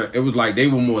 it was like they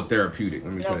were more therapeutic.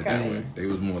 Let me put it that way. They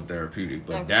was more therapeutic.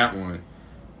 But that one,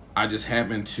 I just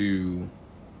happened to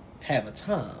have a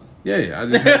time. Yeah,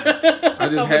 I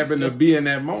just happened to be in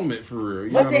that moment for real.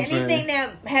 You know Was what there I'm saying? anything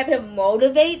that happened to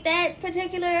motivate that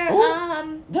particular?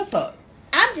 That's up.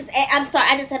 I'm sorry.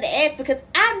 I just had to ask because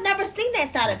I've never seen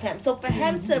that side of him. So for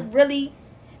him to really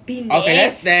be nasty, Okay,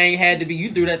 that thing had to be.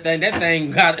 You threw that thing. That thing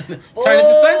got turned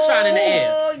into sunshine in the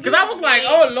air. Because I was like,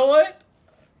 oh Lord.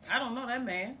 I don't know that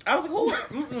man. I was like, who?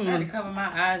 I had to cover my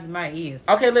eyes and my ears.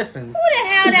 Okay, listen. Who the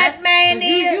hell that man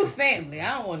is? You family.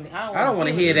 I don't want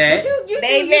to hear that. You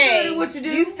Baby, good at what you do.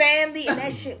 You family, and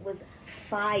that shit was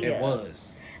fire. It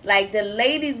was. Like the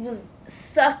ladies was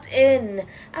sucked in.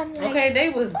 I'm like, okay,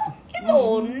 they was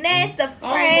nasty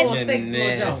friends. All thick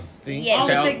little Jones. Yeah, all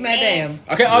the okay, thick madams.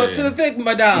 Okay, all to the thick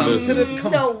madams.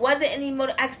 So was it any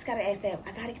I just gotta ask that.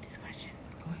 I gotta get this question.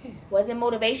 Was it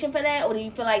motivation for that, or do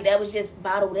you feel like that was just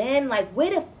bottled in? Like, where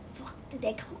the fuck did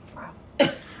that come from?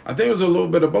 I think it was a little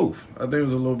bit of both. For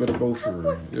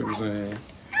real. You know what I'm saying?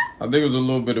 I think it was a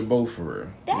little bit of both for real.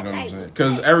 You know what I'm saying?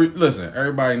 Because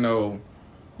everybody know,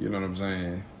 you know what I'm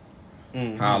saying,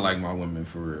 how I like my women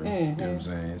for real. You know what I'm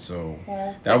saying? So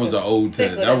that was an ode to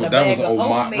that was an old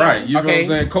right. You know what I'm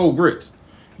saying? Cold grits.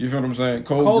 You feel what I'm saying?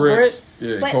 Cold grits.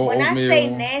 Yeah, but cold when oatmeal. I say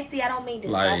nasty, I don't mean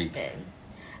disgusting.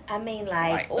 I mean,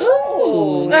 like,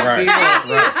 ooh. Right.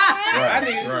 I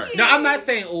need, Right. No, I'm not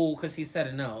saying ooh because he said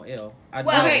it. No, ill. I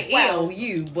Well, know. Okay, Well.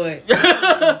 you, but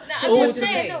No, I'm Ooh, just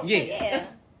saying, yeah. no, yeah.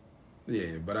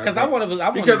 Yeah, but Because I want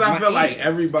to. because I feel like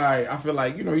everybody. I feel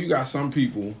like you got some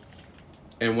people.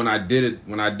 And when I did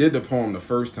the poem the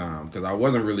first time, because I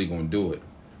wasn't really gonna do it,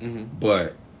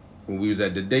 but when we was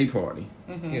at the day party,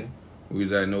 Yeah. we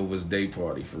was at Nova's day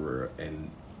party for real,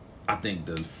 and I think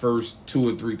the first 2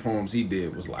 or 3 poems he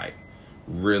did was like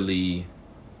really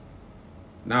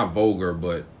not vulgar,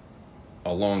 but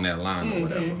along that line or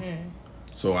whatever.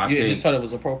 So I You think just thought it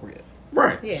was appropriate.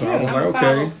 right. yeah, So I was I'm like, gonna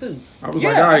follow okay. suit. I was Yeah,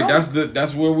 like, all I right, don't-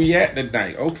 that's where we at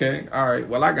tonight. Okay, all right.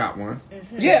 Well, I got one.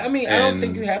 Yeah, I mean, I don't And,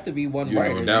 think you have to be one You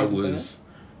writer. know, what I'm saying?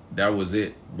 that was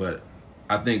it. But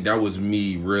I think that was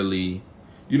me really,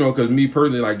 because me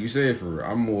personally, like you said,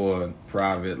 I'm more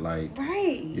private. Like,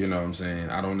 Right. you know what I'm saying?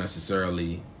 I don't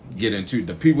necessarily get into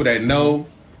the people that know.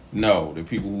 The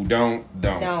people who don't.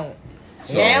 Don't.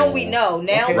 So, Now we know.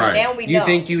 Now, Okay. Right. now we know. You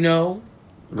think you know?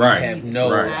 Right. I have no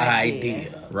right.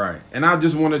 idea. Right. And I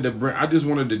just wanted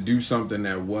to do something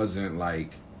that wasn't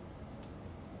like,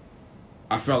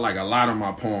 I felt like a lot of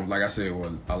my poems, like I said,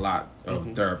 were a lot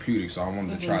of therapeutic. So I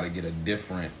wanted to try to get a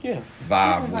different Yeah,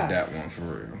 vibe Different with vibe. that one for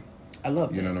real. I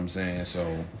love You that. know what I'm saying?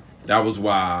 So that was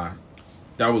one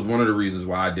of the reasons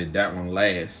why I did that one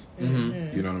last.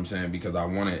 Mm-hmm. You know what I'm saying? Because I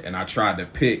wanted, and I tried to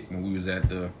pick when we was at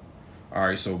the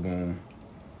Alright So Boom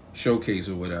showcase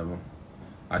or whatever.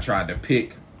 I tried to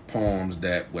pick poems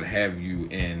that would have you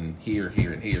in here,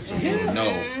 and here, so you would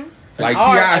know. Like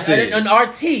T.I. said. An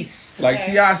artiste. Like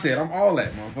T.I. said, I'm all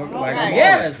that, motherfucker. Like, I'm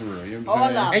Yes. all that for real. You know what I'm All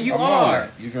saying? up. And you I'm are. all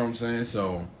that. You feel what I'm saying?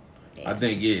 So, I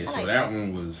think, I so like that that.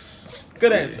 one was...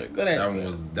 Good answer. Good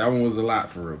answer. That one was a lot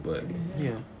for real, but...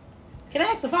 Yeah. Can I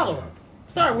ask a follow-up?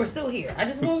 Sorry, we're still here. I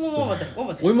just one more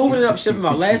thing. We're moving it up, shipping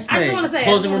out. Last I just thing. want to say,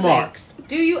 Closing remarks.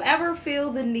 do you ever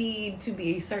feel the need to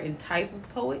be a certain type of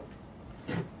poet?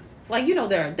 Like,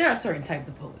 there are certain types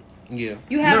of poets. Yeah.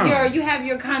 You have No. you have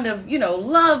your kind of,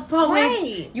 love poets.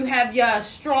 Right. You have your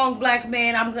strong black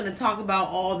man, I'm going to talk about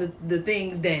all the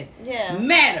things that Yeah.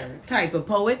 matter type of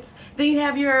poets. Then you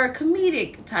have your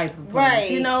comedic type of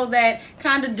poets, Right. that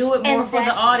kind of do it more And for the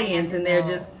that's audience, what I and they're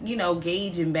know. just,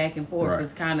 gauging back and forth. Right.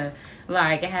 It's kind of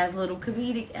like it has a little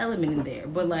comedic element in there.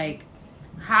 But like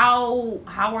how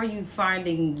are you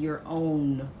finding your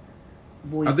own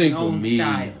voice I think and for own me,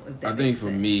 style? If that makes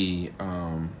sense?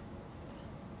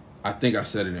 I think I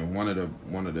said it in one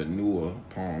of the newer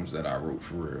poems that I wrote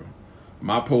for real.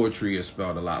 My poetry is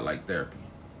spelled a lot like therapy.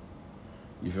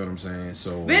 You feel what I'm saying?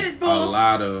 So Spit it, a fool.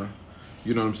 lot of,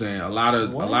 you know what I'm saying? A lot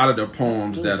of the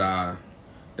poems That's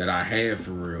that I have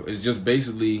for real, it's just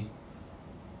basically,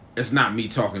 it's not me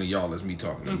talking to y'all, it's me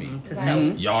talking to me. To Right.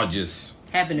 self Y'all just,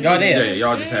 happen to Y'all be there. yeah,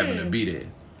 y'all just happen to be there.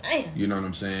 Damn. You know what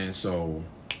I'm saying? So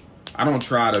I don't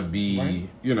try to be,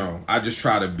 I just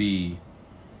try to be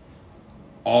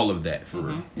all of that for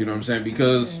real. You know what I'm saying?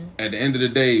 Because at the end of the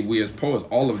day, we as poets,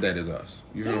 all of that is us.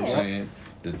 You know what I'm Yeah. saying?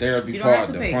 The therapy You don't have part,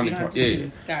 to the pick. funny You don't part. have to Yeah.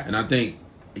 choose. Gotcha. And I think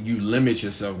you limit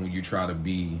yourself when you try to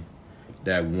be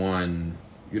that one,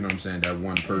 you know what I'm saying, that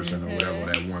one person or whatever, or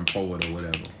that one poet or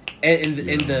whatever. And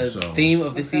the So- theme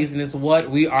of the season is what?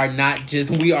 We are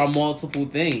multiple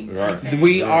things. Right.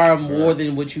 We Right. are more Right.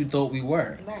 than what you thought we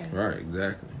were. Right. Right,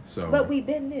 exactly. So But we've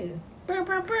been new. Brr,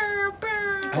 brr, brr,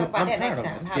 brr. Talk about that next proud of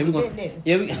time. us. How Yeah, we we been new.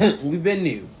 Yeah, we've been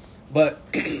new. But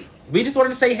we just wanted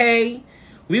to say, hey,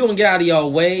 we gonna get out of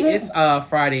y'all way. It's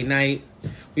Friday night.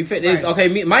 We fit this. Right.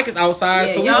 Okay, Mike is outside,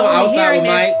 Yeah, so we y'all going gonna be outside hearing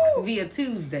with Mike this via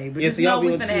Tuesday, but Yeah, just so y'all know be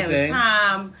we're on gonna have Tuesday. a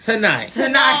time tonight.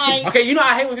 tonight. Okay, you know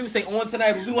I hate when people say on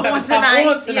tonight, but we gonna on have a time tonight.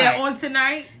 on tonight. Yeah, on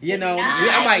tonight. You know, Tonight.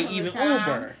 I might On even time.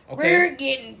 Uber. We're Okay.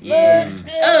 getting Yeah. fucked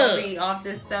Ugh. We off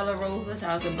this Stella Rosa. Shout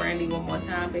out to Brandy one more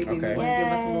time, baby. Okay. We want to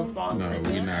give us a little no, sponsor.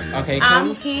 we're not good. Okay, I'm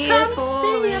come. here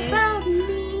for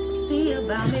it. See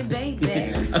about me,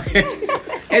 baby. Okay.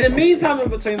 In the meantime, in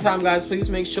between time, guys, please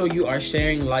make sure you are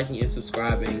sharing, liking, and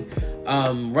subscribing.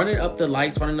 Running up the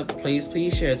likes, running up the plays.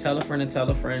 Please share. Tell a friend and tell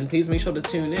a friend. Please make sure to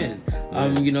tune in.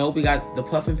 We got the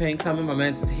Puff and Pain coming. My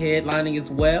man's headlining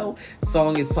as well.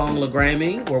 Song is Song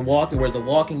Lagramming. We're the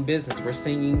walking business. We're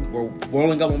singing. We're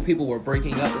rolling up on people. We're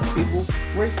breaking up with people.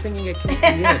 We're singing at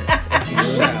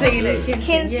Quinceañeras. We're singing at Kinston,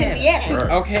 Kinston. yes. Right.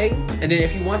 Okay, and then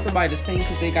if you want somebody to sing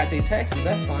because they got their taxes,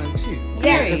 that's fine too.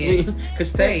 Yes.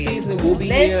 Because tax season will be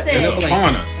here in Listen. a blink.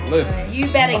 On us. Listen.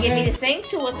 You better get Okay. me to sing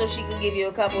to her so she can give you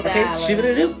a couple Okay, dollars.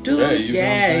 shibbity-doo-doo. Hey, you know what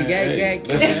I'm saying? Hey,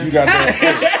 listen, you got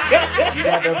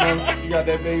that. You got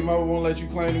that baby mama won't let you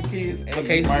claim them kids. Hey,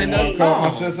 Okay, you might send wanna us call my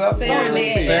songs. sis up.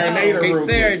 Serenade. Serenade her Okay, real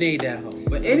quick. serenade that hoe.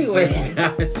 But anyway,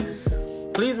 guys,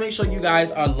 Please make sure you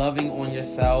guys are loving on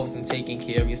yourselves and taking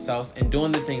care of yourselves and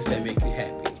doing the things that make you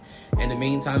happy. In the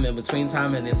meantime, in between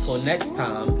time, and until next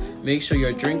time, make sure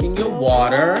you're drinking your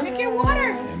water. Drink your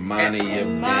water. And minding your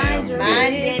damn business.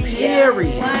 Minding your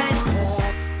Period. business.